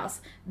Yeah. the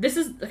house. This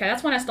is okay.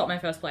 That's when I stopped my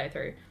first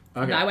playthrough.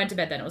 Okay. And I went to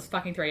bed then. It was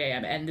fucking 3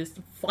 a.m. and this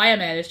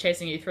fireman is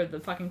chasing you through the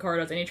fucking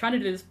corridors, and you're trying to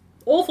do this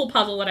awful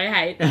puzzle that I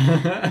hate.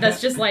 That's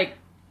just like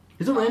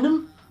Is it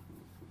random?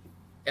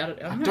 I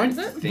don't know. don't Is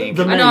it? think.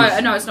 The I know. maze. I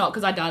know it's not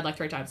because I died like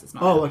 3 times. It's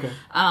not. Oh, okay.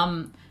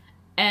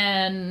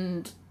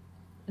 And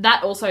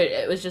that also,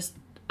 it was just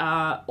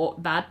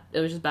bad. It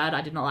was just bad.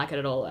 I did not like it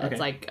at all. Okay. It's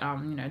like,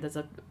 there's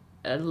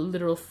a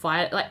literal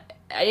fire. Like,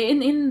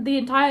 in the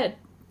entire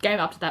game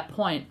up to that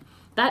point,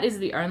 that is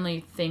the only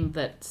thing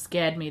that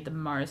scared me the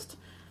most.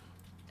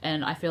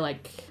 And I feel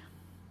like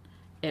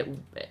it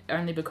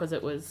only because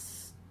it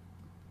was,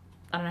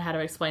 I don't know how to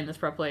explain this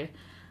properly.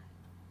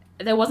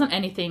 There wasn't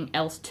anything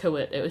else to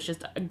it. It was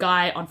just a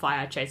guy on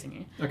fire chasing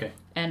you. Okay.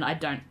 And I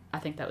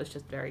think that was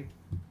just very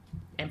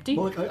empty,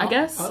 Well, like, I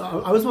guess.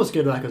 I was more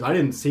scared of that because I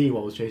didn't see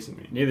what was chasing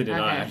me. Neither did I.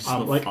 Okay. I just saw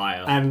the Like,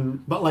 fire.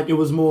 but like it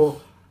was more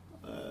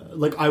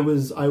like I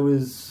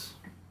was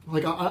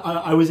like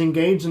I was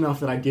engaged enough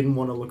that I didn't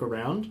want to look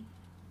around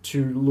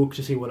to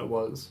see what it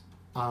was.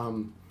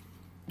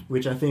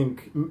 Which I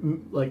think,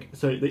 like,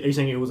 so are you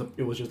saying it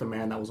was just a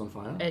man that was on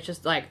fire? It's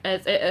just like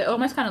it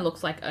almost kind of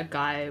looks like a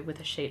guy with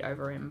a sheet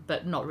over him,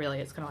 but not really.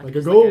 It's kind of like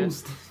Like a just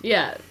ghost.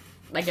 yeah,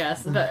 I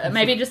guess, but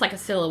maybe just like a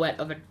silhouette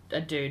of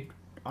a dude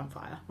on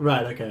fire,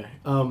 Right. Okay.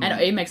 and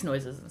it makes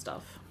noises and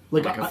stuff.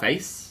 Like a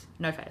face?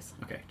 No face.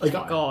 Okay. Like,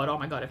 God, oh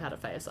my god, if I had a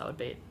face, I would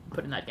be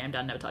putting that game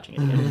down, never touching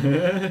it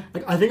again.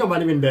 like, I think it might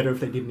have been better if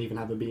they didn't even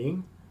have a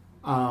being.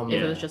 If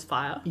it was just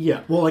fire.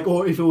 Yeah. Well, like,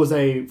 or if it was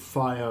a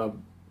fire.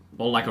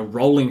 Or like a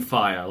rolling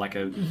fire, like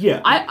a...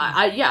 Yeah.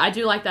 I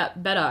do like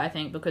that better, I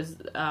think, because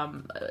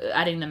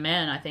adding the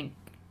men, I think...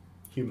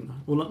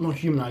 Not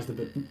humanized it,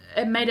 but...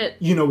 It made it...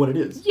 You know what it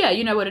is. Yeah,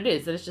 you know what it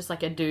is. That it's just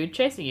like a dude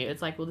chasing you.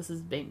 It's like, well, this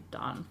is being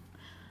done.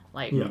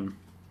 Like... Yeah.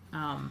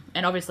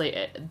 And obviously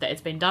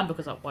it's been done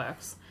because it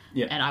works.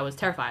 Yeah. And I was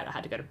terrified. I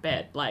had to go to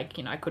bed. Like,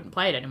 I couldn't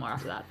play it anymore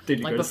after that. Did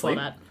you like go to before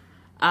sleep?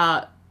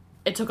 that.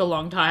 It took a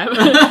long time.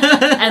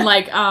 And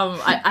like,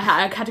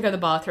 I had to go to the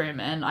bathroom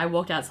and I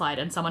walked outside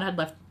and someone had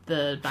left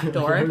the back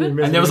door open.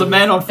 And there was a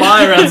man on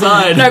fire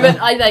outside. No, but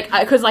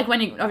because when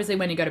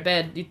you go to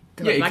bed, you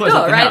close you the back close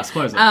door, up the right? house,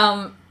 close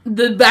it.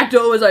 The back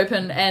door was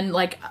open and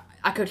like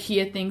I could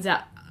hear things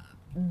out.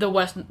 The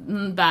worst,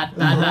 bad.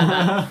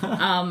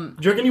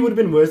 Do you reckon you would have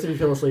been worse if you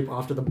fell asleep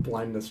after the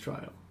blindness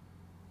trial?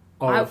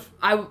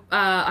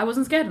 I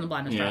wasn't scared in the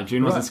blindness Yeah, trial.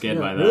 June wasn't scared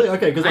by that. Really?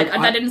 Okay, because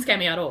That didn't scare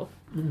me at all.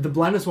 the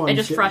blindness one... It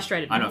just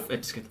frustrated me. I know,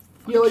 it scared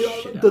the Yeah, like,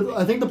 shit out of me.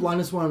 I think the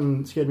blindness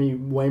one scared me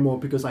way more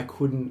because I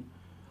couldn't...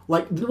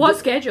 Like, What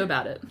scared you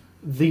about it?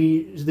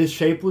 the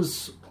shape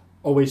was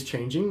always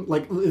changing.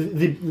 Like,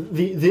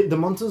 the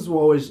monsters were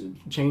always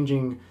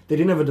changing. They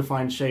didn't have a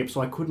defined shape,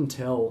 so I couldn't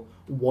tell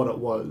what it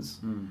was.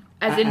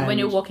 As in when And-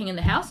 you're walking in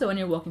the house or when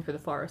you're walking through the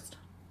forest?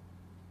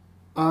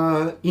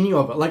 Any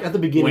of it. Like, at the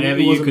beginning, Whenever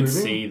it you wasn't could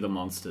moving. see the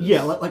monsters.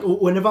 Yeah, like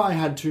whenever I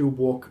had to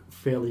walk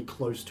fairly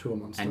close to a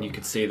monster. And you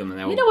could see them and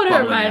they were You know what it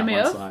bubbling reminded out me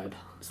one of? side.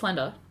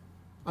 Slender.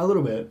 A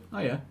little bit. Oh,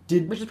 yeah.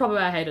 Which is probably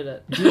why I hated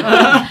it.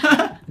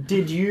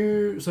 Did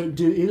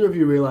either of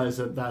you realize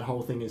that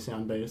whole thing is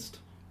sound-based?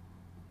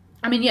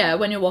 I mean, yeah,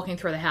 when you're walking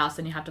through the house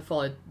and you have to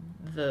follow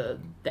the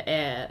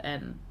air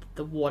and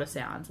the water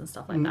sounds and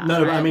stuff like that. No,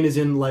 right? but I mean, as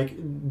in, like,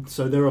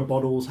 so there are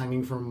bottles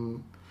hanging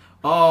from...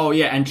 Oh,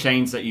 yeah, and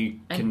chains that you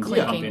And can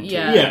clinking, bump into.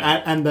 yeah.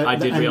 Yeah, and I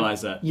did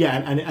realise that. Yeah,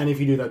 and if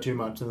you do that too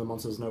much, then the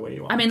monsters know where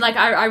you are. I mean, like,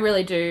 I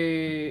really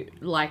do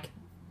like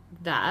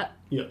that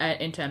Yeah.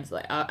 in terms of,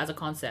 like, as a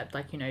concept.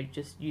 Like,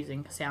 just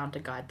using sound to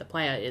guide the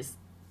player is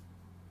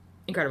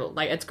incredible.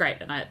 Like, it's great,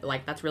 and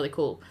that's really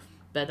cool.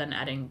 But then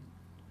adding,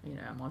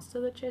 a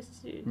monster that chases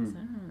you,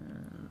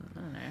 I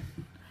don't know.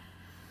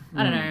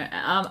 I don't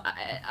know.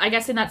 I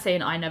guess in that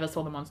scene, I never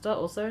saw the monster.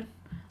 Also,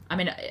 I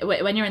mean,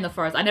 when you're in the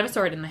forest, I never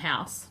saw it in the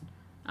house.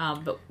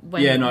 But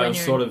when Yeah, no, when it was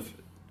you're sort of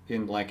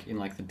in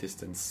the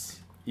distance.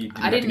 You didn't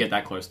have to get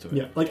that close to it.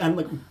 Yeah, like...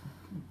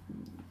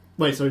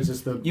 Wait, so is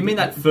this the... You mean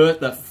that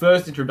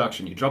first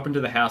introduction? You drop into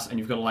the house and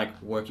you've got to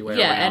like work your way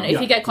around. and if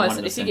you get close, to one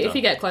in the if you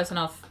centre. get close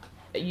enough,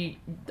 you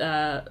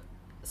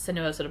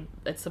Senua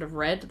it's sort of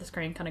red. The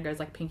screen kind of goes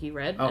like pinky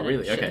red. Oh, and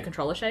really? Okay. The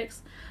controller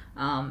shakes,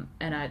 and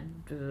I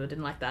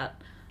didn't like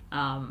that.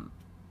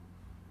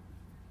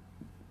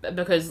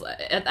 Because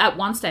at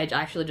one stage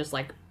I actually just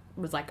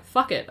was like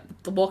fuck it,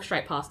 walk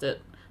straight past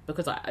it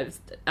because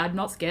I'm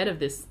not scared of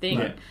this thing,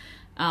 Right.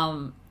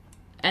 and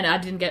I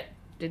didn't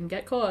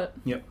get caught.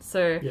 Yep.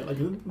 So Yeah, like,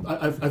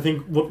 I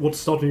think what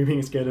stopped me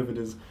being scared of it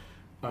is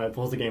I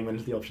paused the game, went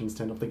into the options,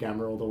 turned off the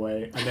camera all the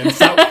way, and then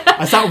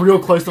I sat real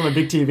close to my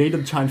big TV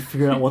to try and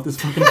figure out what this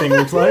fucking thing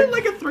looks like.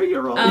 like a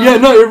 3-year-old. Yeah,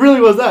 no, it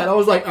really was that. I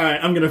was like,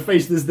 alright, I'm going to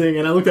face this thing,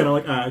 and I looked at it, I'm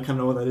like, I kind of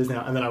know what that is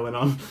now, and then I went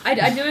on.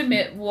 I do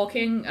admit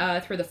walking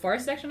through the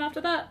forest section after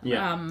that.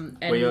 Yeah. And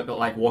Where you're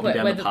like walking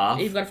down the path.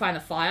 You've got to find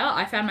the fire.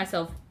 I found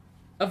myself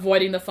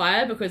avoiding the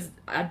fire because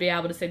I'd be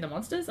able to see the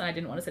monsters, and I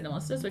didn't want to see the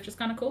monsters, which is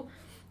kind of cool.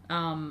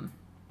 But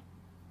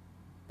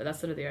that's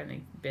sort of the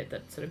only bit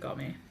that sort of got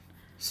me.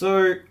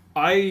 So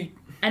And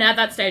at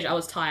that stage, I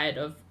was tired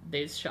of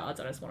these shards,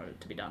 and I just wanted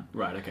it to be done.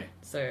 Right. Okay.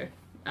 So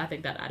I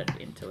think that added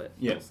into it.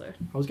 Yeah. Also.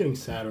 I was getting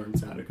sadder and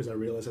sadder because I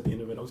realised at the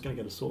end of it I was going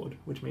to get a sword,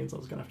 which means I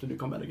was going to have to do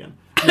combat again.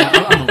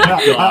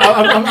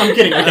 I'm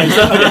kidding. Okay,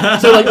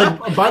 so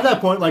like by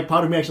that point, like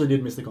part of me actually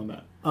did miss the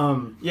combat.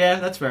 Yeah,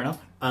 that's fair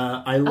enough.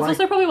 I That's liked,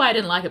 also probably why I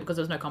didn't like it, because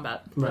there was no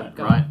combat. Right,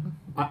 Go right.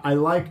 on. I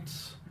liked,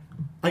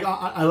 like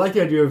I liked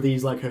the idea of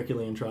these like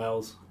Herculean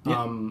trials.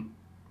 Yeah.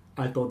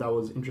 I thought that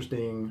was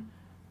interesting,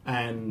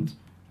 and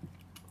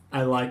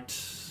I liked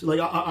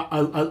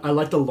I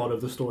liked a lot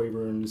of the story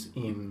runes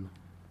in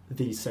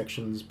these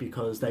sections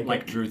because they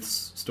Like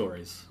Druth's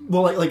stories.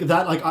 well like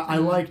that like I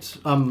liked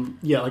like I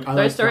Those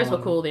liked stories how,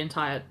 were cool the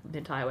entire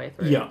way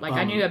through. Yeah, Like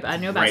I knew about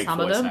great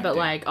some of voice them, but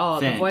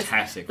acting. like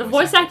Fantastic the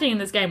voice voice acting in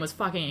this game was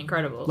fucking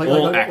incredible.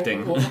 All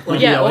acting.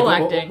 All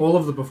acting. all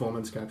of the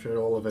performance captured,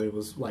 all of it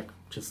was like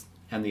just.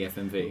 And the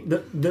FMV.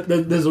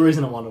 There's a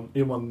reason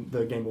it won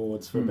the Game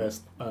Awards for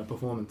best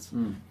performance.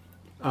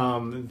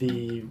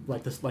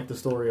 the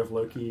story of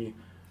Loki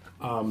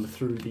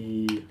through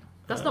the.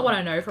 That's not what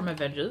I know from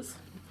Avengers.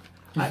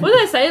 What did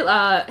they say?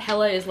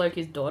 Hela is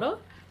Loki's daughter.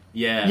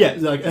 Yeah. Yeah,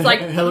 It's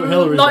like Hela is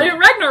not like- in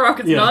Ragnarok.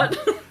 It's Yeah. not.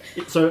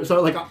 So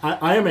like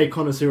I am a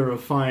connoisseur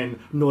of fine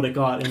Nordic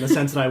art in the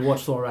sense that I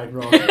watched Thor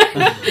Ragnarok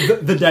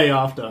the day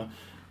after,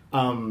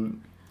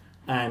 and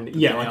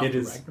yeah, like it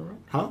is, Ragnarok?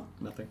 huh?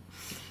 Nothing.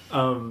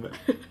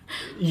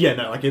 Yeah,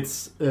 no, like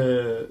it's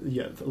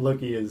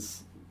Loki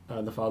is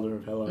the father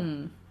of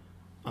Hela.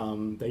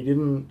 They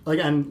didn't like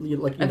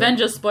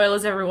Avengers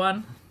spoilers,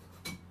 everyone.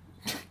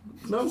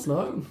 No, it's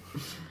not.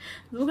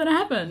 That's what's gonna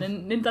happen,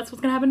 and that's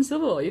what's gonna happen in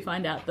Civil War. You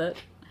find out that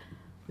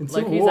In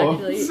Civil Loki's War.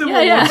 actually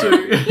Civil yeah. War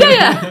 2.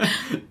 Yeah.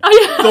 Oh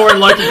yeah. Thor and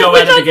Loki go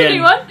Which at it one's again. the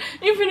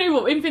new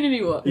one?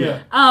 Infinity War.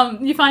 Yeah.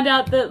 You find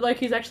out that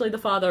Loki's actually the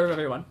father of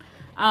everyone.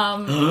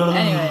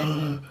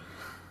 Anyway.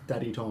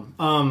 Daddy Tom.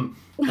 Oh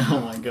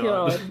my god.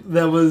 God.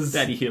 There was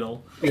Daddy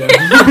Hiddle. Yeah.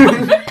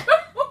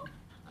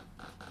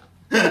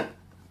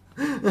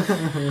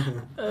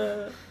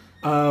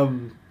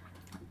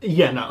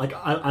 Yeah, no, like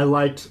I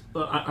liked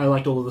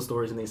all of the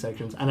stories in these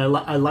sections, and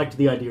I liked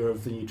the idea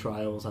of the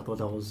trials. I thought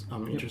that was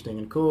interesting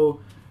and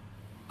cool.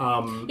 You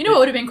know what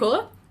would have been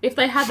cooler? If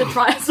they had the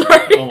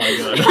sorry. Oh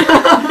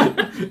my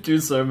god.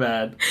 Dude's so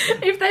mad.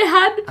 If they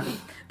had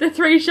the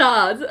 3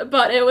 shards,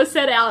 but it was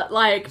set out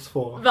like It's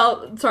 4.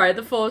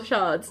 the 4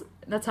 shards.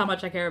 That's how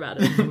much I care about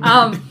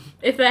it.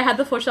 If they had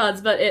the 4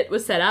 shards, but it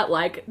was set out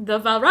like the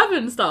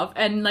Valravn stuff,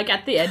 and like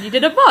at the end you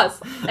did a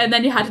boss, and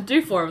then you had to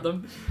do 4 of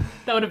them.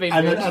 That would have been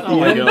And good. then at the Oh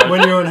my end, God.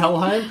 when you're in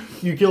Helheim,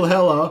 you kill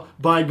Hela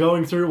by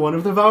going through one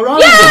of the Valravn.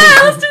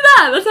 Yeah, let's do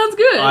that. That sounds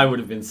good. I would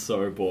have been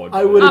so bored.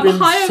 I would have been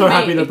hire so me.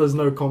 happy that there's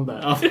no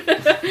combat.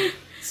 Oh.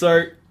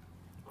 So,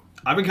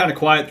 I've been kind of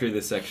quiet through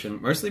this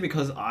section, mostly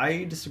because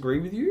I disagree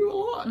with you a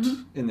lot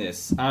in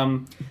this.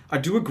 I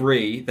do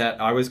agree that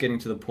I was getting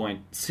to the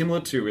point, similar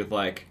to with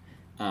like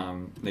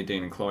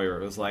Nadine and Chloe, where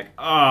it was like,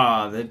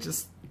 they're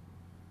just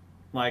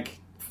like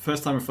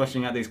first time we're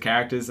fleshing out these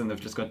characters and they've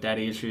just got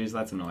daddy issues.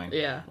 That's annoying.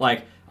 Yeah.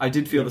 Like I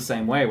did feel the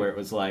same way, where it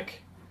was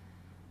like,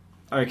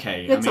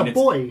 okay, It's a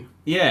boy.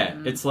 Yeah,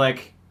 it's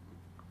like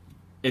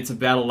it's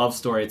about a love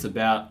story. It's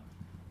about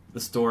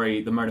the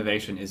story. The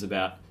motivation is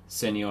about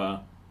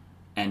Senua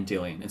and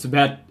Dillion. It's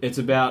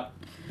about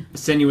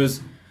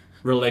Senua's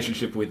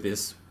relationship with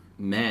this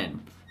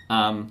man.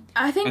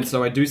 I think And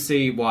so I do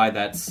see why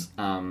that's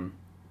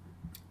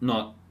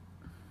not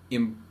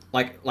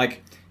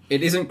like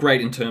it isn't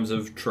great in terms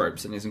of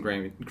tropes and isn't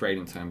great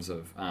in terms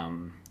of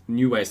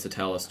new ways to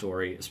tell a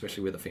story,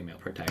 especially with a female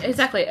protagonist.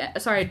 exactly.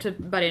 Sorry to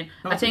butt in.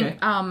 No, I it's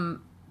think okay.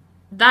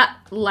 that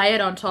layered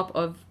on top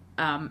of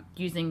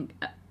using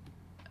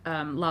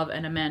love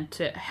and a man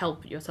to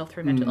help yourself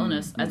through mental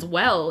illness as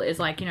well is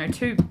like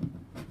 2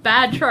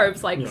 bad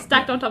tropes like Yeah.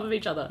 stacked on top of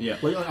each other. Yeah.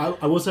 Like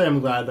I will say, I'm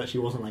glad that she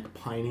wasn't like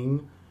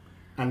pining,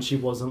 and she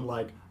wasn't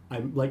like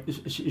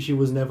she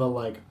was never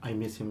like I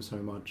miss him so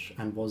much,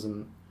 and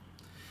wasn't.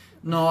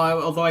 No,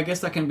 although I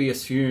guess that can be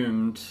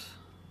assumed.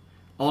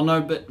 Oh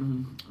no, but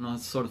no,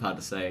 it's sort of hard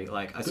to say.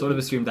 Like I sort of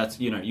assume that's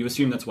you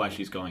assume that's why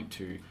she's going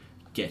to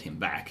get him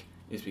back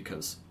is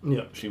because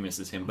Yeah. she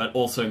misses him, but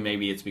also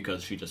maybe it's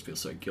because she just feels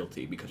so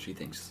guilty because she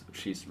thinks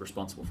she's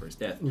responsible for his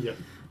death. Yeah.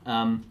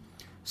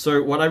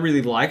 So what I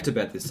really liked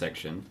about this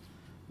section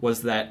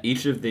was that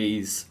each of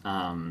these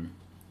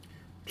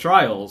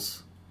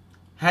trials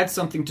had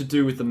something to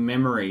do with the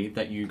memory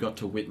that you got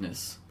to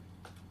witness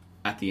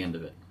at the end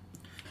of it.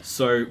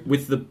 So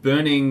with the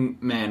burning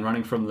man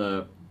running from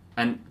the...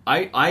 And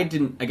I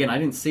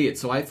didn't see it,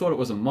 so I thought it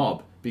was a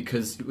mob,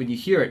 because when you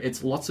hear it,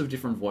 it's lots of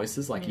different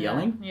voices, like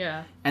yelling.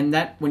 Yeah. And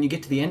that, when you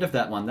get to the end of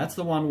that one, that's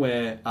the one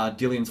where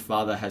Dillion's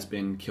father has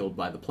been killed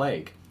by the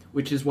plague,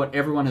 which is what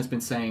everyone has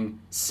been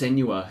saying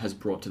Senua has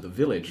brought to the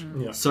village.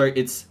 Yeah. So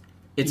it's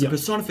a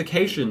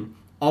personification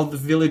of the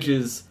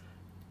village's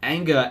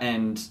anger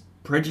and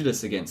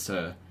prejudice against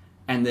her,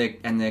 and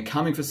they're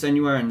coming for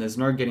Senua, and there's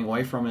no getting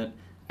away from it.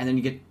 And then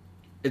you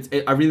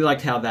get, I really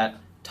liked how that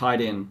tied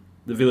in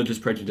the village's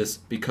prejudice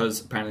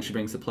because apparently she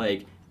brings the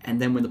plague, and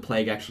then when the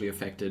plague actually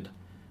affected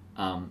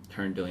her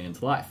and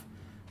Dillion's life,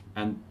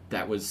 and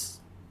that was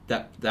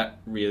that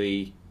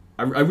really,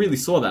 I really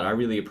saw that. I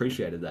really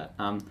appreciated that.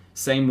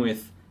 Same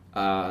with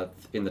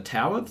in the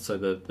tower, so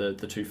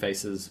the Two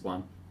Faces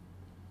one.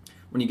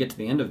 When you get to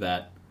the end of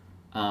that,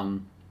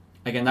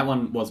 again, that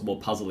one was more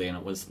puzzly and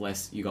it was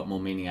less. You got more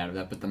meaning out of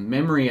that, but the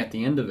memory at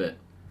the end of it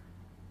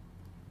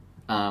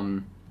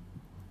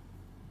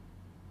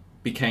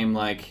became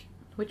like.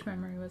 Which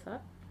memory was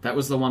that? That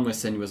was the one where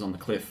Senua was on the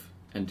cliff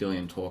and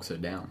Dillion talks her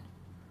down.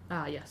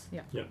 Ah, yes,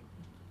 yeah. Yeah.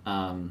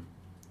 And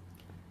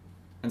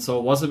so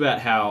it was about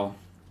how...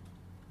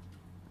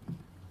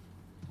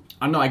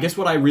 I don't know, I guess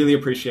what I really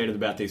appreciated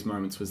about these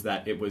moments was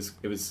that it was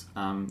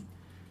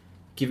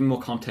giving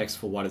more context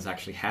for what has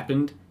actually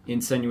happened in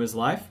Senua's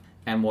life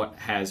and what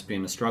has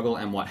been a struggle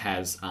and what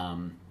has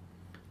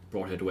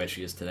brought her to where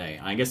she is today.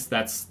 And I guess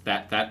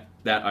that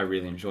I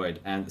really enjoyed.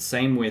 And the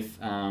same with...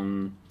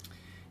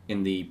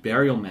 in the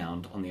burial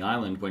mound on the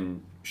island,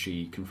 when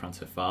she confronts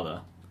her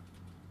father.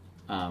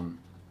 And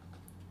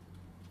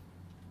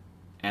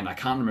I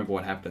can't remember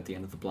what happened at the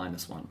end of the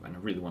blindness one, and I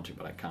really want to,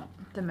 but I can't.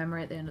 The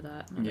memory at the end of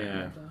that. I don't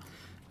Yeah.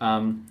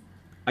 remember.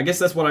 I guess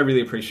that's what I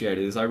really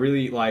appreciated, is I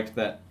really liked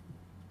that.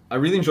 I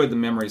really enjoyed the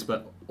memories,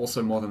 but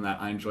also more than that,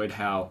 I enjoyed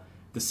how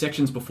the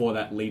sections before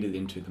that leaded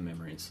into the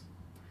memories.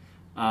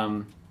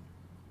 Now,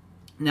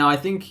 I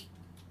think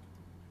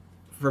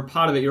for a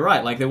part of it, you're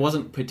right. Like, there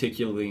wasn't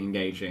particularly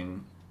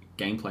engaging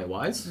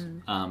gameplay-wise,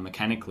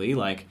 mechanically.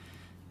 Like,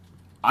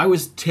 I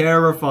was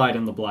terrified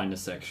in the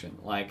blindness section.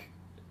 Like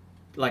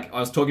I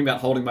was talking about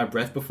holding my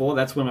breath before.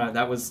 That's when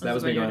that was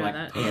me going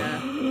like,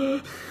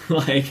 yeah.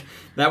 like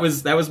that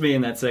was me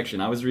in that section.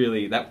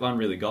 That one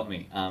really got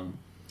me.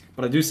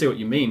 But I do see what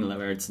you mean,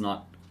 where it's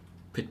not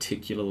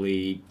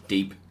particularly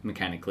deep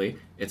mechanically.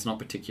 It's not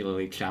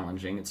particularly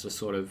challenging. It's just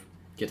sort of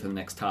get to the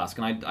next task.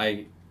 And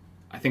I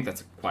think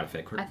that's quite a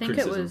fair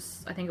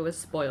criticism. I think it was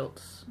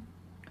spoilt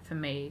for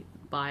me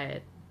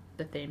by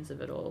the themes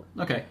of it all.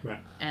 Okay. Right.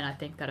 And I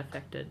think that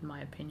affected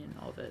my opinion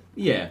of it.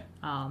 Yeah.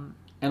 And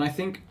I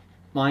think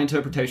my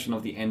interpretation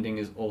of the ending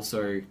is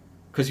also...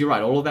 Because you're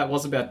right, all of that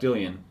was about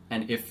Dillion.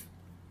 And if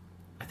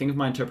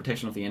my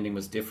interpretation of the ending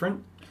was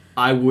different,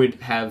 I would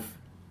have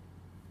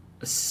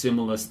a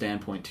similar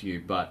standpoint to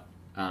you. But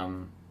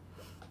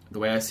the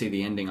way I see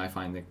the ending, I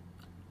find that...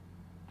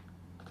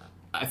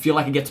 I feel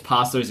like it gets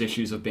past those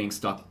issues of being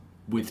stuck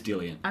with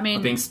Dillion. I mean...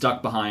 Of being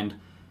stuck behind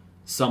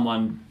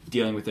someone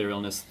dealing with their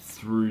illness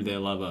through their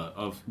lover,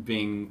 of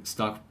being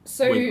stuck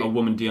with a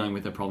woman dealing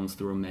with her problems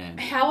through a man.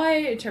 How I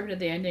interpreted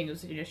the ending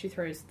was, she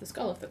throws the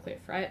skull off the cliff,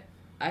 right?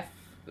 I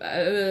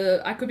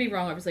could be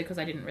wrong, obviously, because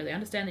I didn't really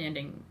understand the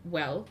ending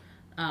well.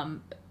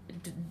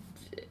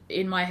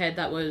 In my head,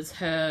 that was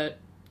her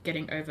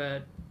getting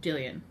over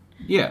Dillion.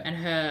 Yeah. And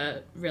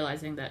her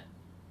realizing that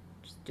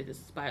just do this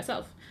by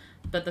herself.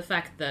 But the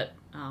fact that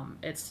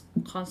it's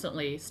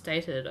constantly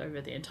stated over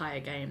the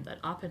entire game that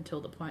up until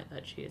the point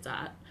that she is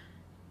at,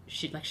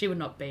 she would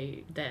not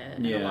be there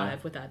and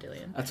alive without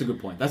Dillion. That's a good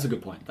point. That's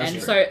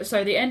true.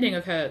 So the ending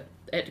of her,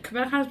 it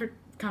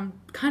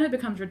kind of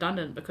becomes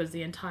redundant because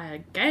the entire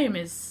game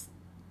is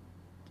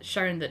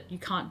shown that you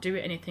can't do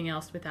anything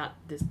else without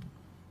this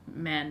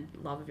man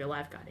love of your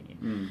life guiding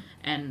you.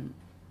 And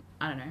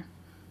I don't know.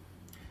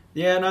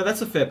 Yeah, no,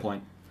 that's a fair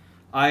point.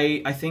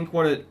 I think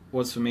what it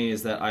was for me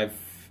is that I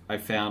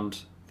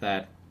found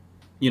that,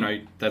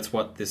 that's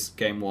what this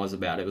game was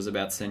about. It was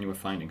about Senua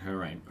finding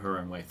her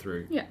own way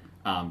through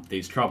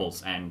these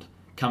troubles and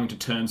coming to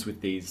terms with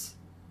these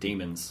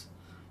demons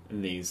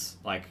and these,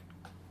 like,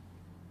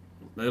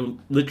 they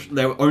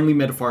were only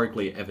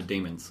metaphorically ever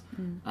demons.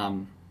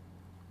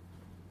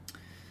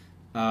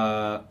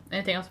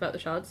 Anything else about the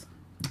shards?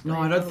 No,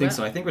 I don't think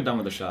so. I think we're done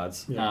with the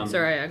shards. Yeah.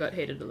 Sorry, I got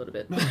heated a little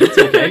bit. It's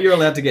okay. You're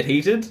allowed to get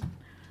heated. It's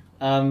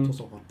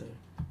also hot there.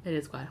 It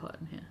is quite hot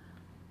in here.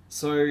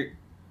 So,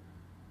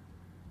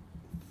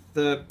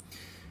 the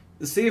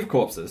Sea of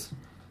Corpses,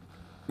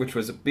 which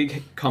was a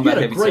big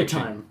combat-heavy section. You had a great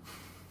time.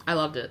 I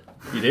loved it.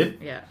 You did?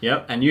 Yeah.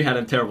 Yep, and you had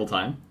a terrible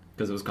time,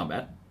 because it was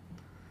combat.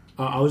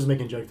 I was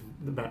making jokes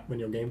about when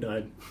your game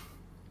died.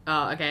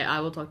 Oh, okay, I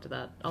will talk to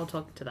that. I'll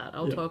talk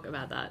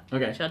about that.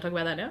 Okay. Should I talk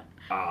about that now?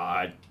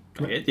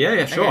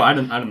 Yeah, sure. Okay. I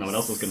don't know what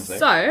else I was going to say.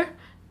 So,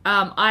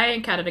 I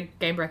encountered a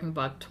game-breaking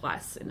bug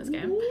twice in this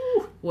game,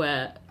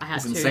 where I had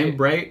Is it to...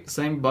 the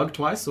same bug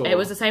twice? Or? It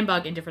was the same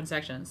bug in different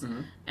sections,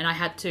 and I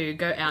had to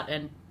go out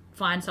and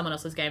find someone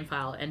else's game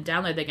file and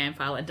download their game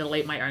file and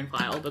delete my own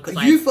file because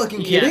Are you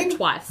fucking kidding?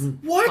 Twice.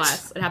 What?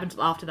 Twice. It happened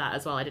after that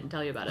as well. I didn't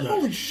tell you about it.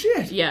 Holy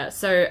shit! Yeah.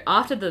 So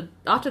after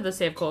the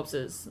Sea of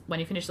Corpses, when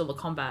you finish all the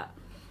combat,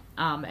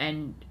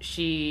 and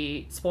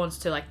she spawns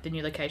to like the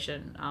new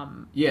location.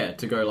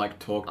 To go like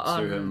talk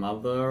to her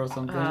mother or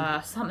something.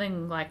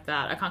 Something like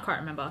that. I can't quite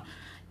remember.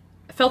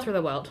 Fell through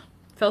the world.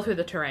 Fell through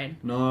the terrain.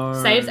 No.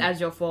 Saves as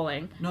you're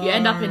falling. No. You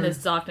end up in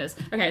this darkness.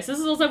 Okay, so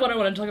this is also what I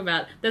want to talk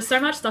about. There's so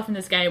much stuff in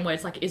this game where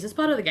it's like, is this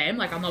part of the game?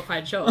 Like, I'm not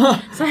quite sure.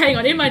 So hang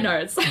on, in my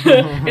notes.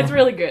 It's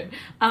really good.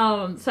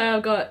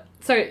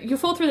 So you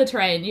fall through the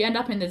terrain, you end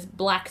up in this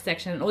black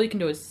section, and all you can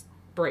do is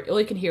breathe. All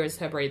you can hear is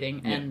her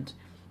breathing, and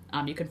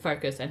you can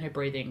focus, and her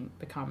breathing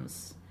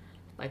becomes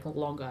like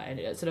longer, and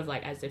it's sort of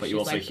like as if But she's you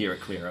also like, hear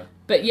it clearer.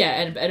 But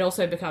yeah, and it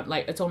also become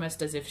like it's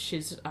almost as if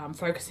she's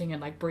focusing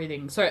and like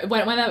breathing. So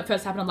when that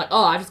first happened, I'm like,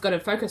 oh, I've just got to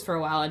focus for a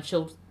while, and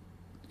she'll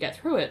get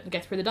through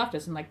the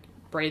darkness, and like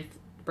breathe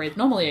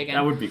normally again.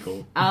 That would be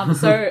cool.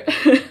 So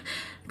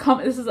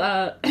this is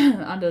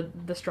under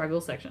the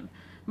struggle section.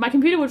 My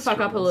computer would fuck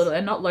up a little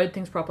and not load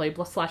things properly.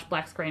 /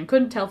 black screen.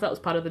 Couldn't tell if that was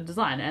part of the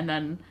design, and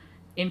then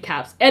in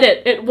caps,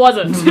 edit. It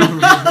wasn't.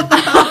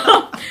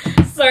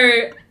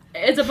 So.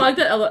 It's a bug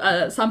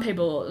that some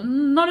people,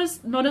 not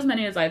as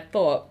many as I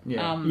thought,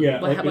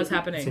 was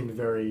happening. It seemed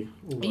very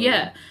low.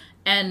 Yeah,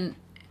 and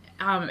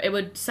it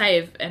would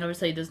save, and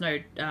obviously there's no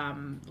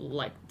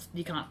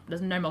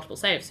there's no multiple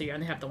saves, so you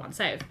only have the one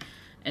save,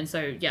 and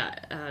so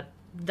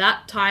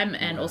that time,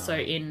 and also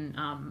in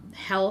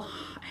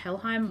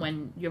Helheim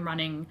when you're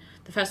running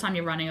the first time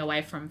you're running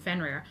away from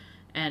Fenrir,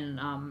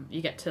 and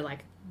you get to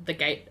like the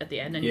gate at the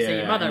end and you see your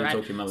Yeah, mother, and you right?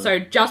 talk to your mother. So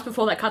just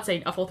before that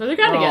cutscene, I fall through the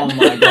ground Oh again.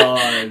 my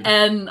god.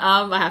 And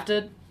I have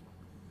to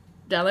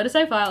download a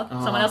save file,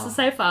 someone else's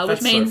save file, which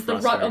that's so means the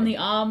rot on frustrating. the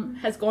arm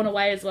has gone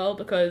away as well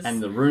because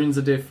And the runes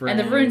are different.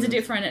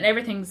 and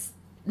everything's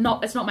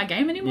not. It's not my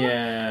game anymore.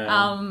 Yeah.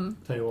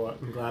 Tell you what,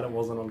 I'm glad it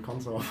wasn't on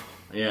console.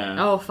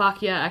 Yeah. Oh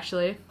fuck yeah!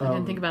 Actually, I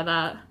didn't think about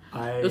that.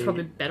 It was I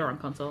probably better on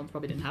console. It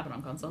probably didn't happen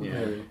on console.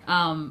 Yeah. maybe.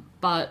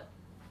 But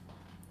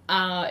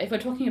if we're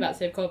talking about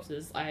Sea of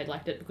Corpses, I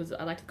liked it because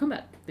I liked the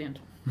combat at the end.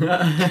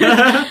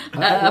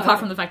 Apart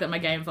from the fact that my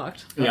game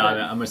fucked. Yeah,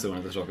 I mostly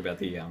wanted to talk about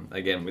the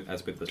again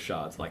as with the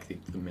shards, like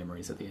the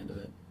memories at the end of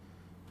it.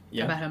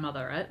 Yeah. About her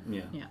mother, right?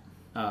 Yeah.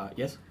 Yeah.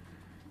 Yes.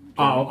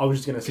 Oh, I was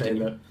just gonna say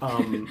Continue.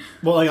 that.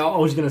 Well, like I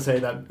was gonna say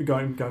that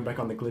going back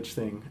on the glitch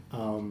thing,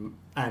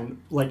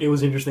 and like it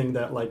was interesting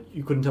that like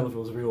you couldn't tell if it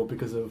was real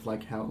because of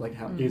like how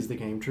is the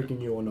game tricking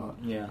you or not.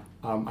 Yeah.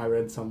 I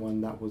read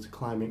someone that was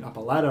climbing up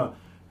a ladder.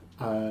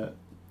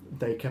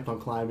 They kept on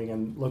climbing,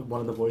 and look,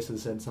 one of the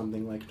voices said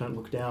something like "Don't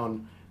look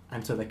down,"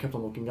 and so they kept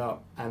on looking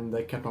up, and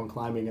they kept on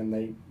climbing, and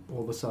they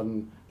all of a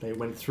sudden they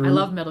went through. I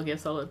love Metal Gear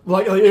Solid.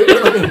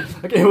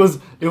 It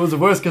was the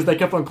worst because they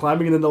kept on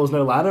climbing, and then there was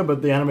no ladder,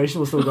 but the animation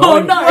was still going. Oh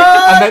no!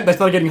 And they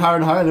started getting higher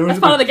and higher. And That's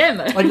part of the game,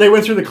 though. like they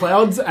went through the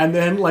clouds, and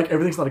then like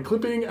everything started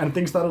clipping, and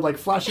things started like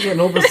flashing, and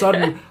all of a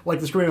sudden like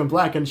the screen went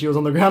black, and she was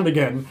on the ground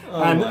again.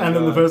 Oh and my then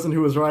the God. person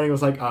who was writing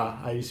was like,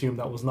 I assume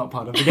that was not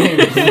part of the game.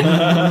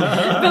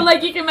 But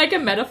like, you can make a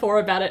metaphor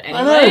about it I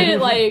know. anyway.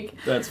 Like,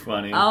 That's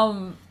funny.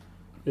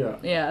 Yeah.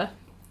 yeah.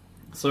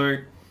 So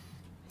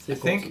Sea I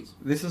of think Corpses.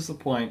 this is the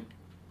point.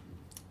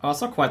 Oh, it's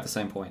not quite the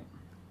same point.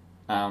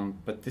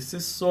 But this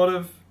is sort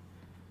of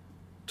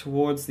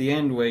towards the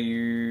end where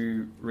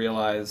you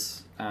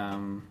realise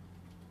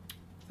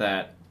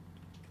that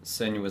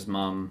Senua's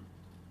mum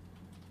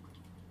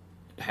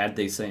had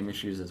these same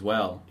issues as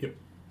well. Yep.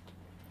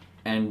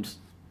 And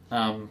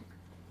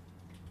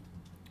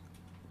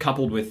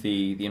coupled with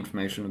the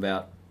information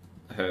about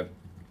her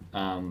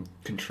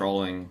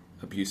controlling,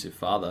 abusive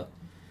father,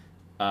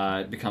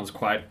 it becomes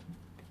quite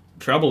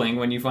troubling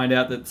when you find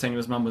out that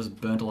Senua's mum was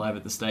burnt alive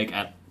at the stake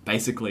at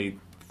basically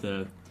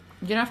the...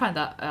 You don't find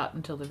that out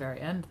until the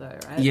very end, though,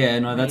 right? Yeah,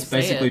 no, When that's you see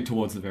basically it.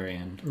 towards the very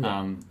end.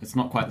 Yeah. It's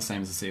not quite the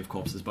same as the Sea of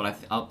Corpses, but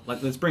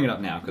let's bring it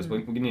up now because we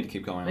need to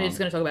keep going We're on. just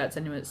going to talk about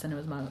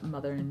Senua's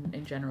mother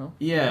in general.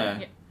 Yeah.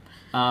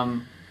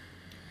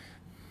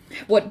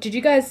 What did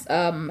you guys?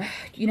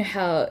 You know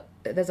how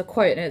there's a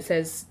quote and it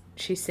says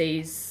she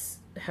sees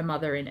her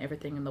mother in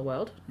everything in the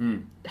world.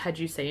 Had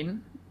you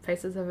seen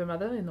faces of her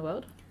mother in the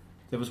world?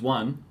 There was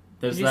one.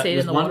 There's Did you see it in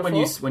there's the one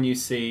waterfall?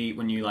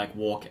 when you like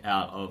walk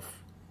out of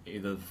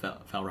either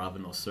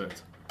Valravan or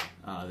Surt.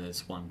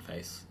 There's one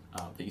face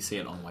that you see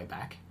it on the way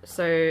back.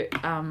 So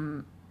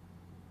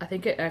I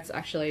think it's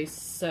actually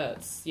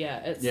Certs. Yeah,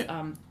 it's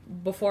Yeah.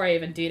 before I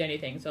even did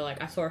anything. So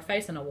like I saw a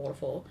face in a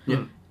waterfall.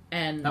 Yeah.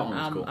 And That one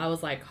was cool. I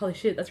was like, holy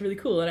shit, that's really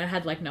cool. And I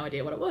had like no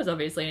idea what it was,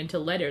 obviously,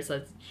 until later.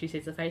 So she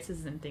sees the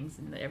faces and things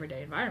in the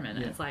everyday environment.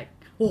 And Yeah. it's like,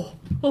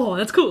 oh,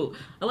 that's cool.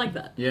 I like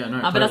that. Yeah, no.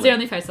 But that's totally. the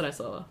only face that I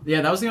saw.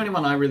 Yeah, that was the only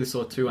one I really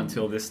saw too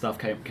until this stuff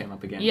came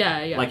up again.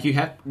 Yeah, yeah. Like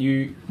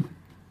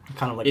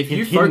Kind of like if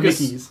you hidden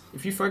focus Mickeys.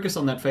 if you focus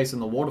on that face in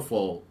the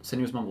waterfall,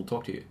 Senua's mum will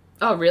talk to you.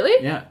 Oh,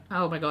 really? Yeah.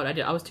 Oh my god,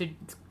 I was too,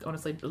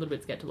 honestly, a little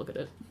bit scared to look at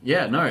it.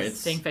 Yeah, no, it's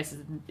Seeing faces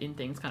in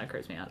things kind of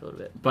creeps me out a little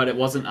bit. but it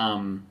wasn't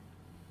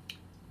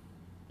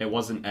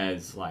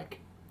as like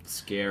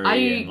scary. Are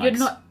you? and, like, You're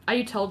not. Are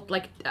you told?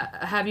 Like,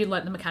 have you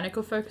learnt the mechanic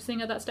of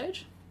focusing at that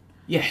stage?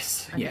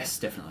 Yes, Okay. yes,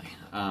 definitely.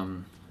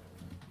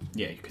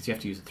 Yeah, because you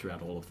have to use it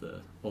throughout all of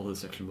the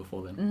section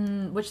before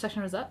then. Which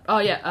section was that? Oh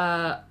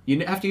yeah.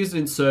 You have to use it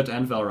in Cert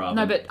and Valravan.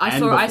 No, but I and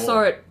saw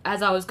before. it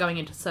as I was going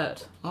into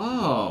Cert.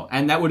 Oh,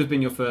 and that would have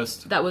been your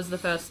first. That was the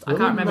first. I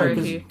can't remember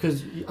if you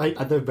because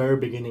at the very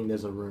beginning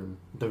there's a room.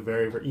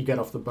 You get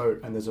off the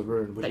boat and there's a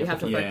room which that you have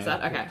to Yeah. focus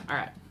at. Okay, all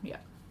right, yeah.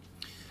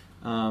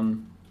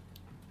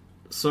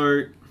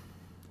 So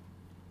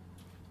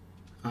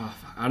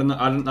I don't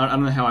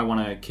know how I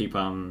want to keep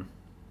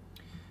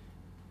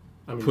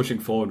I mean, pushing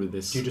forward with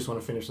this. Do you just want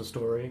to finish the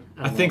story?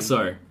 I think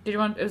so. Did you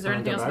want? Is there Wanna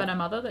anything go else back? about her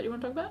mother that you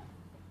want to talk about?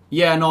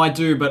 Yeah, no, I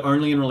do, but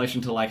only in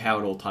relation to like how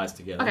it all ties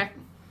together. Okay.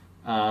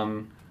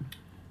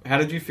 How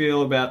did you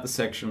feel about the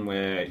section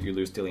where you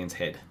lose Dillion's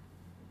head?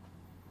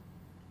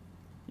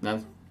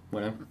 No,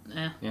 whatever.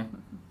 Yeah. Yeah.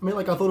 I mean,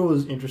 like I thought it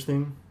was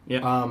interesting. Yeah.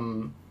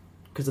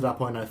 Because at that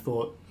point I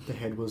thought the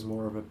head was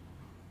more of a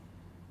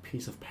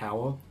piece of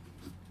power.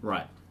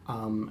 Right.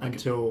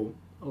 Until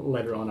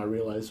later on I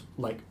realized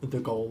like the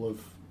goal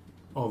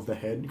of the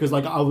head, because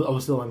like I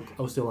was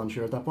still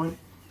unsure at that point.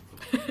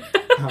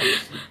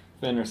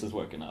 Fenris is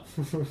woken up.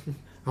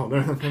 Oh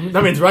no,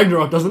 that means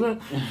Ragnarok, doesn't it?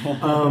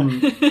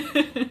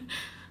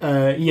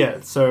 Yeah.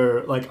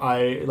 So like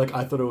I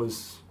thought it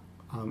was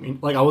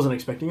like I wasn't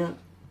expecting it,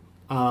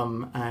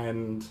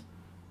 and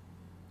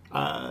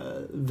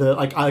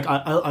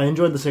I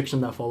enjoyed the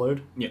section that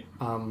followed. Yeah.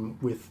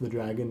 With the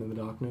dragon in the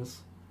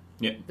darkness,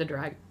 The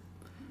drag.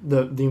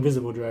 the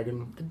invisible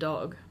dragon. The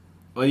dog.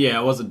 Well, yeah,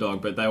 it was a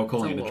dog, but they were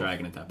calling It's a it a wolf.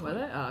 dragon at that Were point.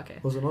 they? Oh, okay.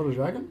 Was it not a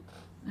dragon?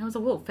 It was a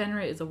wolf.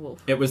 Fenrir is a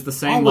wolf. It was the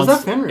same. Oh, was that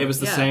monster. Fenrir? It was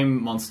the Yeah.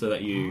 same monster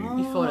that you.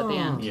 You fought at the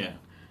end. Yeah.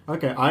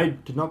 Okay, I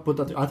did not put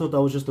that. I thought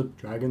that was just a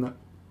dragon that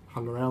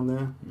hung around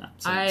there. No,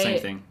 same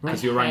thing.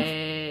 Because you're running.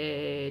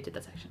 I did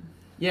that section.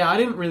 Yeah, I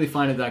didn't really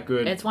find it that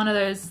good. It's one of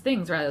those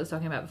things, right, I was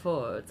talking about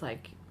before. It's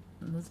like,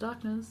 there's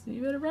darkness,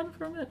 you better run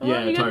from it. Oh,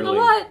 Yeah, you get in the totally.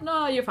 light.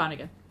 No, you're fine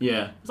again.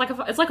 Yeah. It's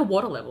like a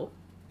water level.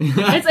 It's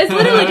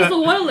literally just a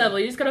water level.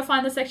 You just got to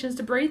find the sections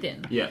to breathe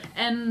in. Yeah.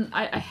 And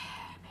I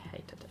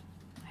hated it.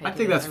 I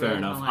think that's fair really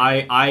enough. don't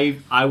like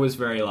it. I was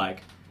very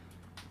like,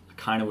 I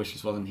kind of wish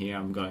this wasn't here.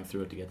 I'm going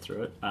through it to get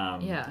through it.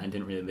 Yeah. And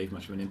didn't really leave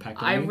much of an impact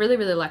on I me. really,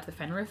 really liked the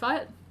Fenrir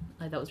fight.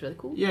 Like, that was really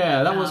cool.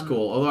 Yeah, that was Um,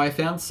 cool. Although I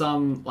found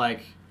some,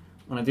 like,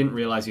 when I didn't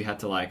realize you had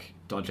to, like,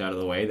 dodge out of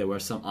the way, there were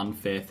some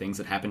unfair things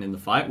that happened in the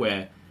fight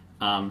where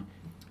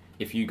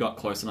if you got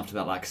close enough to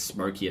that, like,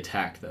 smoky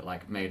attack that,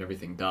 like, made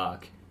everything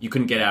dark, you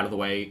couldn't get out of the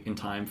way in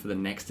time for the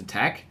next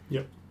attack.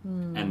 Yep.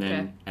 And then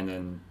okay. and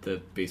then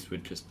the beast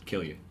would just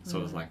kill you. So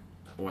it was like,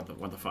 what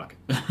the fuck?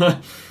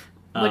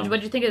 What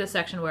did you think of the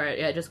section where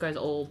it just goes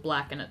all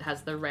black and it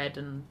has the red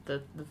and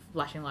the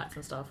flashing lights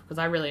and stuff? Because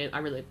I really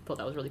thought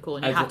that was really cool.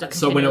 And you have to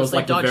so when it was continuously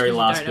like the dodge very 'cause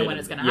last you don't know bit, when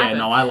it's going to yeah, happen.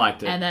 no, I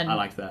liked it. And then I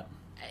liked that.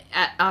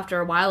 After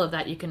a while of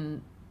that, you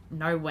can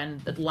know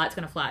when the light's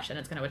going to flash and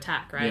it's going to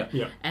attack, right?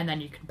 Yeah. And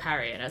then you can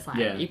parry, and it's like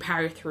Yeah. you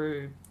parry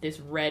through this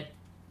red,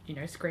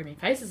 screaming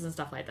faces and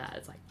stuff like that.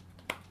 It's like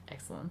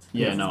excellent.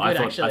 Yeah, This no, is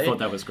good, I actually. thought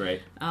that was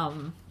great.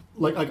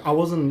 Like I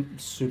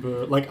wasn't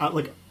super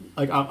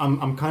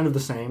I'm kind of the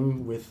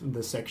same with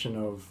the section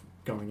of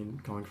going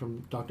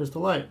from darkness to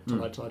light to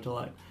light to light to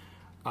light.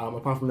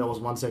 Apart from there was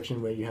one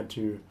section where you had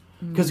to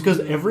because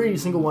every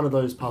single one of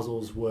those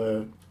puzzles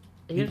were.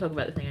 Are you going to talk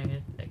about the thing? I'm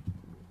going to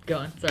go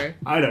on. Sorry.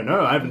 I don't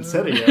know. I haven't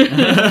said it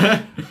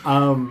yet.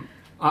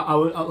 I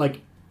would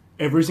like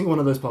every single one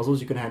of those puzzles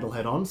you could handle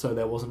head on, so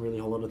there wasn't really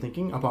a whole lot of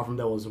thinking. Apart from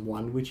there was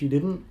one which you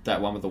didn't. That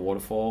one with the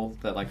waterfall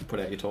that like put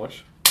out your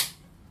torch.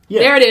 Yeah.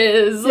 There it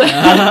is.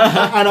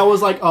 And I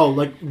was like, oh,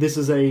 like this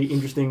is a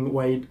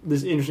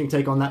interesting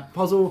take on that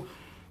puzzle,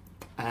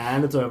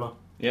 and it's over.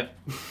 Yep.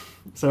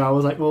 So I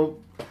was like, well,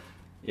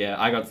 Yeah,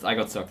 I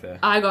got stuck there.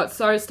 I got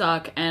so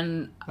stuck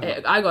and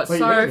I got Wait, you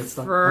so guys get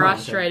stuck?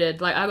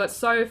 frustrated. Like, I got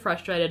so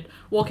frustrated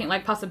walking,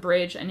 like, past a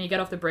bridge, and you get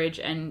off the bridge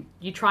and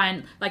you try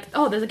and, like,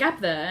 oh, there's a gap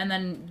there, and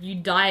then you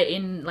die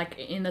in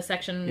the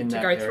section In to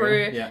that go area,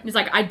 through. yeah. And it's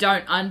like, I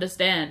don't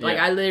understand. Like,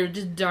 Yeah. I literally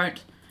just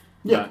don't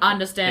yeah.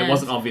 understand. It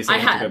wasn't obvious that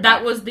you had to go that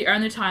back. was the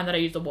only time that I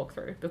used a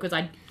walkthrough, because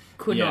I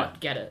could Yeah. not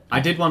get it. I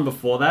did one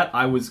before that.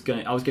 I was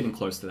getting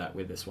close to that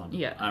with this one.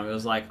 Yeah. I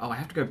was like, oh, I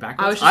have to go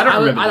backwards. I was just, I don't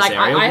remember this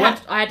area.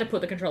 What? I had to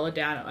put the controller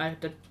down. I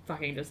had to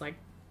fucking just, like,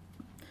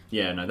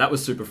 Yeah, no, that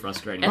was super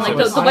frustrating. and Oh,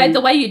 like so the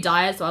I- way you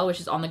die as well,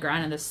 which is on the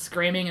ground and there's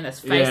screaming and there's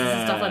faces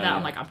and stuff like that. Yeah.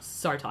 I'm like, I'm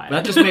so tired.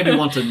 That just made me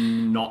want to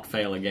not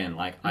fail again.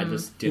 Like I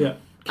just didn't. Yeah.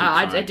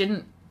 keep it trying.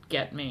 didn't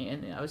get me,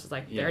 and I was just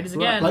like, there Yeah. it is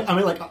Right. again. Like I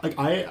mean, like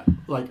I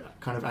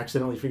kind of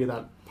accidentally figured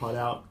that part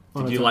out.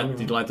 on Did its you own light? Did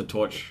you anyway. light the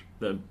torch,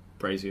 the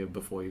brazier,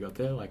 before you got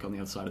there, like on the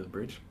other side of the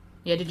bridge?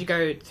 Yeah, did you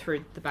go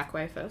through the back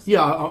way first?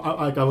 Yeah,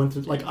 I went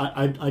to like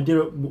I did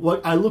it.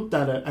 Like I looked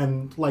at it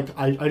and like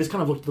I just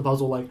kind of looked at the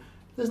puzzle like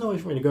there's no way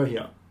for me to go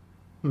here.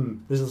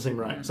 This doesn't seem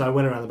right. So I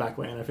went around the back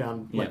way and I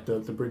found like the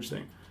bridge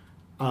thing.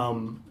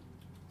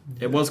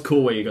 It was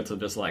cool where you got to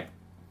just like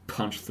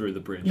punch through the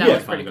bridge. That and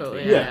was finally pretty got cool,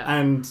 to the Yeah,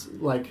 end. Yeah.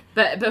 and like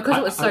But because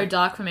it was so I-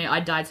 dark for me, I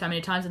died so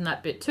many times in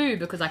that bit too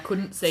because I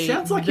couldn't see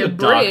Sounds like the your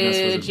darkness was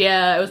bridge. a-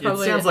 Yeah, it was It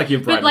probably. sounds like your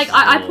But brightness like was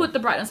a I little- put the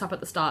brightness up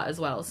at the start as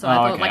well, so Oh, I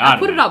thought okay, like I I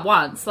put don't it know. up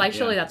once. Like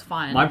surely Yeah. that's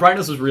fine. My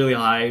brightness was really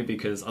high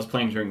because I was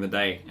playing during the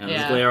day and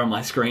there's Yeah. glare on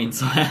my screen,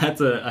 so I had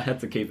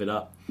to keep it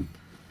up.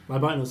 my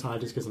brightness was high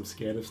just because I'm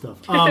scared of stuff.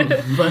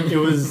 But it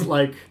was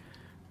like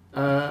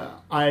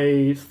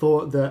I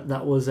thought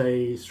that was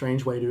a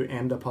strange way to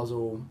end a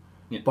puzzle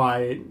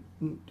by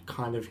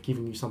kind of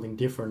giving you something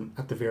different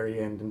at the very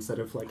end instead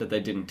of like That they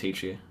didn't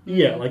teach you.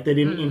 yeah, like they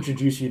didn't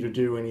introduce you to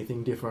do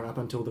anything different up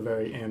until the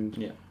very end.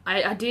 Yeah.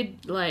 I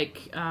did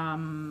like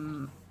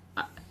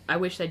I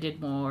wish they did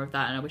more of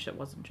that, and I wish it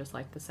wasn't just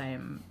like the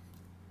same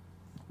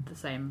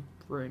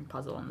rune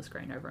puzzle on the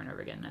screen over and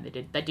over again. And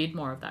they did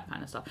more of that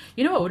kind of stuff.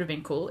 You know what would have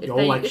been cool if You're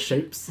they like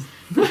shapes.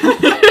 You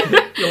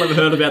ever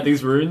heard about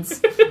these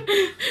runes? you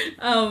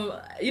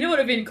know what would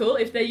have been cool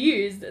if they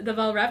used the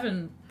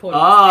Valravn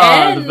portals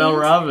The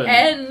Valravn.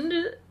 and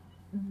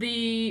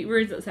the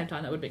runes at the same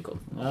time. That would have been cool.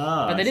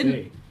 Ah, But they I didn't.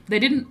 see. They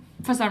didn't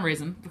for some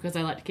reason because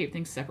they like to keep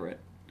things separate.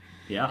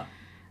 Yeah.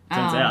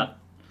 Turns Um, out.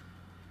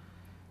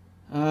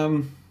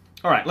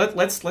 All right,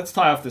 let's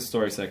tie off this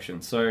story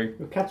section. So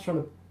Your cat's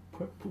trying to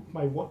put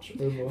my watch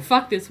over.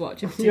 Fuck this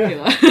watch in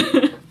Yeah.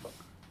 particular.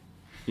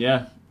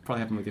 yeah, probably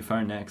happen with your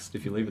phone next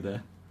if you leave it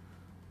there.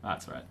 Ah,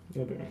 that's all right.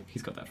 You'll be right.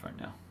 He's got that phone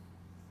now.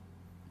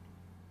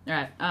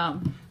 Alright, go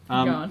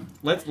on.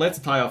 Let's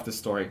tie off this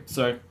story.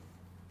 So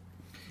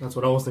That's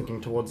what I was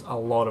thinking towards a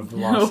lot of the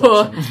last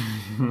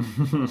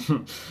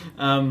section.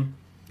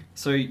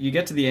 so you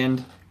get to the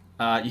end.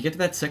 You get to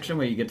that section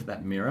where you get to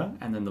that mirror,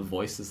 and then the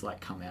voices like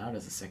come out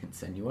as a second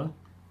Senua.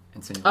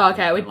 And Senua Oh,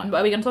 okay. Are we like,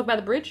 going to talk about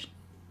the bridge?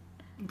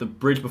 the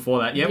bridge before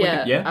that? Yeah, we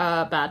could,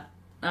 yeah. Bad.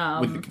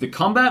 With the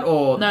combat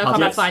or No, puzzles?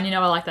 combat's fine. You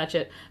know I like that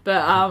shit.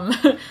 But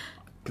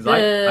Because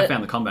I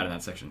found the combat in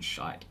that section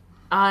shite.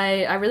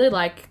 I really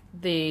like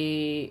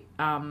the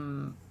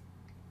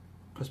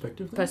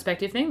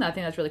Perspective thing? I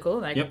think that's really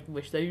cool. I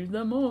wish they used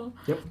that more.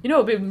 Yep. You know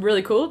what would be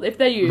really cool if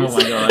they used Oh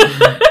my god.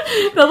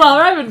 the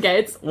Valraven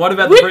gates. What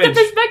about the with bridge?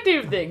 the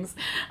perspective things?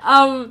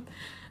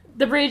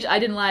 The bridge I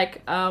didn't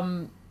like.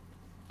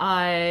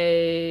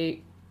 I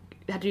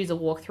had to use a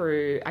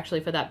walkthrough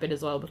actually for that bit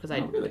as well because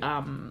really?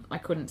 I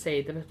couldn't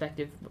see the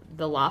perspective,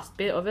 the last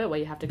bit of it where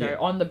you have to go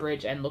on the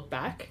bridge and look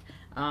back.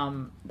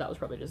 That was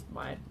probably just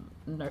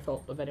no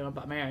fault of anyone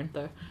but my own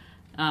though.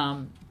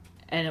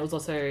 And it was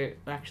also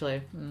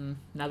actually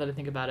now that I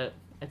think about it,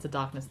 it's a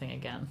darkness thing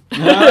again.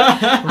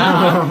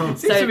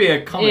 Seems to be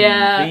a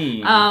common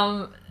theme.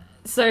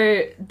 So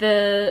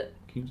the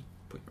Can you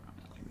just put your arm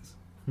out like this?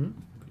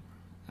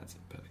 That's it,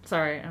 perfect.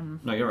 sorry,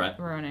 No, you're right.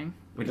 ruining.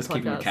 We're just the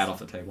keeping the podcast. cat off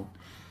the table.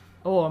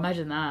 Oh,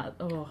 imagine that.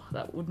 Oh,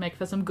 that would make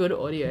for some good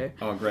audio.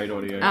 Oh, great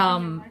audio.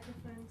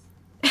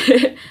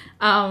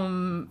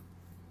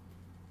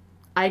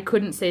 I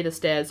couldn't see the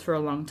stairs for a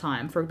long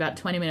time. For about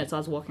 20 minutes I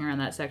was walking around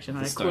that section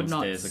and I stone could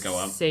not stairs that go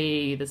up.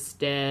 see the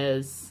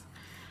stairs.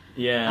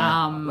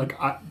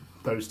 Yeah.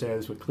 Those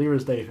stairs were clear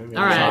as day for me.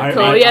 Alright,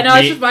 So cool. Yeah, no,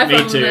 it's just my me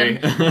fault. too.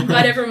 Then.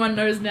 But everyone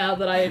knows now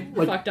that I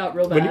fucked up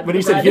real bad. When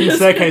you said hidden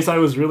staircase, I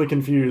was really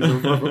confused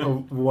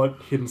of what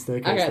hidden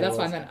staircase Okay, there that's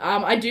was. fine then.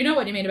 I do know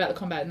what you mean about the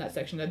combat in that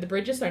section though. The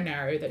bridge is so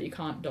narrow that you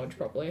can't dodge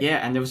properly.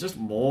 Yeah, and there was just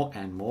more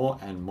and more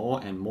and more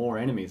and more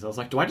enemies. I was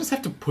like, do I just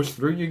have to push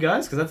through you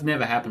guys? Because that's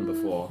never happened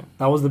before.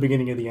 That was the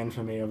beginning of the end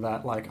for me of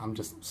that. Like, I'm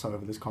just so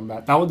over this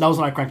combat. That was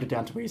when I cranked it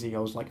down to easy. I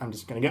was like, I'm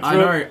just going to get I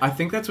through know. it. I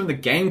think that's when the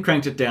game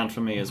cranked it down for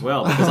me as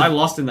well. Because I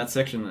lost in that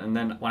section, and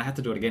then when I had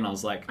to do it again, I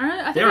was like,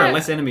 I think there are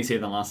less enemies here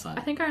than last time.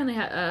 I think I only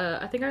had.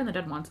 I think I only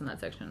died once in that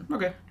section.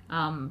 Okay.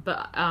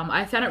 But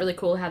I found it really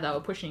cool how they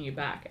were pushing you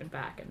back and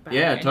back and back.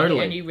 Yeah, and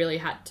totally. And you really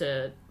had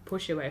to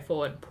push your way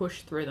forward,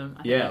 push through them.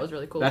 I think Yeah, that was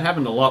really cool. That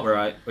happened a lot where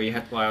I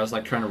was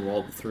like trying to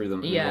roll through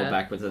them and Yeah. roll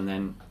backwards, and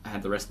then I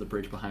had the rest of the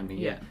bridge behind me.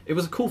 Yeah. It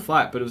was a cool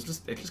fight, but it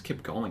just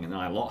kept going, and then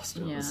I lost.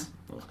 It Yeah. was,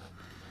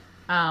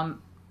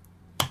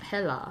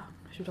 Hela.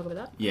 Should we talk about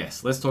that?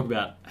 yes, let's talk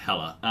about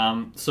Hela.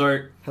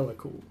 So Hella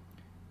cool.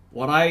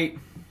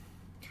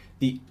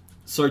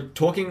 So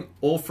talking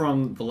all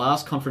from the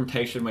last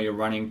confrontation where you're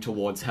running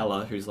towards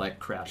Hela, who's like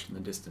crouched in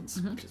the distance,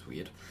 which is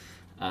weird.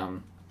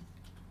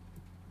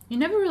 You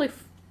never really.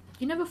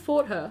 You never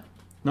fought her.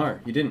 No,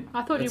 you didn't.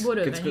 I thought you That's-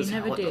 would've, it's and you 'cause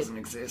never Hela did. doesn't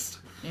exist.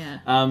 Yeah.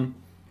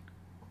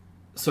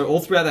 So all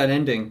throughout that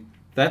ending,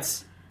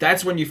 that's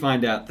when you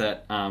find out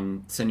that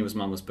Senua's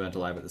mum was burnt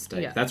alive at the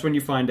stake. Yeah. That's when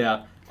you find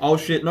out, oh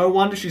shit, no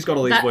wonder she's got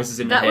all these That- voices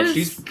in her that head.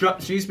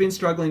 was- She's been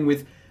struggling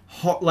with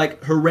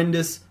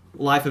horrendous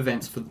life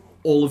events for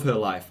all of her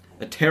life.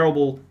 A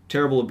terrible,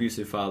 terrible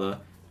abusive father.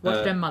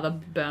 Watched her mother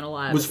burn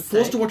alive. Was at the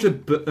forced to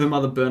stake. watch her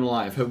mother burn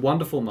alive. Her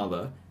wonderful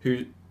mother,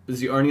 who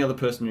was the only other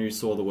person who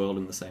saw the world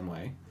in the same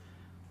way.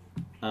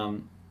 Yeah,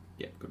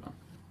 good one.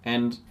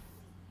 And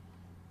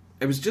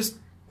it was just...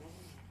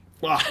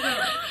 I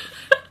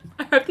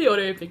hope the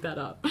audio picked that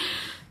up.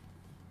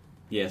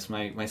 Yes,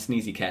 my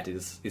sneezy cat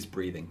is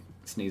breathing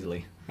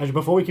sneezily. Actually,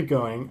 before we keep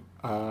going,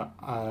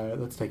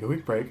 let's take a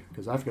quick break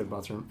because I have to go to the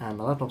bathroom and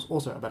my laptop's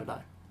also about to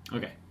die.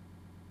 Okay.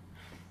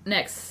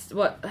 Next,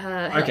 what?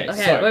 Okay,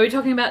 okay. so what are we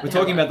talking about? We're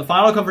talking about the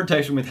final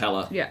confrontation with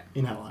Hela. Yeah.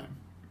 In Helheim.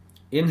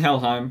 In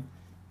Helheim,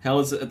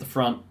 Hela's at the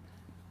front,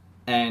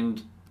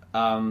 and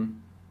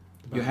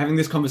you're having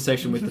this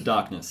conversation with the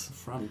darkness.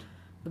 Front.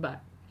 The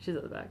back. She's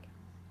at the back.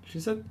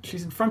 She's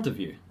in front of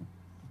you,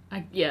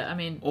 I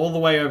mean. all the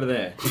way over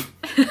there.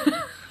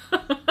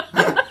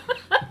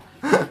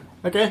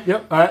 Okay,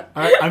 yep, alright,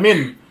 I'm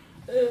in.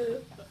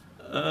 Go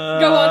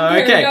on,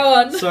 Kieran, okay. go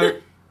on. So,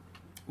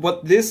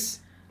 what this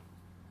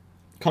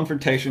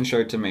confrontation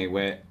showed to me,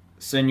 where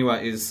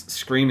Senua is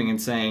screaming and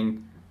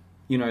saying,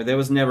 you know, there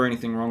was never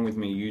anything wrong with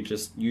me. You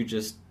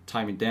just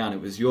tied me down.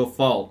 It was your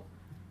fault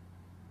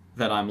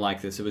that I'm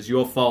like this. It was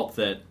your fault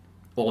that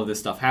all of this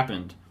stuff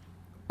happened.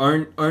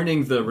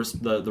 Owning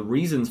the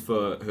reasons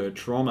for her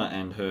trauma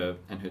and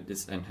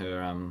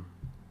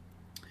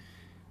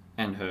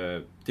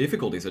her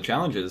difficulties or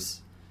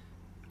challenges.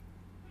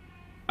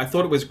 I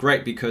thought it was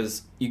great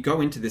because you go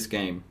into this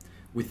game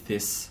with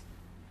this.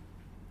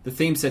 The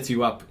theme sets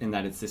you up in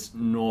that it's this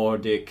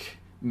Nordic,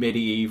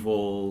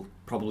 medieval,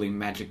 probably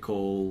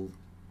magical,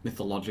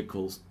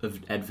 mythological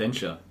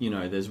adventure. You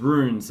know, there's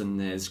runes and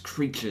there's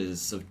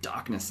creatures of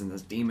darkness and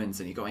there's demons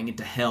and you're going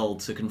into hell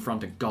to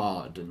confront a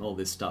god and all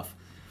this stuff.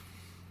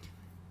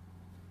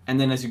 And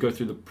then as you go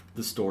through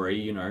the story,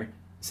 you know,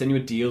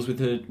 Senua deals with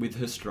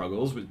her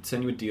struggles.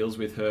 Senua deals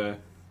with her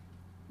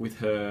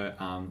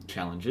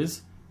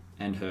challenges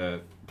and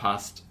her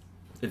past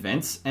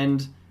events,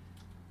 and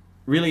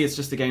really it's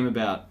just a game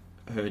about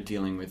her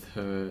dealing with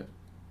her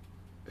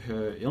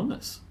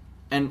illness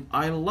And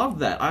I love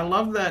that. I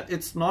love that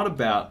it's not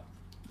about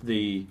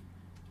the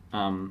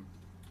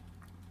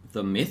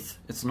myth.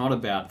 It's not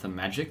about the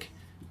magic.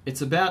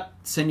 It's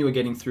about Senua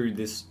getting through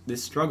this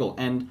struggle.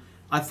 And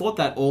I thought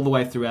that all the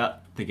way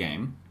throughout the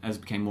game, as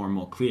it became more and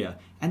more clear.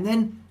 And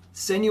then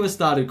Senua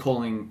started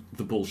calling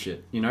the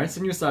bullshit. You know,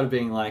 Senua started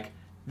being like,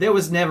 there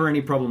was never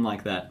any problem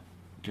like that.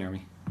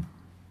 Jeremy,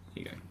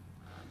 here you go.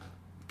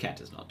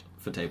 Cat is not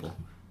for table.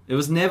 There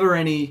was never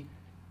any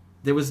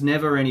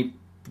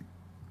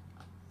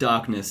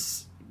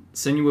darkness.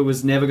 Senua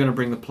was never going to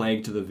bring the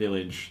plague to the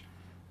village.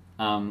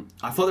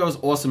 I thought that was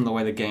awesome the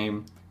way the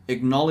game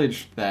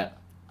acknowledged that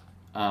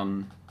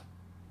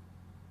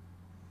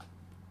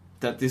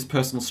that this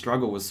personal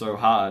struggle was so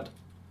hard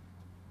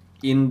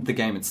in the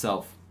game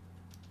itself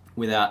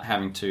without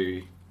having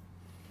to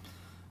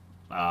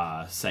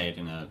say it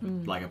in a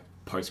like a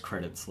post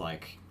credits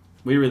like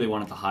we really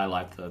wanted to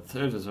highlight the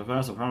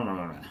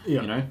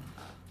you know,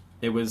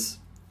 it was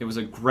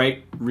a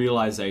great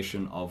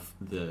realization of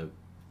the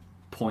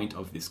point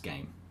of this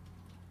game.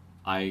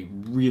 I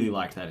really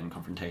liked that in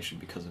Confrontation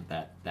because of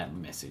that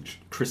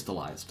message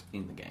crystallized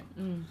in the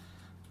game.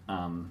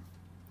 And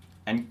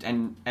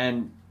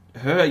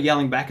her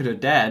yelling back at her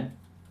dad,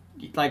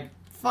 like,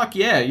 fuck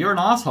yeah, you're an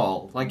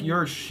asshole. Like,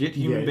 you're a shit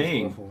human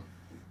being. Awful.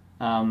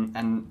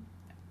 And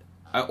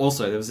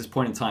also, there was this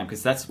point in time,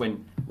 because that's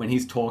when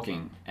he's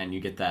talking, and you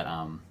get that,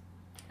 and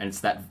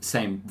it's that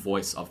same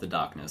voice of the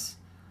darkness.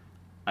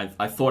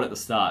 I thought at the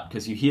start,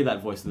 because you hear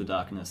that voice of the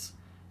darkness,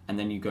 and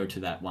then you go to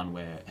that one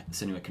where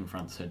Senua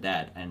confronts her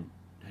dad, and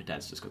her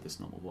dad's just got this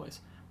normal voice.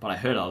 But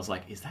I was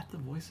like, is that the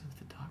voice of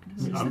the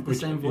darkness? Is that the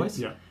same voice?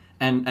 Yeah.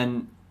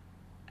 And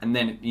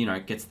then, you know,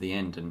 it gets to the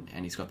end,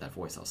 and he's got that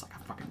voice. I was like, I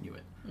fucking knew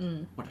it.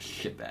 What a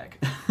shitbag.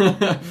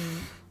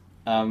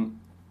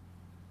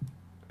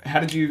 How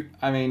did you,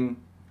 I mean...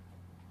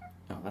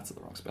 Oh, that's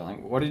the wrong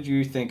spelling. What did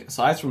you think,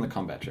 aside from the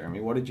combat, Jeremy,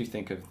 what did you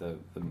think of the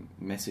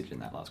message in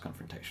that last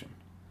confrontation?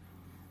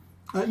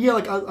 I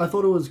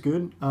thought it was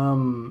good. Oh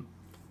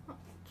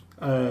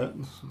my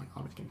God,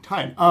 I'm getting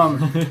tired.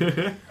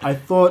 I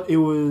thought it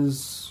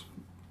was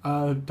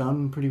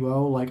done pretty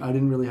well. Like, I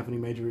didn't really have any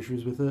major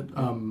issues with it.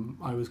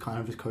 I was kind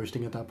of just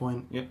coasting at that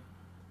point. Yep.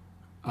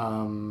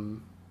 I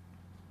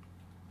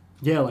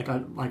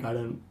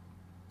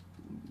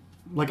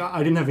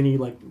didn't have any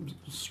like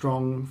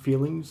strong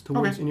feelings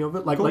towards any of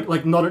it. Like, cool.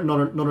 like not in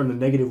a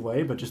negative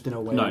way, but just in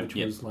a way which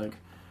yep. was like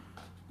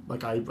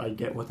I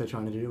get what they're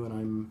trying to do,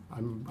 and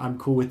I'm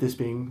cool with this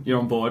being. You're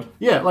on board.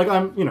 Yeah, like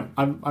I'm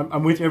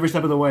with you every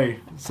step of the way,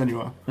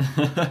 Senua.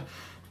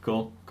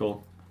 Cool.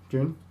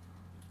 June.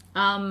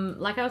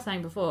 Like I was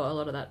saying before, a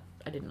lot of that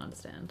I didn't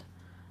understand.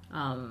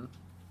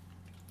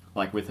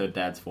 Like with her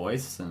dad's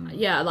voice and.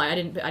 Yeah, like I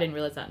didn't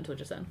realize that until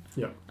just then.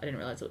 Yeah. I didn't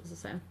realize it was the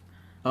same.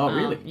 Oh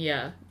really?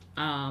 Yeah.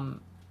 So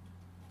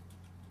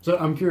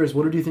I'm curious,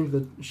 what did you think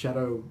the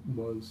shadow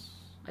was?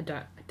 I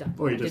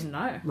Or you didn't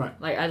know. Right.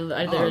 Like I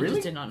literally really?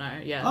 just did not know.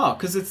 Yeah. Oh,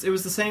 because it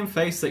was the same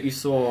face that you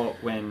saw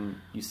when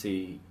you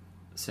see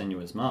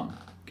Senua's mum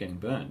getting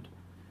burned.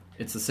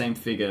 It's the same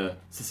figure.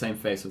 It's the same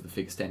face of the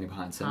figure standing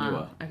behind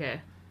Senua. Okay.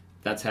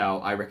 That's how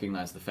I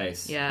recognized the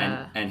face.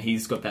 Yeah. And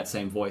he's got that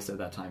same voice at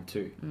that time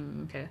too.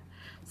 Okay.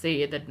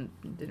 See, that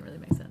didn't really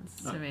make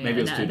sense to me. Maybe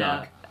it was too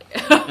dark.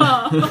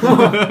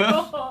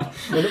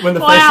 When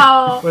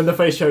the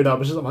face showed up,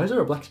 it's just like, why is there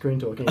a black screen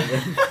talking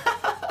again?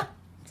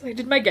 It's like,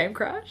 did my game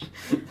crash?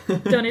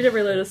 Do I need to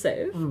reload a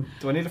save?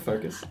 Do I need to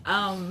focus?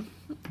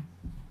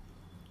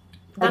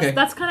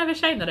 That's kind of a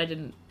shame that I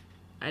didn't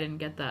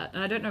get that,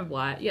 and I don't know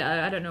why.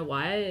 Yeah, I don't know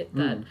why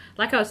that.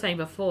 Like I was saying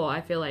before,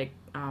 I feel like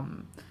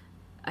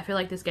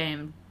this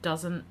game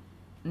doesn't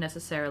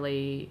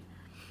necessarily,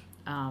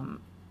 not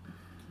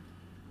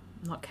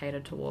cater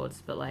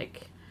towards, but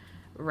like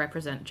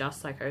represent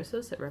just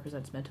psychosis. It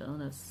represents mental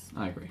illness.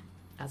 I agree.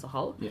 As a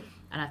whole. Yeah.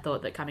 And I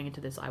thought that coming into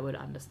this, I would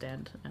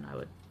understand, and I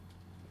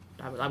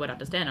would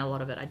understand a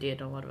lot of it. I did,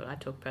 a lot of it I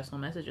took personal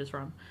messages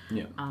from.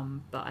 Yeah.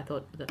 But I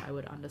thought that I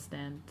would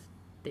understand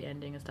the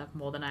ending and stuff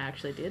more than I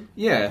actually did.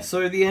 Yeah,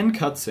 so the end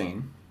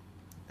cutscene,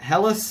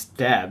 Hela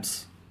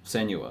stabs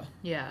Senua.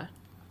 Yeah.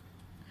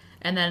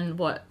 And then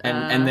what?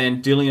 And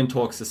then Dillion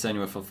talks to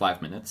Senua for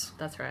 5 minutes.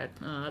 That's right.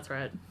 Oh, that's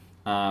right.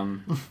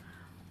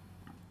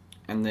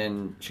 And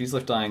then she's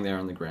left dying there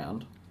on the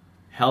ground.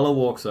 Hela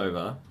walks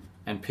over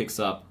and picks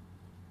up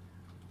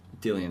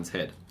Dillion's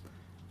head.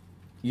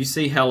 You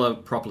see Hela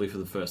properly for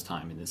the first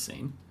time in this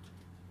scene,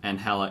 and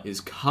Hela is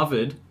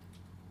covered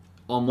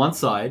on one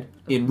side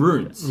in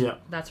runes. Yeah.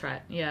 That's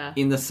right, yeah.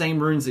 In the same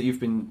runes that you've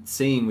been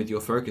seeing with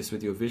your focus,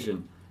 with your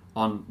vision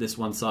on this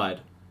one side.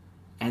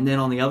 And then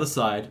on the other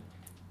side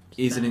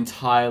is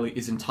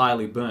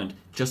entirely burned,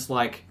 just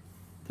like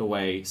the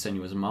way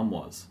Senua's mum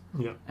was.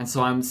 Yeah. And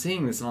so I'm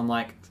seeing this and I'm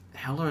like,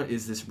 Hela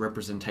is this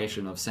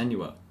representation of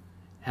Senua.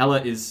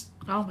 Hela is...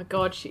 Oh my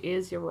god, she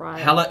is, you're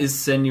right. Hela is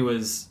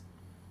Senua's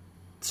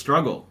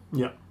struggle.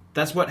 Yeah.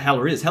 That's what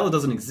Hela is. Hela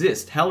doesn't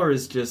exist. Hela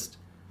is just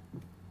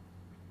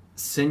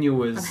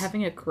Senua's... I'm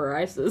having a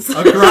crisis.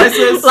 A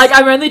crisis? Like,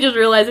 I'm only just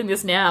realizing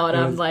this now, and It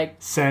I'm was like...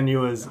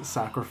 Senua's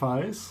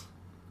sacrifice.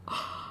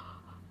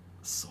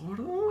 Sort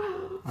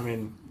of? I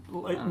mean,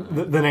 like,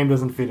 the name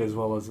doesn't fit as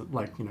well as,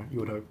 like, you know, you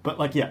would hope. But,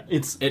 like, yeah,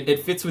 it's... It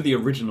fits with the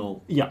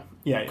original Yeah.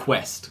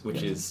 quest,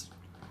 which is,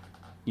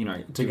 you know,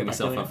 get digging back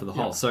yourself there, up for the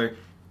yeah. hole. So,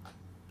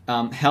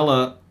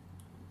 Hela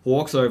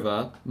walks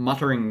over,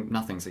 muttering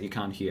nothings that you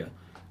can't hear,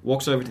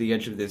 walks over to the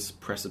edge of this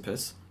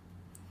precipice,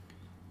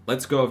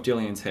 lets go of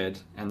Dillian's head,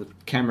 and the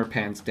camera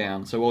pans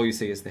down, so all you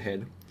see is the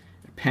head.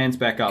 It pans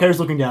back up. Kara's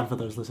looking down for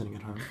those listening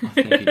at home.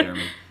 Thank you,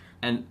 Jeremy.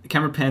 And the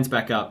camera pans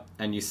back up,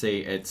 and you see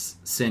it's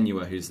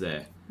Senua who's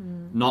there.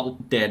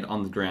 Not dead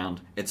on the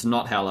ground. It's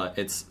not Hela,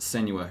 it's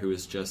Senua who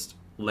has just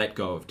let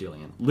go of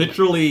Dillian.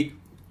 Literally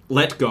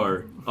let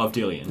go of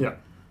Dillian. Yeah.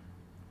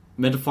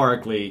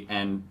 Metaphorically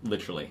and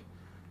literally.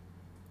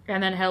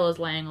 And then Hela's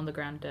laying on the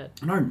ground dead.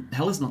 No,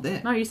 Hela's not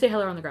there. No, you see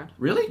Hela on the ground.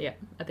 Really? Yeah,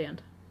 at the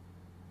end.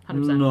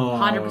 100%. No.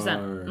 100%.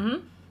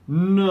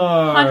 Mm-hmm. No.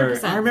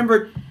 100%. I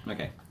remember...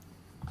 Okay.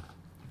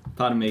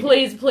 Pardon me.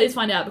 Please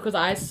find out, because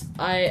I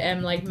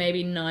am like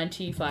maybe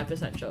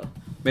 95% sure.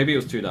 Maybe it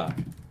was too dark.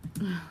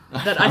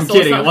 That I I'm saw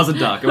kidding, some- it wasn't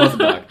dark. It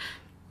wasn't dark.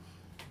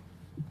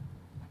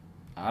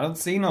 I don't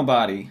see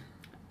nobody.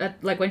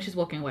 Like when she's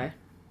walking away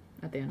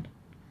at the end.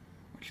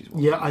 She's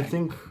walking Yeah, I away.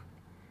 think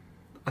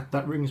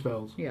that rings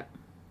bells. Yeah.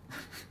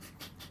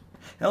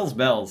 Hell's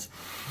bells.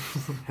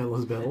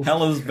 Hela's bells.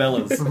 Hella's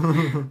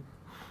bellas.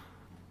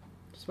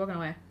 Just walking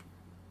away.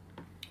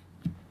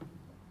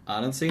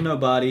 I don't see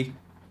nobody.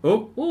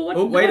 Oh, Ooh, what,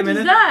 oh, wait a what minute.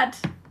 is that?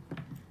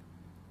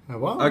 Oh,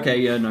 wow. Okay,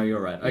 yeah, no, you're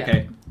right. Yeah.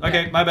 Okay,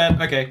 okay, Yeah. my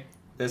bad. Okay,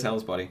 there's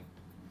Hella's body.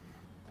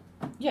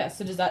 Yeah,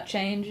 so does that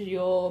change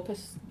your...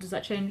 Does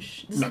that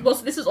change... No.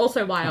 This is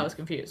also why I was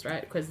confused,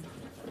 right? Because,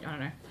 I don't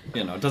know.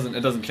 Yeah, no, it doesn't.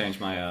 It doesn't change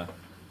my. It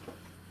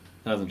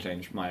doesn't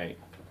change my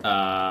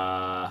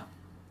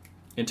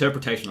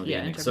interpretation of the Yeah,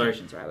 ending.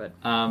 interpretation's the right word.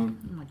 So, Oh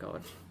my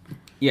god.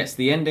 yes,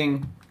 the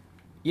ending.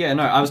 Yeah,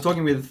 no, I was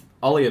talking with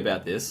Ollie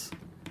about this.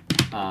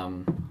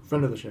 Friend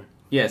of the show.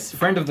 Yes,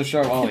 friend of the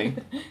show, Ollie,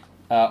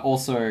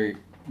 also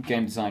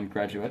game design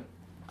graduate.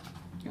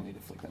 You'll need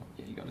to flick that.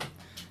 Yeah, you got it.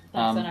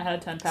 Thanks, I know how to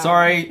turn power.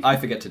 Sorry, I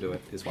forget to do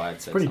it. Is why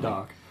I'd say Pretty something.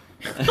 dark.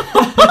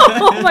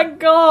 Oh my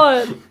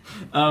god.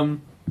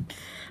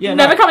 Yeah,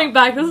 Never no. coming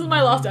back. This is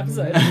my last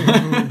episode.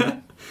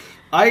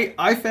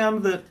 I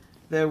found that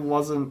there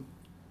wasn't.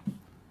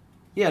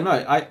 Yeah, no,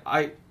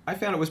 I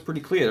found it was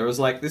pretty clear. It was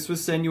like this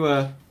was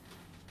Senua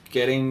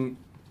getting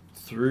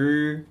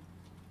through,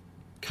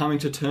 coming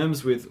to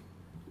terms with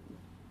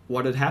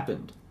what had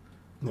happened.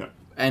 Yeah.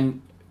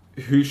 And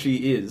who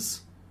she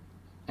is,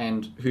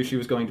 and who she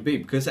was going to be.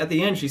 Because at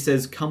the end she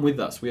says, "Come with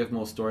us. We have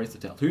more stories to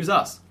tell." Who's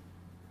us?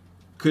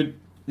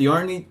 The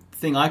only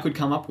thing I could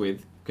come up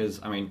with,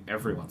 because I mean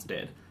everyone's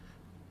dead,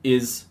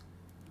 is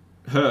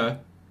her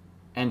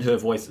and her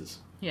voices.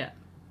 Yeah.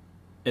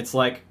 It's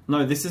like,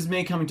 no, this is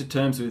me coming to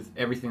terms with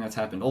everything that's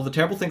happened. All the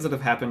terrible things that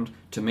have happened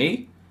to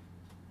me,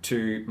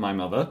 to my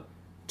mother,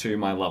 to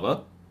my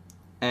lover,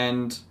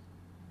 and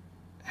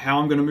how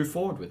I'm going to move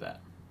forward with that.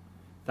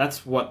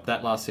 That's what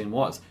that last scene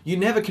was. You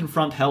never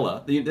confront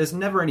Hela. There's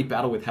never any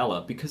battle with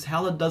Hela, because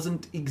Hela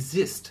doesn't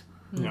exist.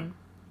 Yeah.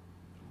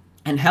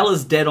 And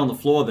Hela's dead on the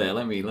floor there.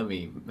 Let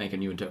me make a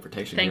new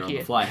interpretation Thank here on you.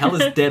 the fly.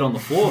 Hela's dead on the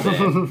floor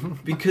there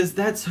because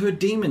that's her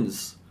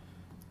demons.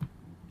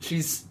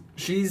 She's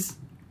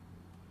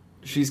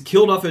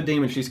killed off her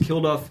demons. She's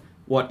killed off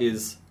what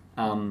is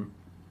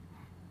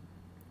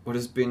what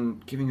has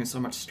been giving her so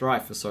much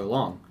strife for so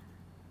long,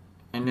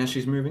 and now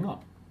she's moving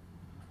on.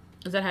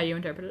 Is that how you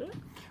interpreted it?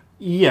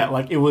 Yeah,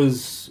 like it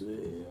was.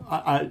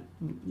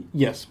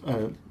 Yes.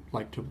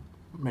 Like to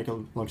make a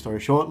long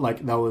story short,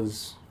 like that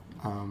was.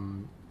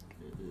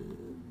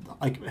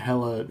 Like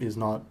Hela is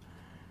not.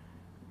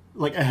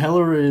 Like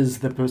Hela is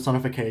the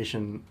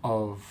personification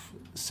of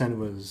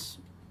Senua's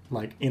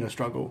like inner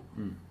struggle.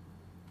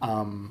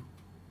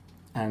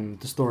 And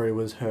the story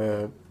was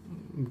her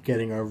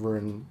getting over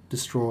and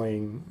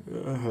destroying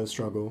her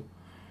struggle.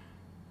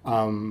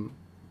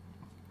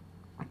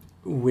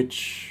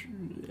 Which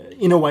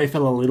in a way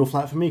fell a little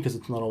flat for me because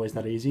it's not always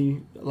that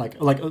easy. Like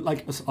a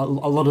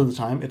lot of the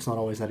time, it's not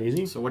always that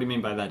easy. So what do you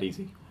mean by that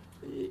easy?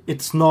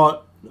 It's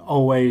not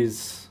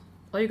always.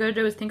 All you gotta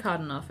do is think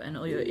hard enough, and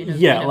all your inner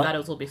like-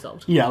 battles will be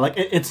solved. Yeah, like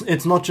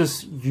it's not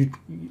just you.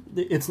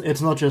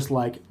 It's not just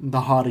like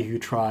the harder you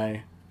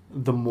try,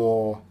 the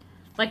more.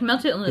 Like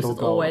mental illness It'll is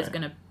go always away.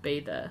 gonna be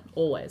there,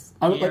 always,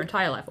 I in mean, your like-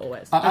 entire life,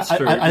 always. That's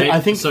true.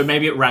 I think so.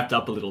 Maybe it wrapped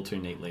up a little too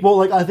neatly. Well,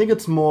 like I think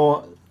it's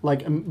more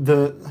like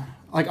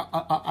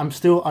I'm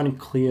still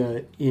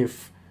unclear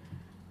if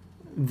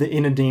the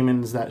inner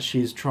demons that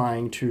she's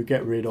trying to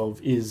get rid of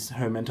is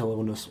her mental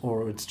illness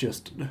or it's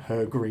just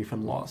her grief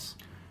and loss.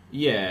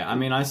 yeah, I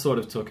mean, I sort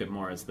of took it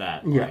more as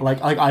that. Yeah, like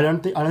I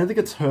don't think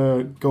it's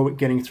her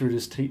getting through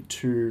this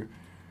to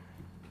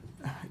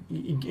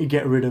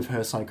get rid of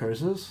her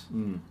psychosis.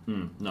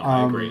 No,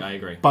 I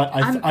agree. But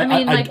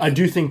I I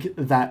do think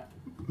that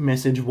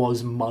message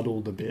was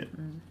muddled a bit,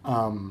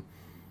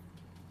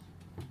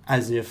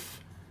 as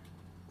if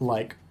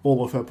like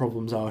all of her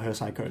problems are her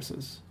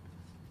psychosis,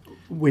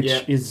 which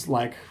Yeah. is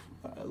like,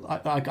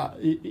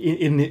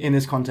 in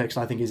this context,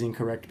 I think is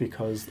incorrect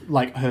because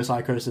like her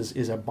psychosis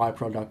is a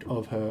byproduct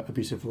of her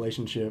abusive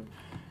relationship.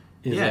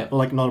 Yeah.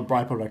 Like not a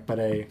byproduct, but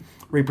a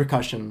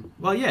repercussion.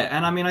 Well, yeah,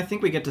 and I mean, I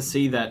think we get to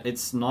see that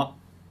it's not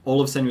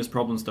all of Senua's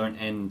problems don't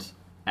end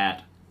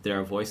at there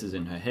are voices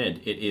in her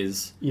head. It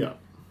is Yeah.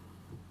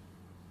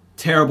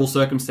 terrible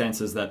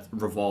circumstances that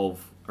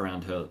revolve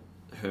around her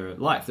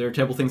life. There are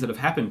terrible things that have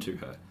happened to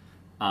her.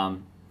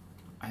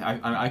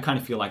 I kind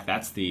of feel like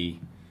that's the.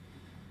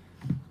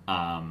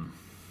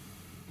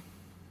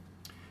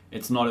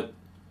 It's not.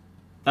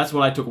 That's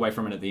what I took away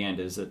from it at the end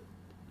is that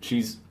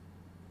she's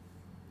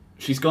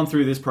gone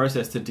through this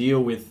process to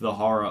deal with the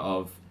horror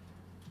of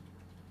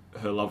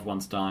her loved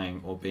ones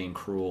dying or being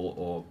cruel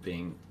or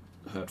being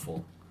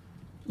hurtful.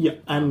 Yeah,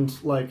 and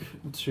like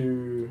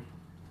to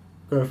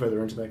go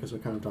further into that because we're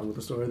kind of done with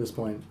the story at this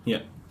point.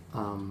 Yeah.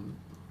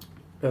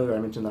 Earlier I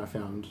mentioned that I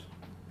found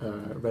a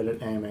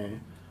Reddit AMA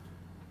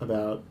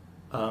about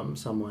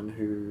someone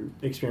who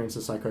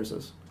experiences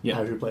psychosis.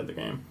 Yeah. Who played the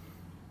game,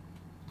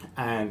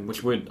 and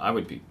Which I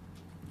would be.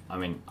 I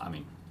mean,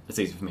 it's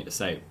easy for me to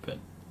say, but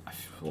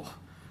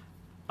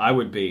I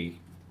would be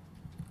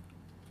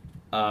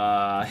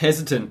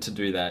hesitant to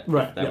do that.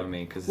 Right, If that yeah. were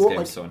me because this Well, game's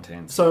like, so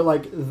intense. so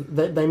like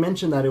they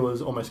mentioned that it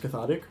was almost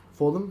cathartic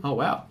for them. Oh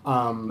wow.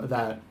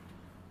 That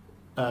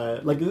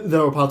like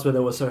there were parts where they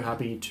were so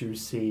happy to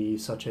see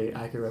such a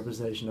accurate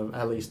representation of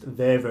at least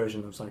their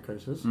version of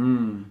psychosis,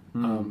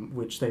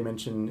 which they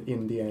mention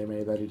in the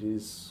AMA that it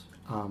is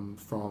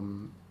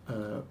from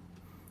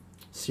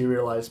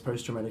serialized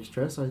post-traumatic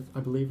stress. I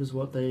believe is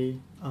what they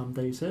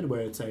said,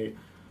 where it's a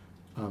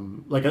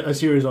like a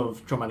series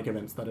of traumatic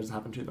events that has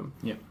happened to them.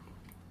 Yeah.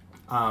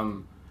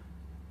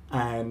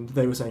 And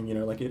they were saying,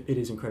 like it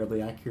is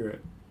incredibly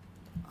accurate,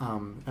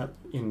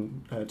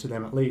 to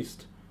them at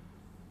least.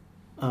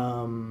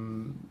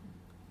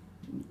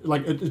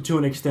 Like to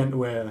an extent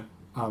where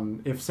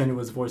if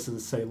Senua's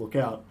voices say "look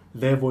out,"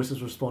 their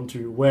voices respond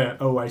to "where?"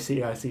 "Oh, I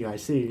see,"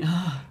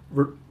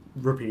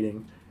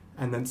 repeating,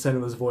 and then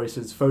Senua's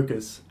voices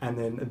focus, and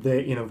then their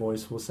inner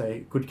voice will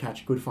say "good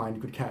catch, good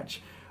find, good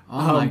catch."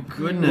 Oh my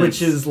goodness.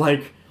 Which is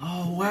like,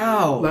 oh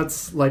wow.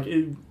 that's like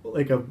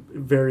a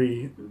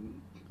very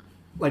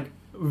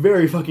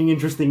fucking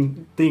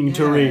interesting thing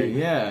to read.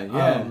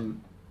 Yeah.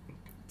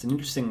 It's an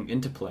interesting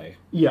interplay.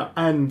 Yeah,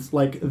 and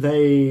like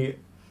they,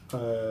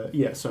 so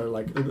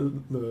like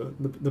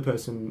the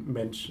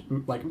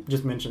person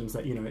just mentions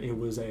that it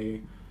was a.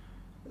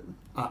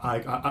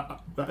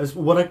 As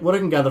what I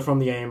can gather from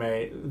the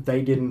AMA,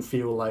 they didn't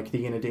feel like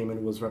the inner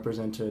demon was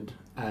represented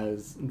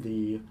as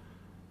the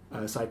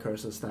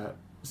psychosis that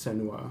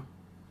Senua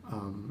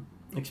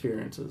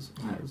experiences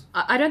as.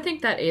 I don't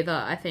think that either.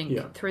 I think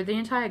Yeah. through the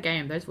entire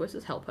game, those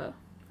voices help her.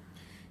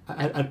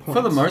 At points.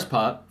 For the most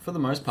part, the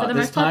there's most part,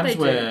 times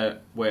they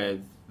where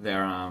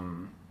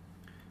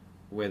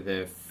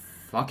they're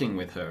fucking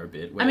with her a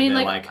bit. Where I mean,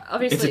 they're like, it's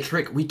obviously- a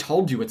trick. We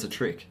told you it's a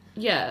trick,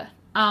 Yeah.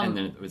 and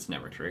then it's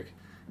never a trick.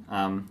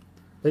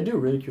 They do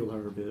ridicule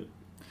her a bit.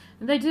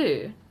 They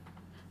do.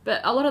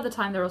 But a lot of the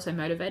time they're also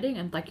motivating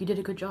and like, you did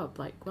a good job,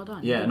 like, well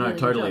done. You Yeah, did a no, really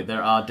good totally. job.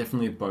 There are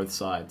definitely both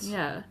sides.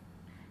 Yeah.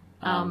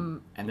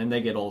 And then they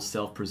get all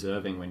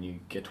self-preserving when you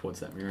get towards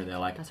that mirror. They're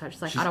like, That's right.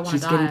 She's like, I don't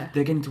want to die.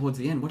 They're getting towards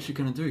the end. What's she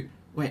gonna do?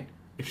 Wait,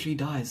 if she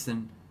dies,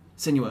 then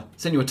Senua,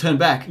 turn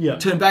back. Yeah.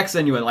 Turn back,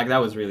 Senua. Like that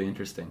was really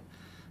interesting.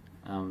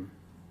 I don't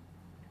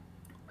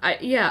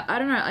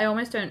know. I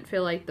almost don't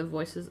feel like the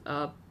voices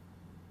are.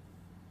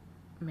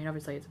 I mean,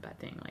 obviously it's a bad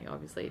thing. Like,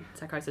 obviously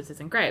psychosis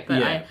isn't great, but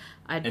Yeah.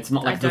 I It's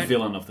not like the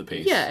villain of the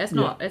piece. Yeah, it's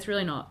not. It's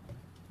really not.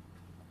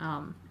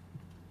 Yeah.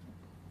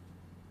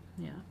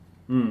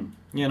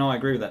 Yeah, no, I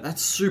agree with that.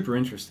 That's super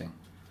interesting.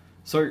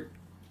 So,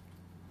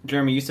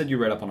 Jeremy, you said you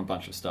read up on a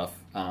bunch of stuff,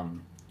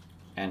 and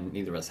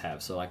neither of us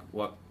have. So, like,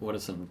 what are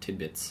some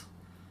tidbits?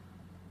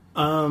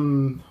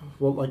 Well,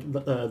 like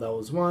that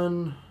was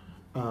one.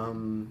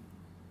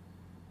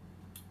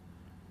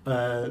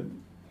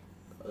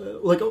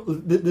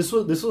 This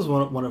was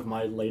one of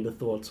my later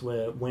thoughts.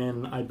 Where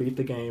when I beat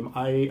the game,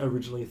 I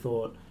originally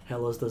thought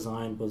Hela's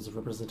design was a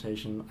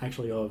representation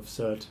actually of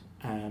Cert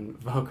and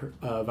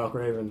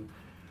Valkraven,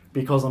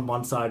 because on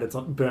one side it's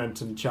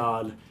burnt and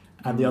charred,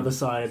 and the other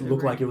side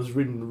looked like it was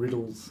written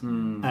riddles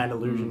and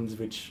illusions,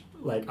 which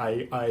like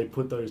I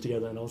put those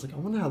together and I was like, I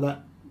wonder how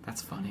that.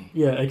 That's funny.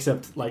 Yeah,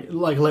 except like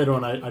later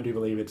on, I do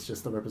believe it's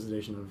just the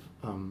representation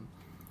of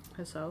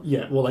Herself.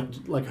 yeah, well,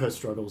 like her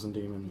struggles and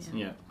demons.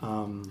 Yeah.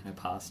 Her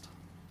past.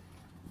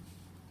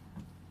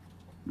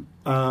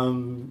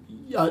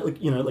 Yeah,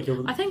 like it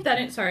was, I think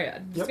that sorry,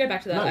 just Yep. go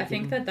back to that. No, I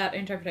think that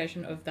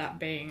interpretation of that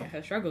being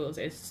her struggles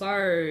is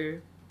so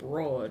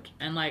broad,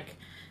 and like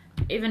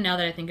even now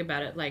that I think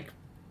about it, like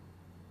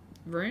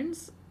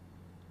runes,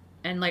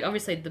 and like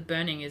obviously the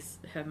burning is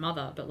her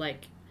mother, but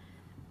like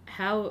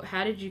how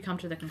did you come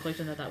to the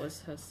conclusion that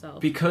was herself?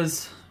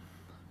 Because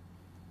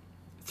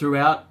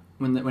throughout,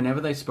 whenever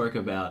they spoke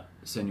about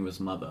Senua's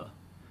mother,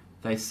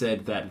 they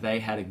said that they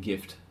had a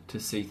gift to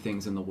see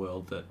things in the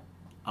world that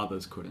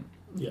others couldn't.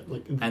 Yeah,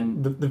 like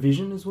And- the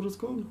vision is what it's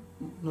called.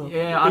 No.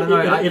 Yeah, I don't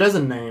know. It has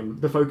a name.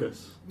 The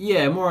focus.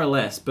 Yeah, more or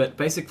less. But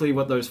basically,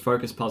 what those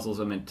focus puzzles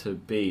are meant to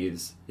be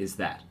is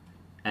that,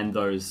 and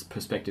those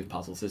perspective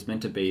puzzles is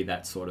meant to be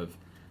that sort of.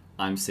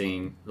 I'm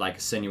seeing like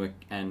Senua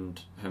and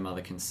her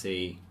mother can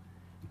see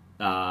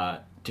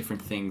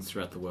different things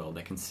throughout the world.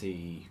 They can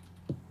see.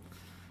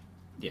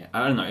 Yeah,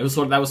 I don't know.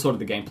 That was sort of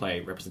the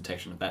gameplay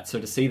representation of that. So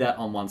to see that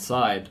on one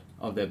side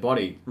of their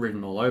body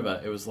written all over,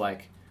 it was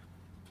like.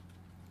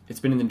 It's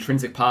been an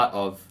intrinsic part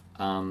of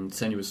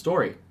Senua's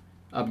story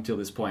up until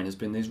this point has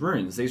been these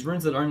runes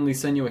that only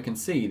Senua can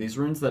see, these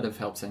runes that have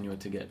helped Senua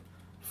to get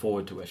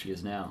forward to where she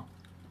is now.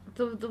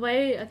 The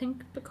way, I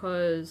think,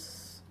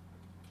 because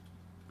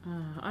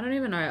I don't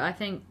even know. I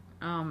think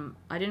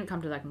I didn't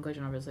come to that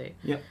conclusion, obviously.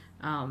 Yep.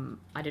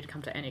 I did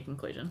come to any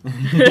conclusion.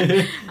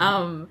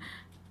 I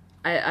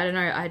don't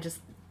know. I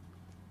just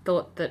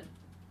thought that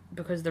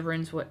because the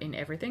runes were in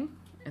everything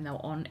and they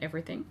were on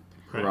everything,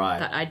 Right.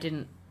 that I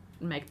didn't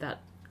make that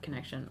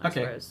connection. I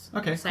Okay. suppose.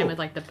 Okay, Same cool. with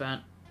like the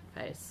burnt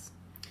face.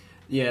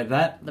 Yeah,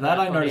 that The I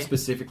bad noticed body.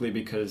 specifically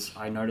because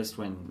I noticed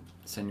when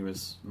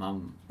Senua's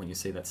mum, when you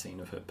see that scene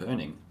of her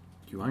burning,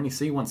 you only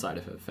see one side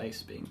of her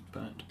face being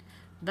burnt.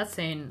 That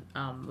scene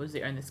was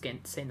the only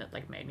scene that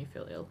like made me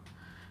feel ill.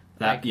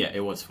 That Like, yeah, it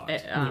was fucked.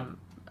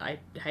 I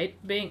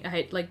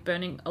hate like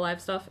burning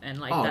alive stuff, and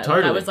like Oh, that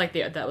totally. was like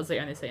that was the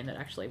only scene that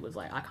actually was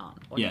like I can't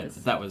watch Yeah, this.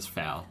 that was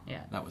foul.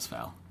 Yeah. That was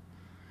foul.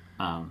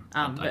 I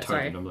but totally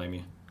sorry. don't blame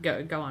you.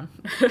 Go on.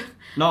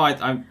 No,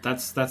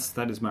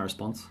 that is my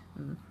response.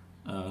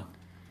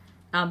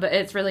 But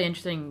it's really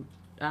interesting.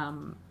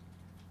 I'm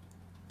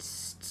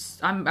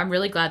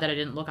really glad that I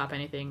didn't look up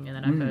anything, and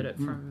then I've heard it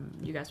from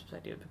you guys'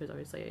 perspective, because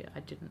obviously I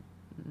didn't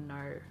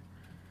know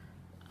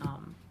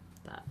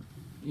that.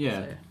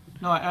 Yeah. So.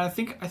 No, I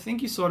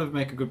think you sort of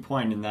make a good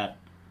point in that.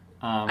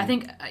 I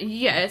think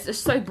it's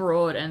just so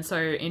broad and so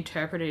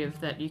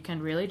interpretive that you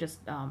can really just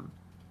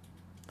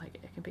like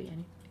it can be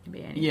anything.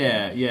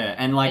 Yeah,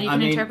 and like And you I can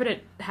mean, interpret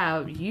it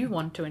how you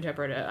want to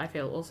interpret it. I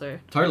feel also.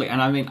 totally,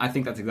 and I mean, I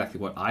think that's exactly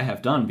what I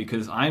have done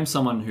because I'm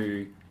someone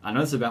who I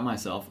know this about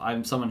myself.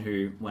 I'm someone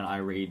who, when I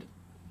read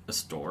a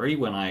story,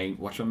 when I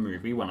watch a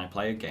movie, when I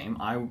play a game,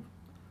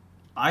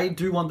 I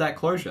do want that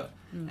closure,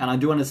 and I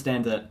do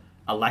understand that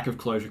a lack of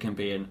closure can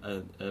be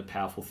a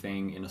powerful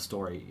thing in a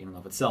story in and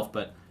of itself,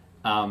 but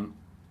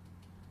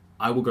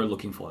I will go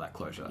looking for that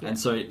closure, and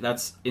so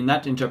that's in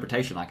that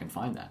interpretation I can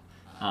find that.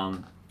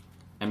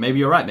 And maybe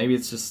you're right. Maybe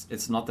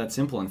it's not that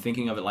simple. And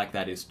thinking of it like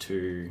that is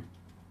too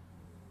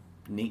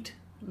neat.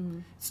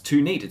 It's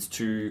too neat. It's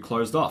too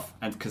closed off.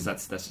 And because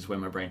that's just where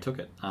my brain took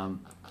it.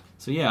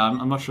 So yeah,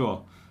 I'm not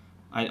sure.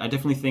 I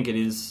definitely think it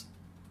is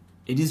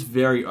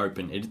very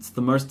open. It's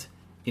the most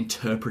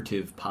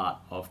interpretive part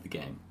of the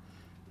game.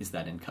 Is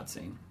that end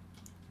cutscene?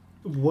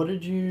 What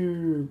did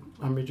you...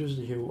 I'm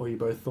interested to hear what you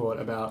both thought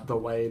about the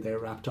way they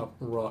wrapped up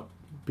Rot,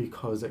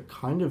 because it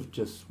kind of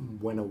just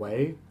went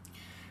away.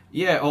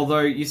 Yeah,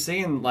 although you see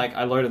in, like,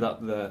 I loaded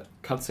up the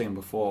cutscene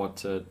before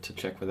to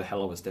check whether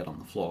Hela was dead on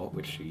the floor,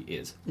 which she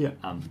is. Yeah.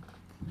 Um,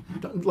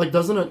 Like,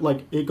 doesn't it,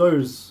 like, it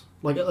goes...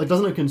 Like,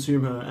 doesn't it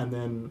consume her and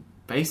then...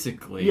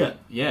 basically, Yeah.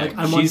 yeah.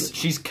 Like,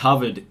 She's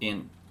covered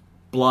in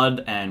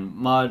blood and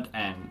mud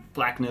and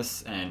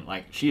blackness, and,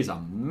 like, she is a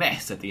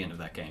mess at the end of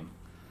that game.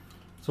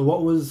 So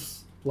what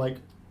was, like...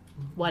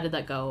 Why did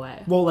that go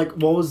away? Well, like,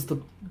 what was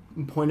the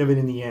point of it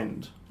in the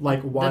end?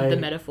 Like, why... The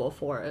metaphor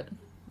for it.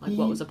 Like,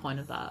 what was the point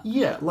of that?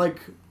 Yeah, like...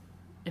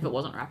 If it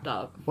wasn't wrapped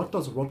up. What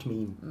does Rot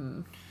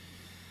mean?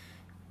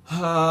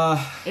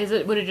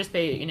 Would it just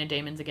be,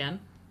 demons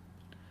again?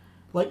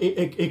 Like,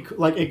 it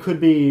could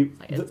be...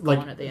 Like, it's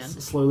gone at the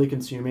end. Slowly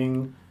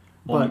consuming...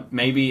 Or But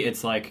maybe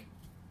it's, like,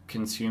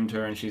 consumed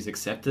her and she's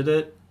accepted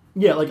it.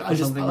 yeah, like I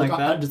just something like like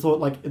I that. just thought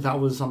like that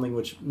was something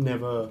which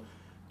never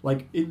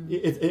like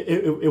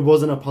it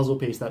wasn't a puzzle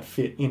piece that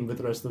fit in with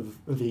the rest of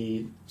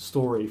the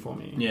story for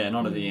me. Yeah,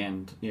 not at the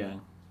end. Yeah.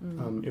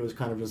 It was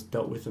kind of just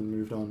dealt with and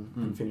moved on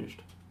and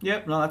finished.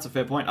 Yep, no, that's a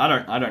fair point. I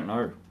don't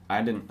know. I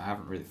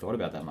haven't really thought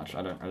about that much.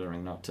 I don't really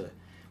know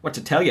what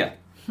to tell you.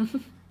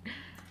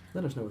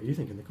 Let us know what you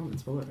think in the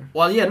comments below.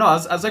 Well, yeah, no, I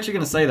was actually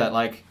going to say that,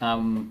 like,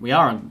 we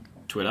are on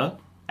Twitter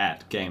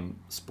at Game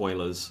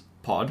Spoilers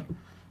Pod.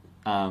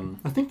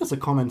 I think there's a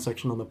comment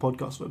section on the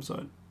podcast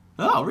website.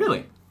 Oh,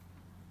 really?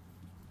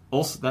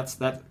 Also, that's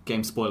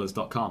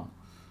gamespoilers.com.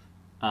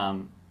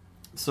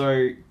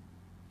 So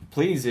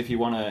please, if you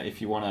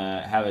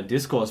wanna have a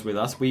discourse with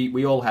us,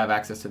 we all have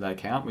access to that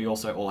account. We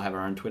also all have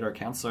our own Twitter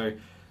account. So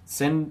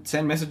send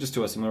messages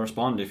to us and we'll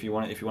respond if you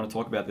want to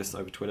talk about this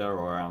over Twitter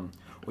or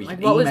you Like,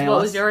 can what email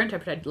was us. your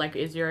interpretation? Like,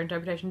 is your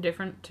interpretation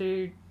different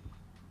to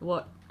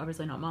what?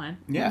 Obviously not mine.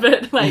 Yeah.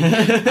 But, like,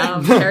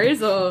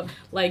 Terry's, or,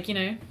 like,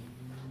 it'd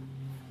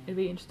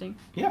be interesting.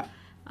 Yeah.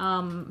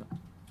 The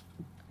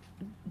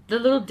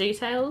little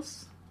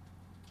details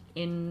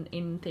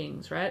in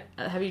things, right?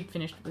 Have you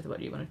finished with what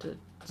you wanted to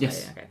say?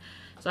 Yes. Okay.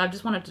 So I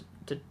just wanted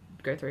to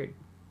go through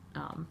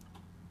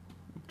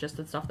just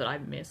the stuff that I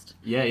missed.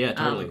 Yeah,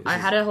 totally. I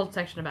had a whole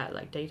section about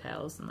like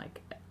details and like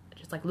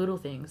just like little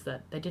things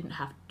that they didn't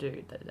have to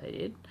do that they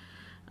did.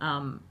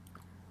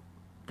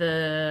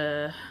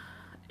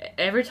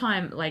 Every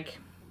time, like,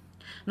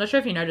 I'm not sure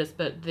if you noticed,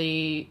 but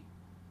the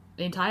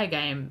entire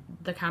game,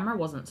 the camera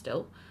wasn't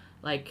still.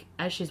 Like,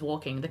 as she's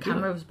walking, the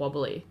camera was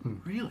wobbly.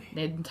 Really?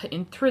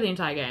 Through the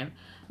entire game.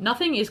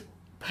 Nothing is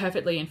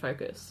perfectly in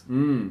focus.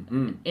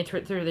 Through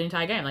the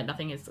entire game. Like,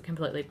 nothing is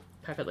completely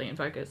perfectly in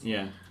focus.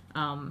 Yeah.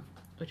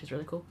 Which is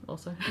really cool,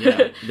 also.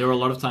 Yeah. There are a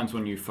lot of times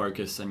when you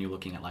focus and you're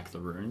looking at, like, the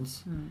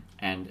runes,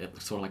 and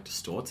it sort of, like,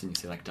 distorts and you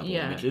see, like, double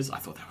images. I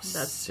thought that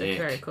was sick.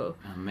 Very cool.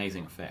 An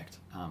amazing effect.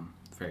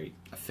 Very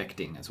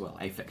affecting as well.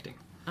 Affecting.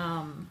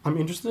 I'm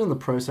interested in the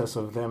process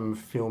of them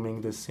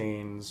filming the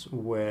scenes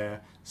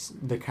where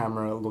the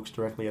camera looks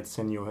directly at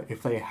Senua.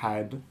 If they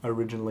had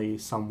originally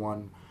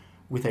someone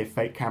with a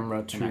fake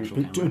camera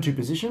to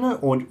position it,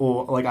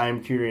 or like, I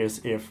am curious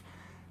if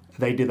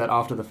they did that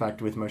after the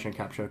fact with motion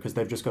capture, because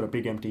they've just got a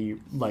big empty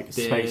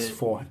space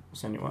for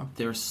Senua.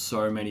 There are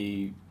so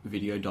many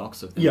video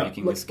docs of them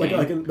making this game.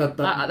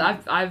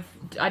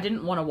 I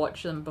didn't want to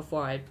watch them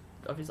before I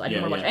didn't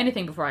want to watch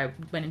anything before I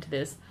went into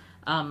this.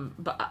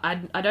 But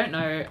I don't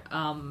know.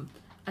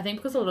 I think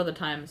because a lot of the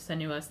time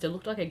Senua still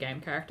looked like a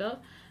game character,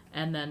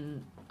 and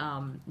then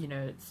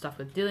stuff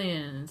with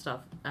Dillian and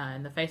stuff,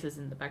 and the faces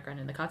in the background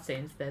in the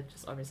cutscenes, they're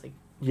just obviously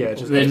they're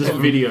just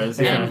videos.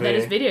 They're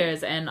just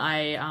videos,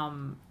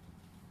 and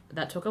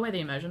that took away the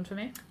immersion for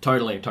me.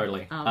 Totally.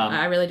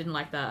 I really didn't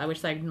like that. I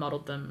wish they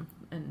modeled them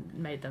and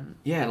made them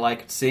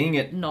like seeing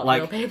it not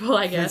like, real people,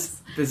 I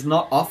guess. There's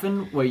not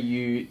often where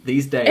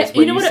these days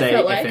when you say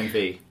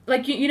FMV.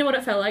 Like, you know what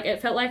it felt like?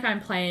 It felt like I'm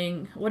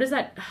playing, what is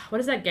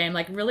that game?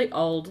 Like, really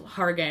old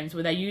horror games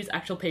where they use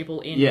actual people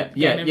in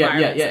game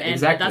environments. And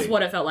exactly. That's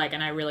what it felt like,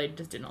 and I really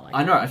just did not like it.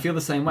 I know, I feel the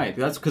same way.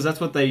 That's because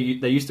that's what they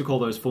used to call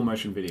those full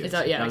motion videos.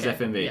 That was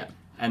FMV. Yeah.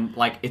 And,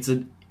 like, it's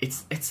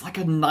like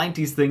a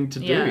 90s thing to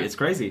do. Yeah. It's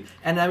crazy.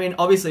 And, I mean,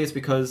 obviously it's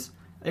because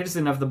they just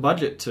didn't have the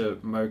budget to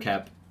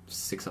mocap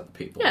 6 other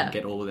people and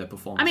get all of their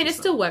performances. I mean, it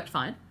still worked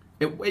fine.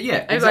 It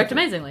worked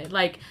amazingly.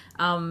 Like,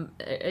 I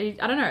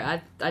don't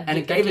know.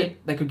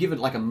 They could give it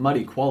like a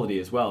muddy quality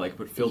as well. They could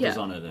put filters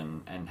on it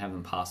and have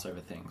them pass over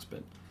things.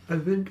 But I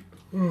think,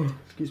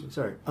 excuse me,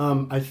 sorry.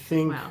 I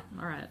think. Wow.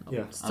 All right.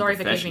 Yeah. Sorry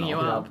for keeping you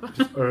up.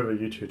 Just over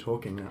you two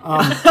talking now.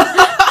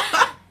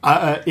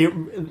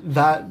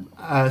 That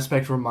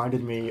aspect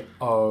reminded me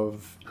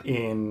of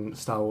in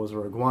Star Wars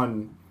Rogue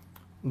One,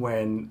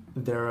 when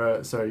you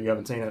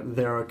haven't seen it,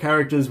 there are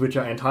characters which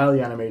are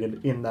entirely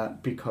animated in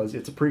that because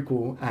it's a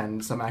prequel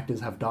and some actors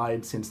have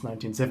died since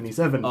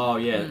 1977. Oh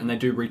yeah, and they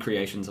do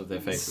recreations of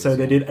their faces. So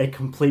they did a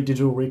complete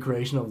digital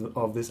recreation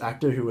of this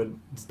actor who had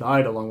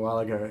died a long while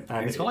ago.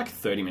 And he's got like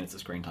 30 minutes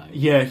of screen time.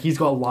 Yeah, he's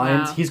got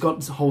lines, he's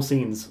got whole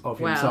scenes of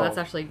himself. Wow, that's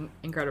actually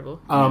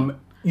incredible.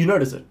 You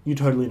notice it, you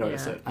totally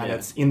notice it, and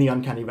it's in the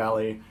Uncanny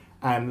Valley.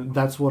 And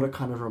that's what it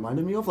kind of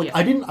reminded me of. Like,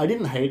 I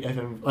didn't hate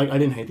FM. Like, I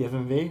didn't hate the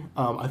FMV.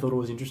 I thought it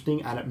was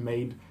interesting, and it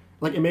made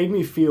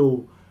me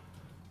feel.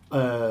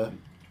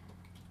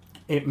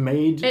 It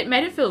made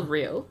it feel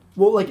real.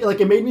 Well, like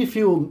it made me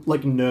feel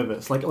like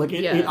nervous.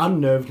 It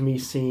unnerved me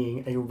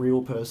seeing a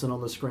real person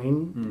on the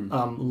screen,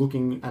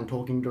 looking and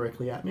talking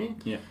directly at me.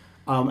 Yeah.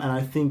 And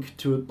I think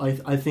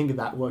I think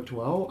that worked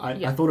well.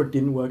 I thought it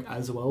didn't work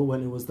as well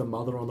when it was the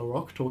mother on the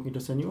rock talking to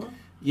Senua.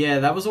 Yeah,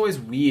 that was always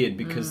weird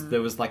because there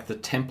was like the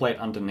template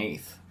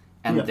underneath,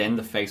 and then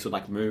the face would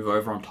like move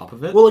over on top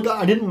of it. Well, like,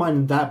 I didn't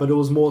mind that, but it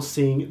was more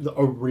seeing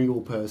a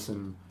real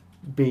person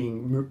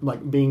being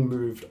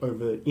moved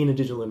over in a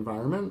digital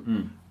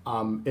environment.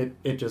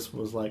 It just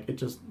was like it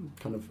just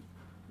kind of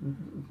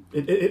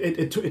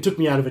it took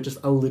me out of it just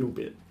a little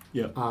bit.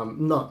 Yeah.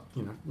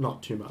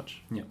 Not too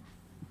much. Yeah.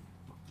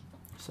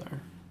 So.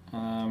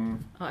 Oh,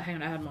 hang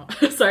on, I had more.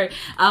 Sorry.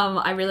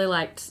 I really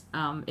liked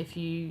if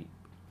you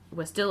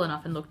were still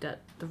enough and looked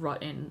at the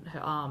rot in her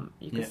arm,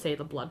 you could see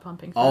the blood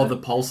pumping through. Oh, the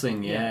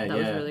pulsing, that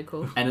was really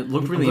cool. And it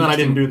looked really interesting. I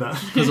didn't do that.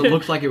 Because it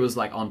looked like it was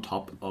like on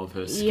top of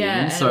her skin.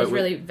 Yeah, and so it was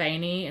really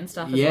veiny and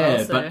stuff as well.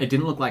 Yeah, but it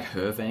didn't look like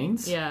her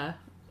veins. Yeah,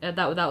 that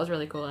was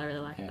really cool. I really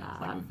liked that.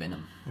 Yeah, like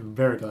venom. I'm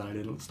very glad I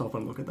didn't stop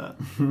and look at that.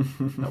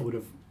 That would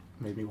have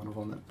made me want to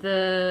vomit.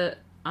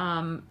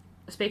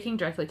 Speaking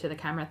directly to the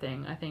camera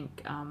thing, I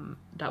think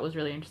that was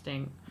really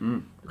interesting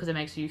because it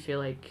makes you feel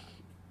like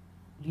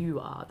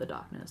you are the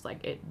darkness.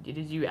 Like it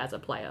is you as a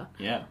player.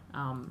 Yeah.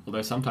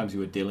 Although sometimes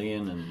you were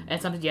Dillian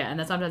and sometimes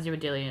you were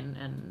Dillian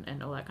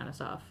and all that kind of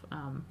stuff.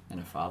 And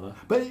her father.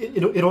 But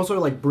it also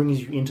like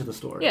brings you into the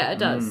story. Yeah, it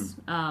does.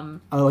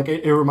 Like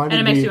it reminded me,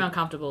 and it makes you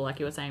uncomfortable, like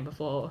you were saying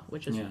before,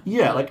 which is really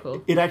like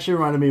cool. It actually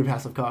reminded me of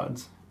House of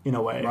Cards. In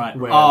a way, right?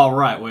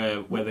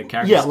 Where the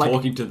character's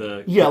talking to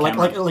the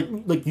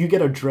like you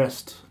get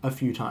addressed a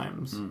few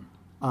times,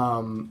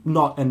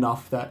 not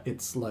enough that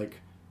it's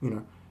like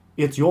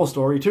it's your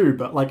story too,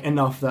 but like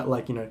enough that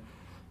like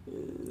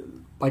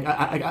like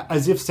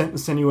as if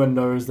Senua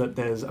knows that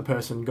there's a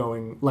person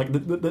going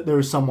that there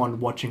is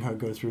someone watching her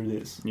go through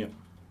this. Yeah.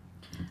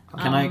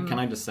 Can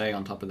I just say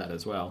on top of that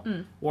as well,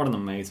 what an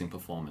amazing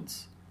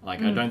performance.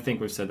 Like, I don't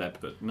think we've said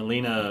that, but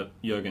Melina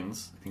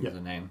Jurgens, I think is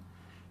her name,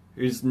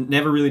 who's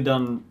never really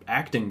done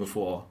acting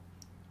before.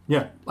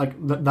 Yeah, like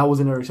that was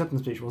in her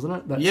acceptance speech,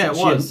 wasn't it? Yeah, it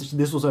was.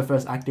 This was her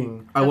first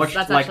acting. That's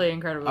actually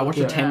incredible. I watched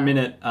a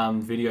 10-minute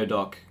video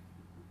doc.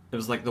 It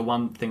was like the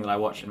one thing that I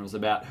watched, and it was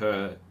about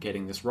her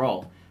getting this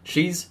role.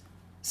 She's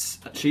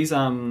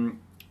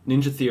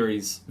Ninja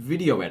Theory's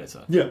video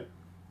editor. Yeah.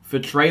 For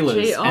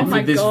trailers and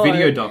for this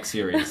video doc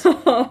series.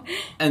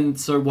 And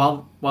so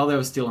while they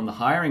were still in the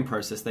hiring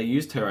process, they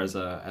used her as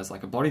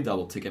like a body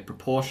double to get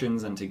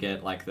proportions and to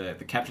get like the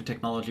capture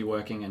technology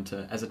working and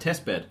as a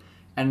test bed.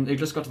 And it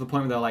just got to the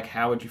point where they're like,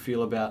 how would you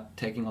feel about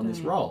taking on this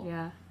role?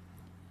 Yeah.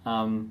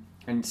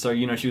 And so,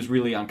 she was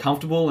really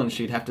uncomfortable, and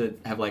she'd have to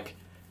have like,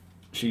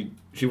 she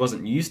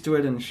wasn't used to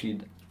it, and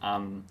she'd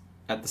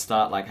at the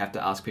start like have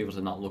to ask people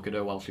to not look at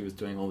her while she was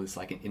doing all this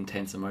like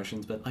intense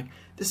emotions. But like,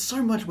 there's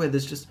so much where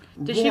there's just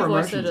Did raw she voice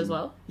emotions it as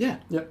well? Yeah,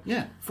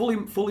 fully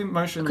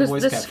motion Because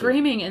voice the capture.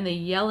 screaming and the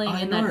yelling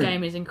in that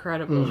game is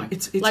incredible.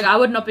 It's like, I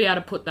would not be able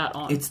to put that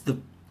on.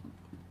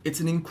 It's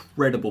an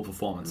incredible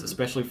performance,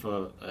 especially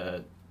for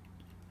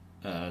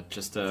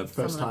just a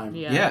First time.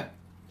 Yeah,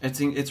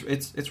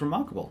 it's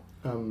remarkable.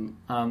 And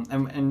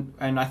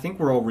I think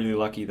we're all really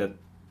lucky that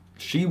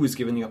she was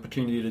given the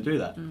opportunity to do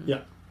that.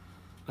 Yeah.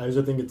 I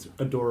also think it's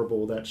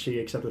adorable that she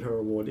accepted her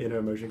award in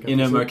her motion capture. In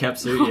her mocap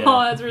suit, yeah.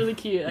 Oh, that's really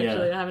cute,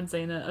 actually. Yeah. I haven't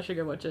seen it. I should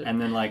go watch it.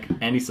 And then, like,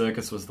 Andy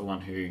Serkis was the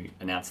one who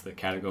announced the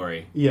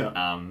category.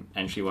 Yeah.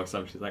 And she walks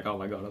up, she's like, oh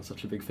my god, I'm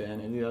such a big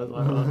fan. And I was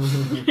like, oh.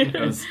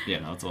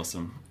 It's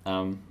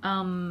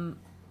awesome.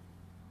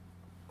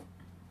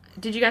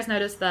 Did you guys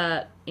notice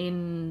that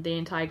in the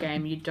entire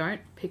game, you don't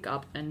pick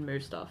up and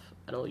move stuff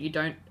at all? You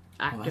don't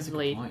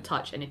actively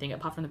touch anything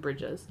apart from the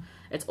bridges.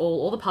 It's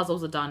all the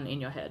puzzles are done in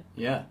your head.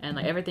 Yeah. And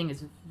like everything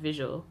is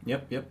visual.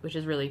 Yep. Which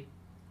is really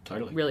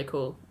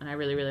cool, and I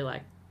really, really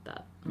like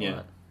that.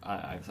 Yeah.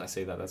 I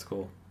see that. That's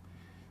cool.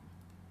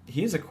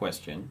 Here's a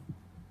question: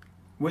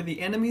 were the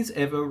enemies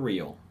ever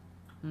real?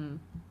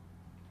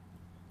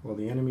 Well,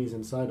 the enemy's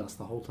inside us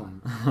the whole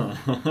time.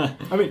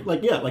 I mean,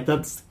 like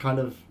that's kind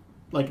of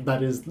like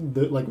that is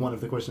one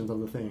of the questions of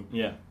the thing.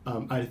 Yeah.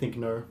 I think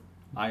no.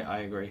 I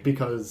agree.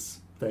 Because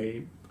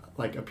they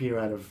like appear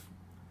out of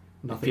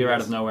nothing. Appear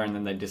out of nowhere and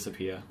then they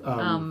disappear.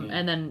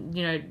 And then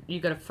you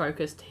got to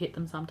focus to hit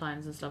them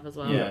sometimes and stuff as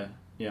well.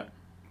 Yeah.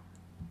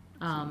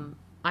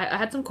 I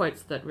had some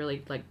quotes that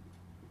really like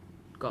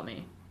got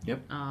me.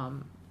 Yep.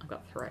 I've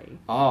got 3.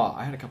 Oh,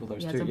 I had a couple of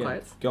those You had too. some Yeah.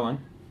 quotes? Go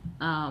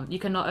on. You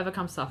cannot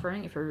overcome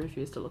suffering if you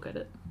refuse to look at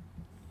it.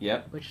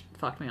 Yep. Which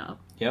fucked me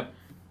up. Yep.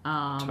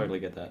 Totally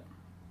get that.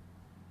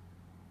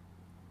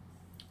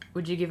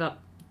 Would you give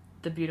up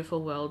the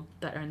beautiful world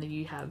that only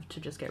you have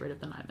to just get rid of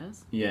the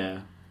nightmares?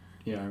 Yeah.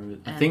 I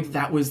remember. I think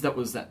that was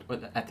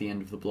at the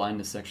end of the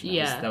blindness section.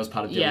 That was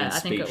part of Dylan's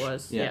speech. I think it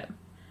was. Yeah.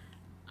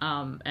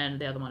 And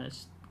the other one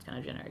is kind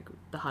of generic.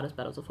 The hardest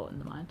battles are fought in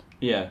the mind.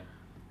 Yeah.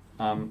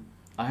 I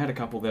had a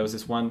couple. There was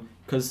this one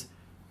because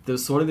there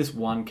was sort of this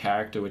one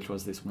character which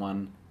was this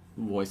one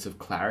voice of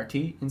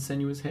clarity in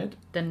Senua's head.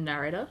 The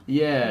narrator.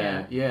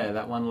 Yeah.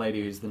 That one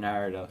lady who's the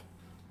narrator.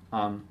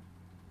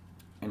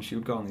 And she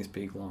would go on these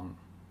big long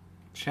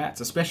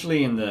chats,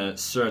 especially in the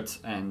Cert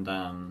and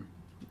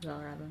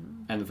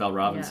Valravan. And the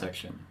Valravan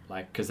section,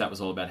 because that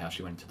was all about how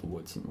she went into the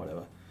woods and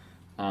whatever.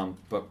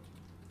 But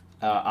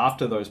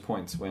after those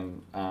points,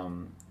 when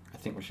I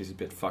think when she's a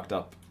bit fucked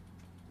up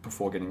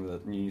before getting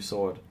the new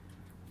sword,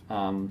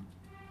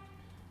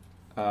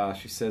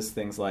 she says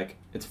things like,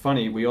 "It's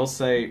funny, we all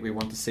say we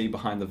want to see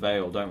behind the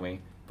veil, don't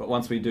we? But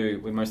once we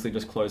do, we mostly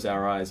just close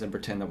our eyes and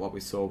pretend that what we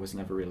saw was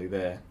never really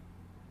there."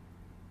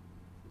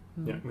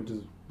 Yeah, which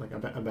is like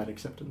about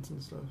acceptance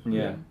and stuff.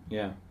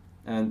 Yeah.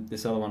 And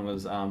this other one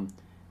was,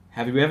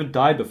 have you ever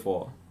died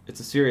before?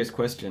 It's a serious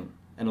question.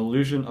 An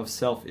illusion of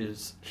self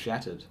is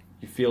shattered.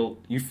 You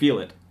feel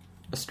it.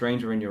 A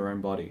stranger in your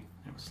own body.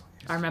 It was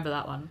like, I remember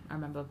that one. I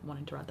remember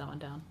wanting to write that one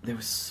down.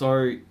 It's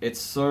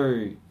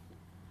so...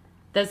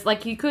 There's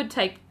like, you could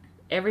take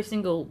every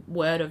single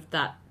word of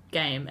that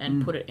game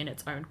and put it in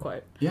its own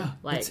quote. Yeah,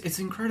 it's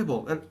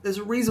incredible. There's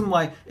a reason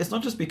why. It's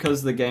not just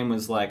because the game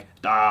was like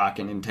dark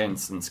and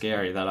intense and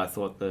scary that I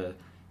thought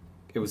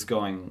it was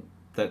going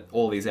that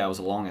all these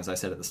hours are long, as I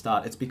said at the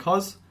start. It's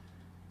because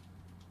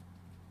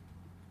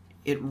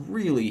it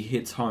really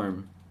hits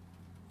home.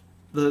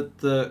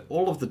 The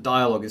all of the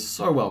dialogue is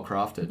so well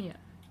crafted. Yeah.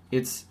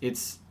 It's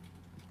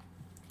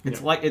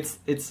like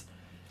it's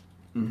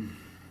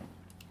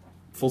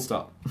full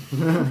stop.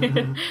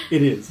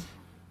 It is.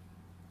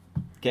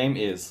 Game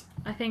is.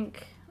 I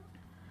think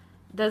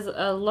there's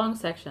a long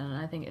section, and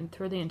I think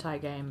through the entire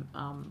game,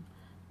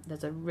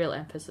 there's a real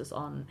emphasis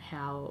on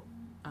how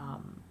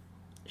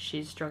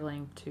she's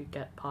struggling to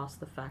get past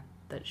the fact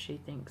that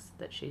she thinks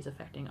that she's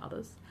affecting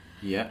others.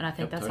 Yeah. And I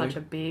think that's totally. such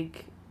a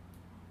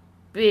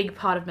big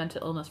part of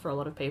mental illness for a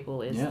lot of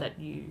people is that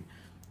you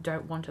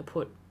don't want to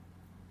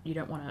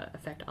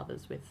affect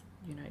others with,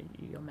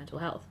 your mental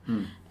health.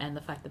 And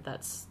the fact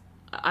that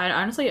I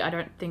honestly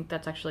don't think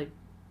that's actually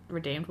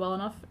redeemed well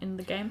enough in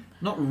the game.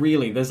 Not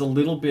really. There's a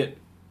little bit,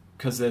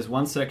 because there's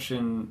one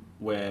section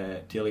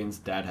where Dillian's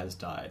dad has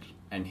died,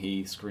 and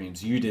he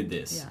screams, "You did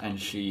this," Yeah. and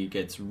she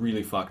gets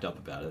really fucked up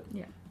about it.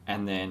 Yeah.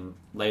 And then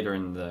later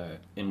in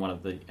one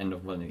of the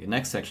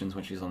next sections,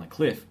 when she's on the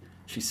cliff,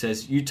 she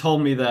says, "You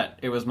told me that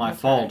it was my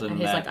That's fault," right. and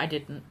he's that, like, "I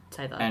didn't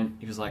say that." and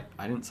he was like,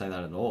 "I didn't say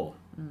that at all."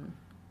 Mm.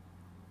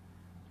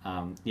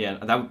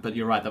 But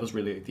you're right. That was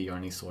really the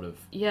only sort of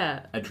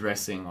Yeah.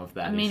 addressing of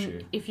that I mean,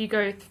 issue. if you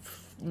go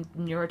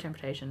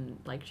neurotemptation,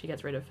 like she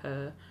gets rid of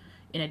her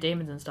inner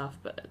demons and stuff,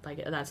 but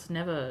like that's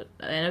never,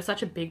 and it's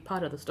such a big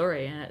part of the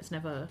story, and it's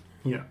never,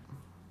 Yeah.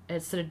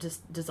 it sort of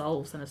just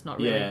dissolves, and it's not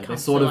really. Yeah, they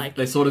comes sort to, of like,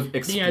 they sort of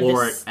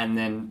explore this- it and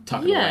then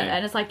tuck it yeah, away.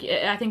 and it's like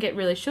I think it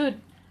really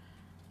should.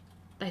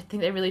 I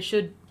think they really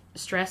should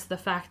stress the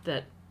fact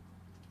that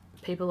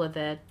people are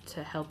there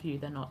to help you.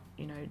 They're not,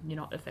 you're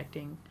not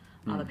affecting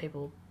other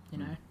people.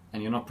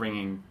 And you're not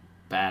bringing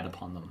bad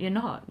upon them. You're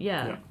not.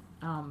 Yeah.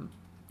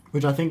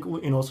 Which I think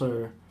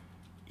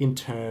in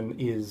turn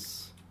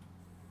is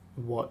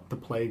what the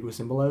plague was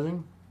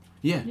symbolizing.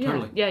 Yeah, Yeah.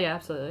 totally. Yeah.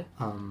 Absolutely.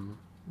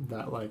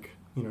 That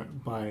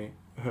by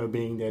her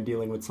being there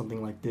dealing with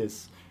something like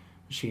this,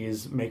 she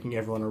is making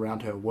everyone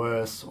around her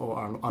worse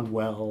or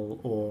unwell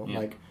or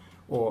Yeah.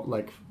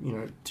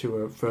 to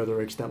a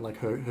further extent, like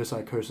her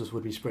psychosis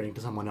would be spreading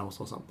to someone else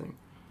or something.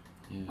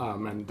 Yeah.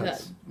 And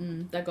that's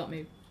that got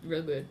me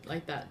real good.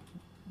 Like that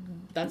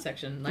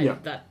section, Yeah.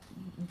 that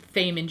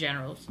theme in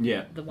general. Is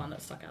Yeah. the one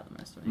that stuck out the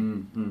most to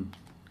me.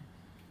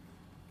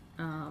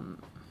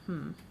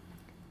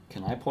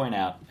 Can I point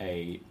out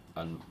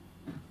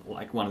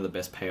one of the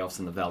best payoffs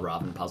in the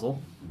Valravn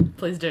puzzle?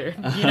 Please do.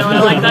 You know I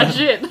like that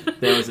shit.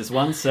 There was this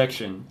one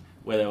section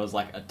where there was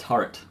like a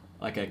turret,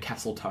 like a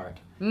castle turret,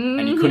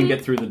 and you couldn't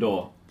get through the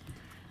door.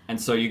 And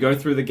so you go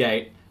through the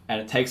gate, and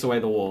it takes away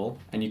the wall,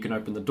 and you can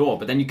open the door.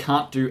 But then you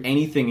can't do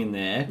anything in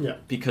there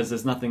because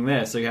there's nothing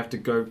there. So you have to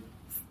go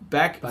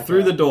back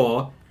through out. the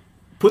door,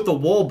 put the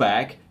wall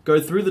back, go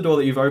through the door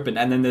that you've opened,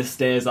 and then there's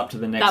stairs up to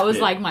the next That was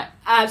bit. like my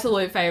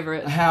absolute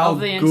favorite How of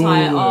the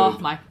entire. good. Oh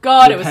my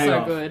god, The it was so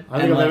payoff. good. I think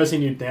And I've like- never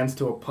seen you dance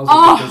to a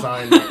puzzle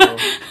design before.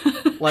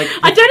 Like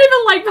I don't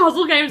even like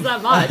puzzle games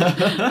that much,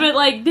 but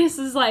like this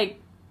is like,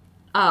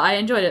 I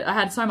enjoyed it. I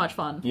had so much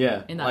fun.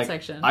 Yeah, in that like,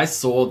 section. I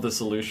saw the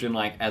solution,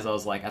 like, as I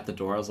was, like, at the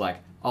door, I was like,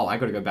 oh, I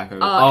gotta go back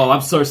over. I'm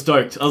so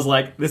stoked. I was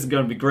like, this is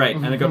gonna be great.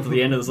 And I got to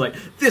the end, and I was like,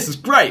 this is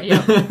great!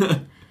 Yeah.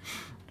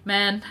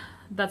 Man,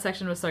 that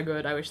section was so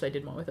good. I wish they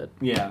did more with it.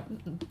 Yeah.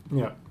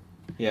 Yeah.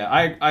 Yeah,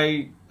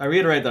 I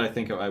reiterate that I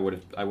think I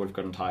would have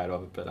gotten tired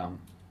of it, but,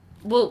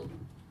 Well,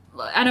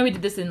 I know we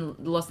did this in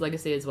Lost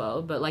Legacy as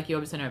well, but like you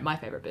obviously know my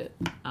favourite bit.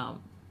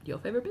 Your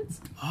favourite bits?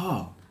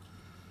 oh.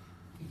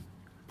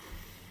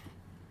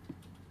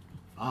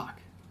 Fuck.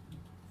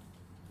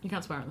 You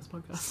can't swear on this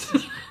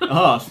podcast.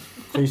 Oh.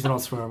 Please do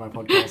not swear on my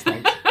podcast,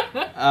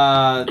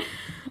 thanks.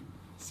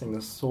 Seeing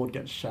the sword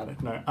get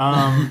shattered. No.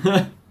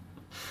 I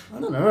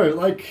don't know.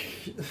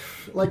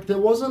 Like there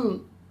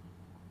wasn't.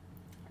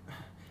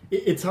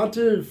 It's hard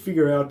to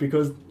figure out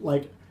because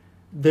like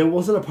there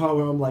wasn't a part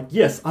where I'm like,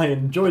 yes, I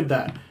enjoyed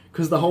that,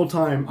 because the whole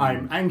time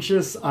I'm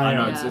anxious. I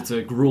know, Yeah. it's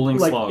a grueling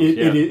like slog.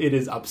 it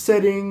is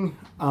upsetting.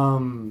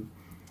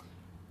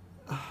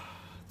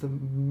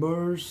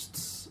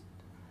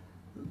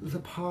 The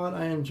part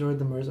I enjoyed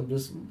the most, I'm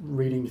just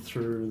reading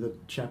through the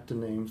chapter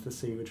names to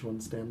see which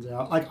one stands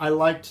out. Like I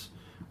liked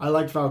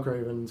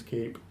Valkraven's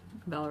Keep.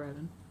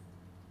 Valraven.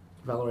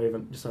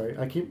 Valraven. Sorry,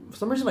 for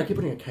some reason I keep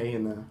putting a K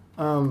in there.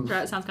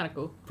 Right, it sounds kind of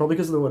cool. Probably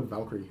because of the word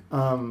Valkyrie.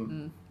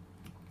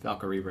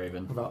 Valkyrie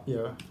Raven.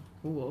 Yeah.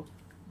 Ooh.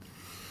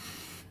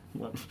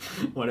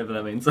 Whatever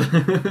that means.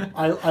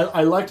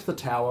 I liked the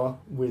tower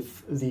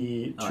with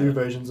the two yeah.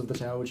 versions of the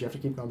tower which you have to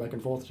keep going back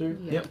and forth to.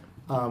 Yeah. Yep.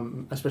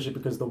 Especially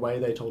because the way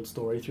they told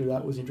story through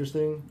that was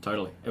interesting.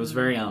 Totally. It was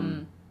very,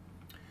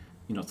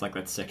 it's like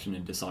that section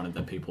in Dishonored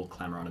that people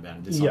clamour on about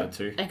in Dishonored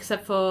too.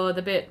 Except for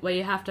the bit where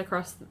you have to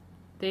cross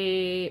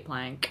the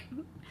plank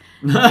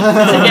to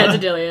get to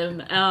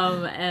Dillian.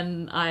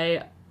 And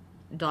I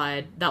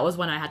died. That was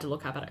when I had to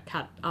look up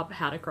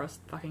how to cross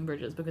fucking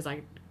bridges because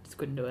I just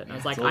couldn't do it. And I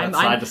was like, it's all that I'm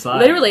side to side.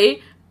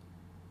 literally.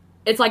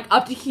 It's like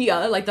up to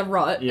here, like the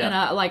rut, Yeah. and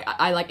I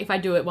like if I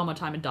do it one more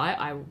time and die,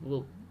 I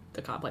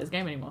can't play this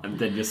game anymore. And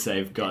then your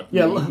save got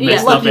Yeah,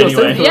 messed lucky up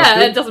your anyway. save Yeah,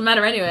 it doesn't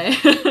matter anyway.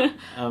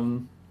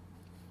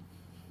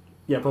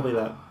 Yeah, probably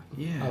that.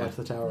 Yeah. I liked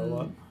the tower a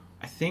lot.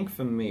 I think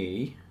for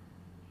me,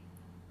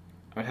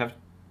 I'd have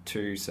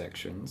two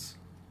sections.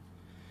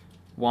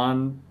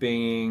 One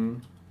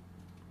being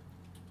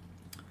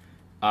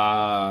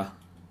that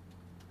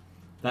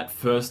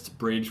first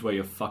bridge where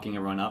you're fucking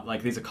everyone up.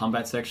 Like, these are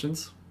combat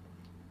sections.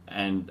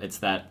 And it's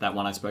that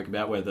one I spoke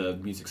about where the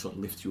music sort of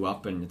lifts you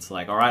up and it's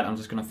like, alright, I'm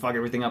just going to fuck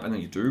everything up. And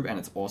then you do, and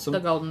it's awesome. The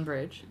Golden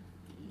Bridge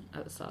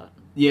at the start.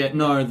 Yeah,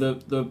 no,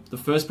 the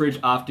first bridge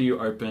after you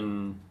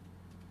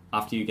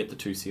get the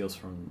two seals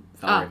from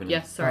Valraven.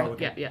 Yes, sorry. Oh,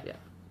 okay.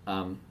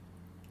 Yeah.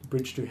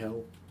 Bridge to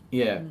Hell.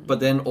 Yeah, but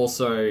then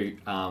also,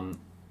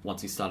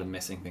 once he started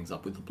messing things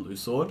up with the blue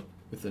sword,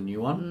 with the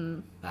new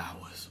one, that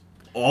was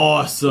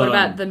awesome. What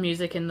about the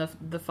music in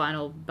the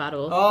final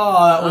battle?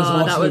 Oh, that was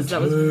awesome.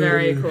 That was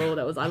very cool.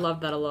 I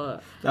loved that a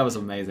lot. That was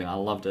amazing. I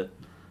loved it.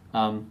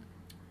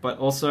 But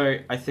also,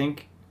 I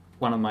think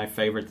one of my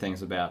favorite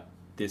things about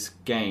this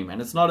game,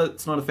 and it's not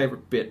a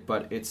favorite bit,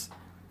 but it's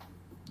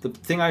the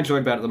thing I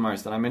enjoyed about it the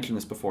most, and I mentioned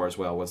this before as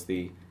well, was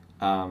the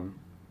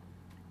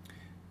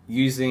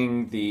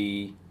using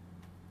the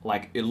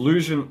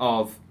illusion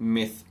of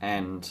myth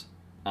and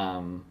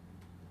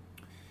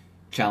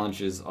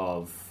challenges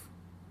of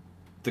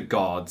the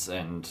gods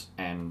and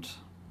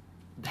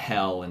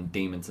hell and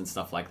demons and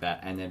stuff like that,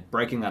 and then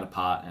breaking that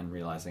apart and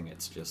realizing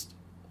it's just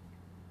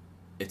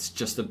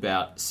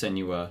about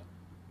Senua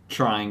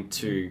trying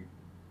to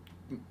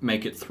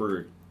make it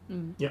through.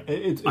 Yeah,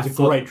 it's a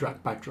great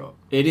backdrop.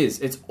 It is.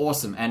 It's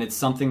awesome, and it's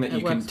something that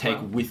you can take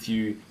with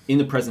you in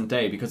the present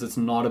day, because it's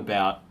not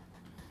about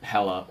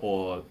Hela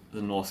or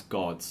the Norse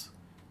gods.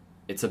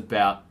 It's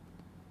about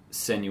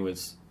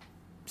Senua's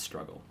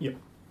struggle. Yep.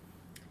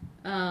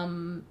 Do you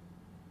want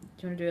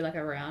to do like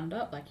a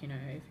roundup? Like,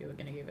 if you were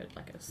going to give it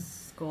like a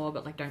score,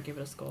 but like don't give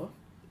it a score?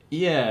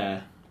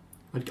 Yeah.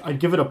 I'd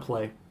give it a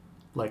play.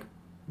 Like,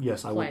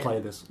 yes, I will Play play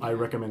it. this. I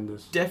recommend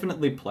this.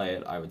 Definitely play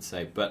it, I would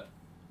say, but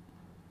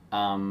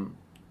don't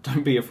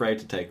be afraid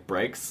to take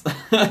breaks.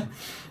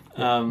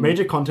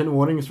 Major content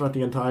warnings throughout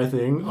the entire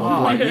thing.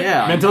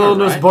 Yeah. Mental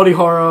illness, right? body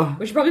horror.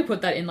 We should probably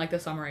put that in like the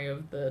summary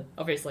of the.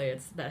 Obviously,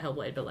 it's that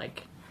Hellblade, but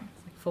like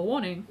for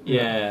warning.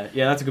 Yeah,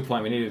 that's a good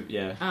point. We need to,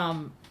 yeah.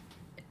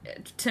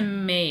 To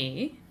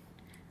me,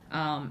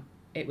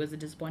 it was a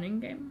disappointing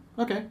game.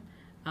 Okay.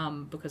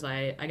 Because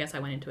I guess I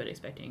went into it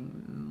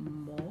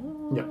expecting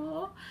more.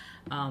 Yeah.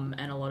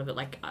 And a lot of it,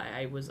 like,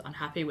 I was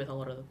unhappy with a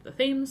lot of the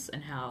themes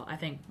and how, I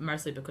think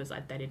mostly because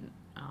they didn't,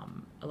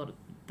 a lot of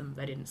them,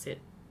 they didn't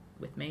sit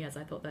with me as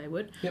I thought they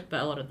would. Yep.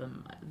 But a lot of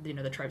them,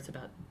 the tropes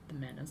about the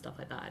men and stuff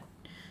like that, I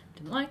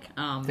didn't like.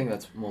 I think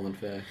that's more than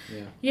fair,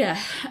 yeah. Yeah,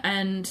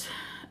 and,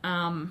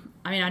 I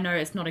mean, I know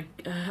it's not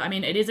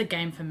it is a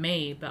game for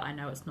me, but I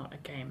know it's not a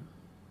game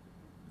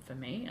for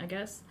me, I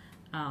guess.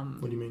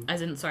 What do you mean?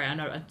 As in, sorry, I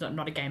know it's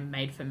not a game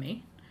made for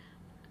me.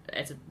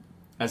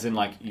 As in,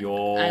 like,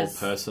 your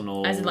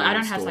personal As in, like, I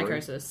don't have story?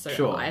 psychosis, so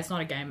Sure. it's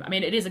not a game. I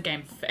mean, it is a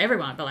game for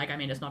everyone, but, like, I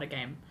mean, it's not a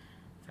game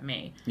for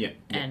me. Yeah.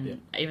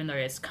 And even though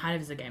it's kind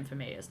of is a game for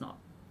me, it's not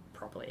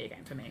properly a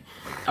game for me.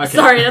 Okay.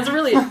 Sorry, that's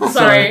really... So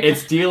Sorry.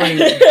 it's dealing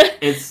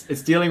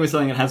it's dealing with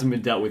something that hasn't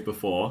been dealt with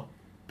before,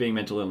 being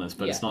mental illness,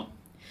 but it's not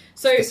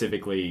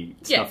specifically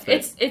stuff that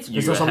it's you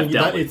Is there have something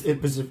dealt that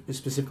with. it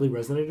specifically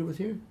resonated with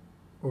you?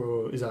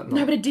 Or is that not?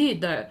 No, but it did,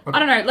 though. Okay. I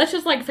don't know. Let's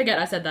just, like, forget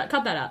I said that.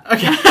 Cut that out.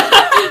 Okay. No,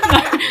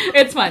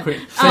 it's fine. Quick,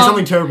 say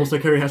something terrible so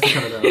Kerry has to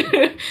cut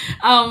it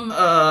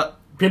out.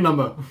 Pin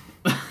number.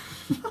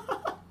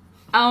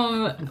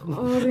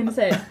 What was I going to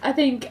say? I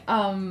think,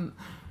 oh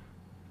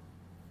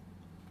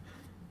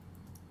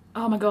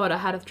my god, I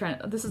had a train.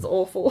 This is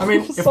awful. I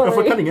mean, if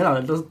we're cutting it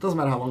out, it doesn't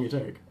matter how long you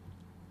take.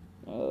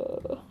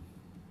 I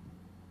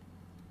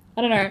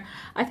don't know.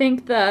 I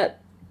think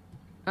that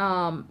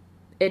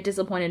it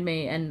disappointed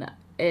me, and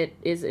it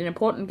is an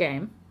important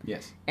game.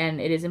 Yes.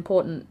 And it is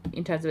important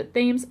in terms of its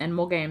themes, and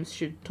more games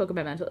should talk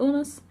about mental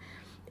illness.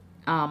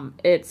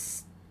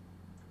 Its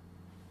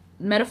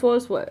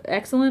metaphors were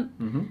excellent,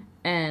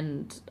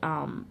 and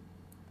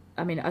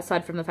I mean,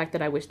 aside from the fact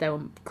that I wish they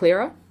were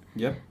clearer.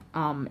 Yep.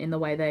 In the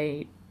way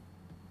they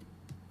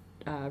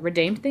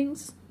resolved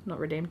things,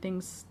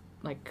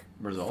 like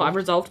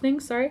resolved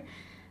things. Sorry,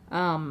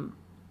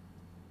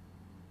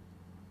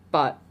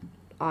 but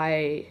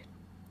I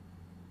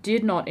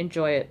did not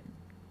enjoy it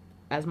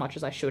as much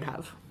as I should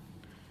have.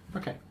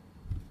 Okay.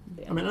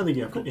 Yeah. I mean, I don't think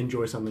you have to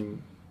enjoy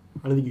something.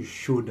 I don't think you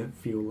should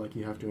feel like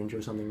you have to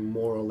enjoy something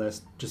more or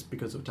less just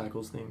because it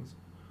tackles things.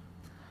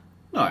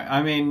 No,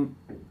 I mean,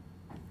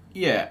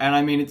 yeah, and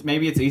I mean,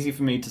 maybe it's easy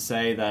for me to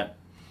say that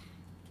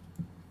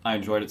I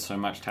enjoyed it so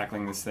much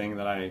tackling this thing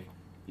that I,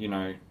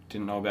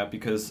 didn't know about,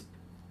 because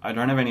I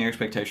don't have any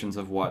expectations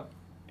of what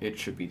it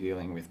should be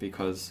dealing with,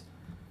 because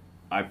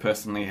I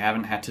personally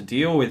haven't had to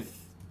deal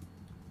with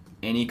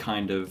any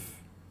kind of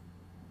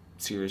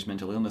serious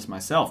mental illness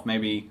myself.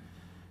 Maybe,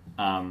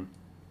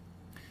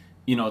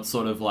 it's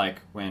sort of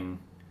like when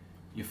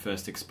you're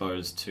first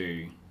exposed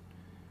to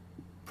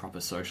proper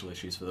social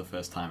issues for the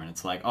first time, and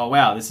it's like, oh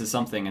wow, this is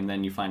something, and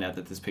then you find out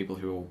that there's people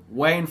who are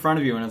way in front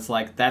of you, and it's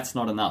like, that's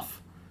not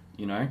enough,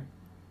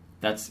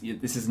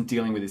 this isn't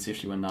dealing with this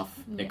issue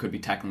enough. Yeah. It could be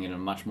tackling it in a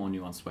much more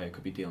nuanced way. It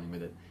could be dealing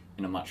with it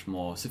in a much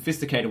more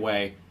sophisticated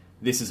way.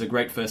 This is a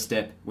great first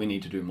step. We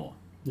need to do more.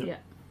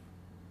 Yep.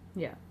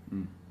 Yeah.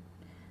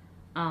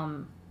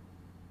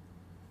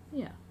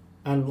 Yeah.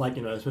 And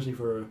especially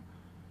for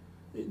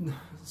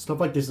stuff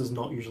like this is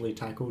not usually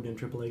tackled in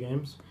AAA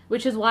games.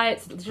 Which is why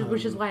it's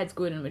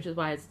good, and which is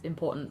why it's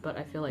important. But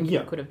I feel like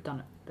you could have done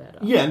it better.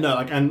 Yeah, no,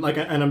 and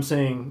I'm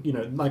saying,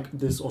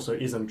 this also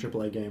isn't a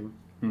AAA game.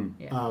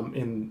 Yeah.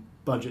 In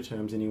budget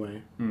terms,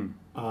 anyway. And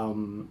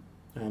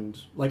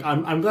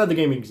I'm glad the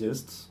game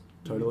exists.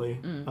 Totally.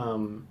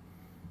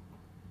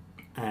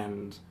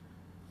 And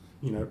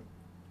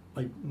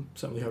like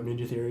certainly hope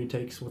Ninja Theory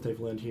takes what they've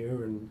learned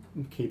here and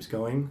keeps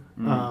going.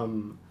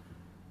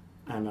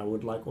 And I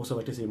would also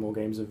like to see more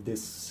games of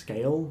this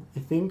scale. I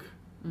think.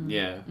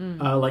 Yeah.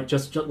 Like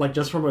just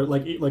from a,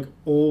 like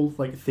all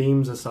like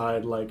themes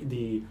aside, like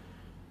the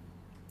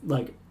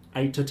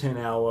 8 to 10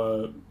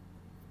 hour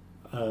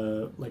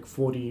like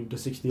 $40 to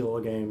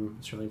 $60 game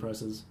Australian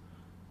prices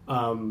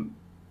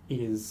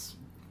is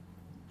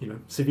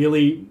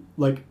severely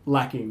like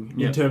lacking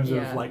in terms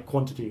of like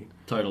quantity.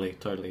 Totally.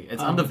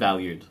 It's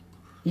undervalued.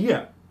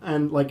 Yeah,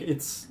 and like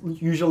it's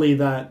usually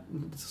that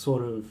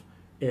sort of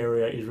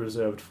area is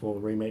reserved for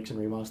remakes and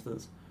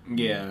remasters.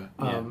 Yeah.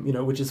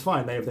 Which is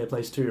fine. They have their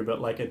place too, but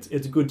like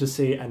it's good to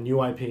see a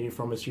new IP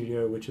from a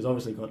studio which has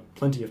obviously got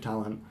plenty of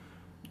talent.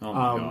 Oh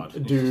my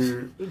god.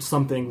 Do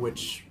something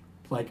which,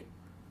 like,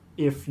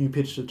 if you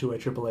pitched it to a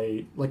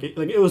AAA, like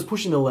it was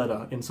pushing the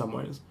ladder in some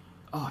ways.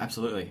 Oh,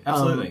 absolutely.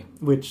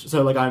 Which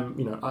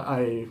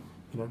I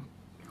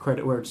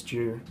credit where it's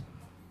due.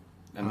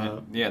 And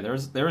then,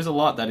 there is a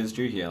lot that is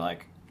due here.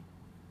 Like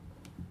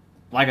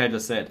I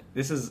just said,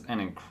 this is an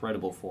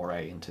incredible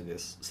foray into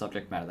this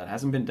subject matter that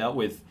hasn't been dealt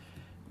with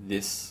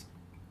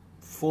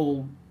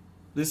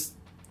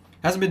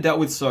hasn't been dealt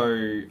with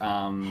so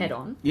head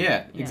on.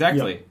 Yeah,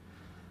 exactly. Yeah.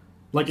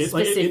 Like it's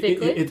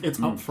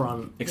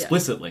upfront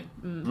explicitly.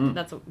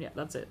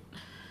 That's it.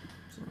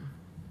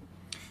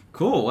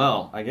 Cool.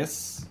 Well, I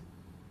guess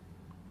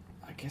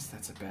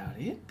that's about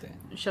it then.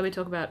 Shall we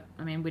talk about?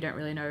 I mean, we don't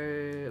really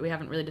know. We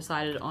haven't really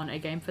decided on a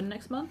game for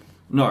next month.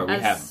 No, we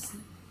haven't.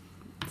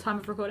 Time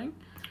of recording.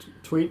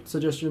 Tweet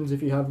suggestions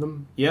if you have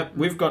them. Yep,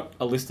 we've got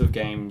a list of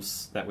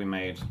games that we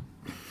made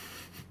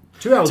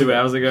 2 hours. 2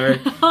 hours ago.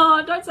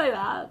 Oh, don't say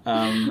that.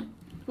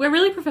 We're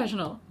really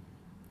professional.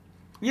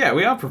 Yeah,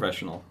 we are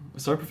professional. We're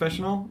so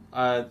professional.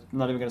 I'm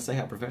not even going to say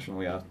how professional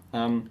we are.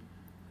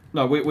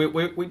 No,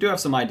 we do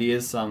have some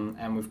ideas,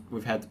 and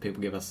we've had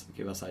people give us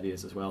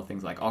ideas as well.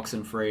 Things like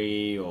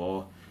Oxenfree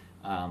or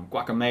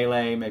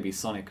Guacamelee, maybe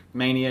Sonic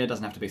Mania. It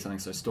doesn't have to be something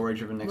so story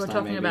driven next time.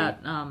 We're talking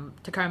about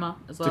Tacoma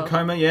as well.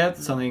 Tacoma, yeah,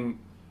 something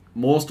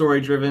more story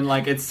driven.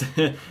 Like it's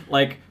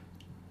like,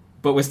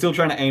 but we're still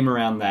trying to aim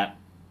around that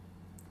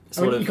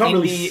sort of you can't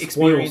really indie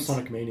spoil experience.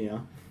 Sonic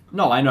Mania.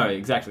 No, I know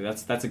exactly.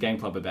 That's a game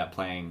club about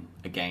playing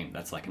a game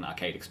that's like an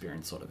arcade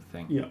experience sort of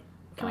thing. Yeah.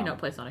 Can we not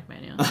play Sonic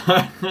Mania?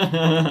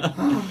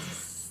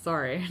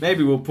 Sorry.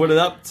 Maybe we'll put it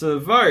up to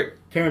vote.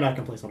 Karen and I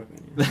can play Sonic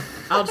Mania.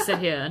 I'll just sit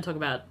here and talk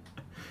about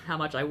how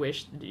much I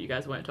wish that you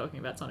guys weren't talking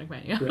about Sonic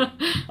Mania. Yeah.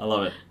 I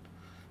love it.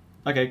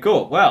 Okay,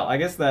 cool. Well, I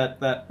guess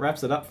that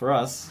wraps it up for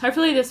us.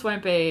 Hopefully this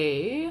won't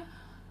be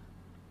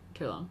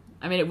too long.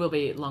 I mean, it will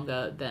be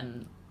longer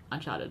than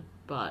Uncharted,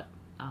 but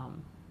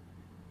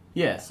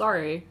Yeah.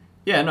 sorry.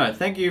 Yeah, no,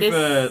 thank you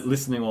for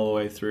listening all the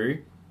way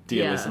through,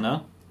 dear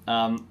listener.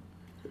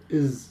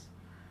 Is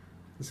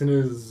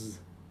listeners...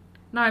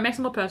 No, it makes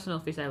it more personal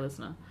if you say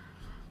listener.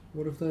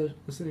 What if they're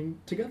listening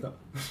together?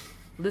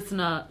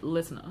 Listener.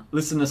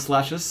 Listener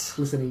slashes.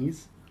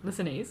 Listenees.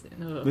 Listenees.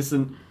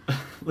 Listen...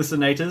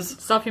 Listenators.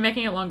 Stop, you're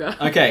making it longer.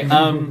 Okay,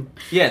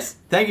 yes,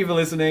 thank you for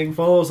listening.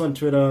 Follow us on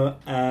Twitter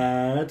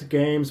at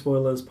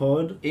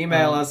GameSpoilersPod.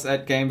 Email us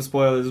at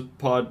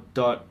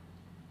gamespoilerspod.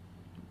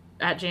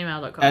 At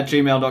gmail.com. At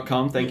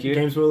gmail.com, thank you.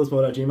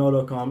 GameSpoilerspod at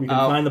gmail.com. You can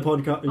find the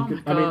podcast... Oh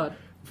my god.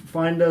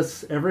 Find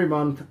us every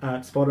month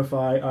at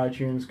Spotify,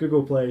 iTunes,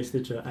 Google Play,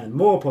 Stitcher, and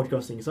more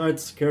podcasting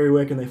sites. Kerry,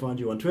 where can they find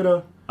you on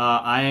Twitter?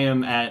 I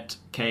am at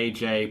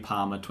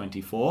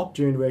KJPalmer24.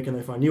 June, where can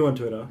they find you on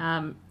Twitter?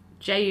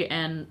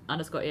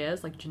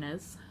 JUN_ears, like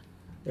Janez.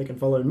 They can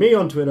follow me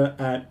on Twitter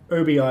at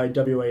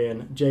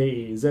OBIWANJEZZ,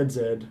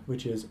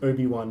 which is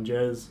Obi-Wan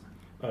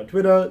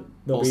Twitter.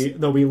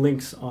 There'll be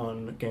links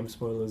on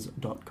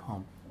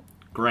gamespoilers.com.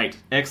 Great,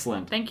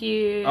 excellent. Thank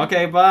you.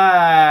 Okay,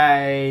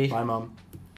 bye. Bye, Mum.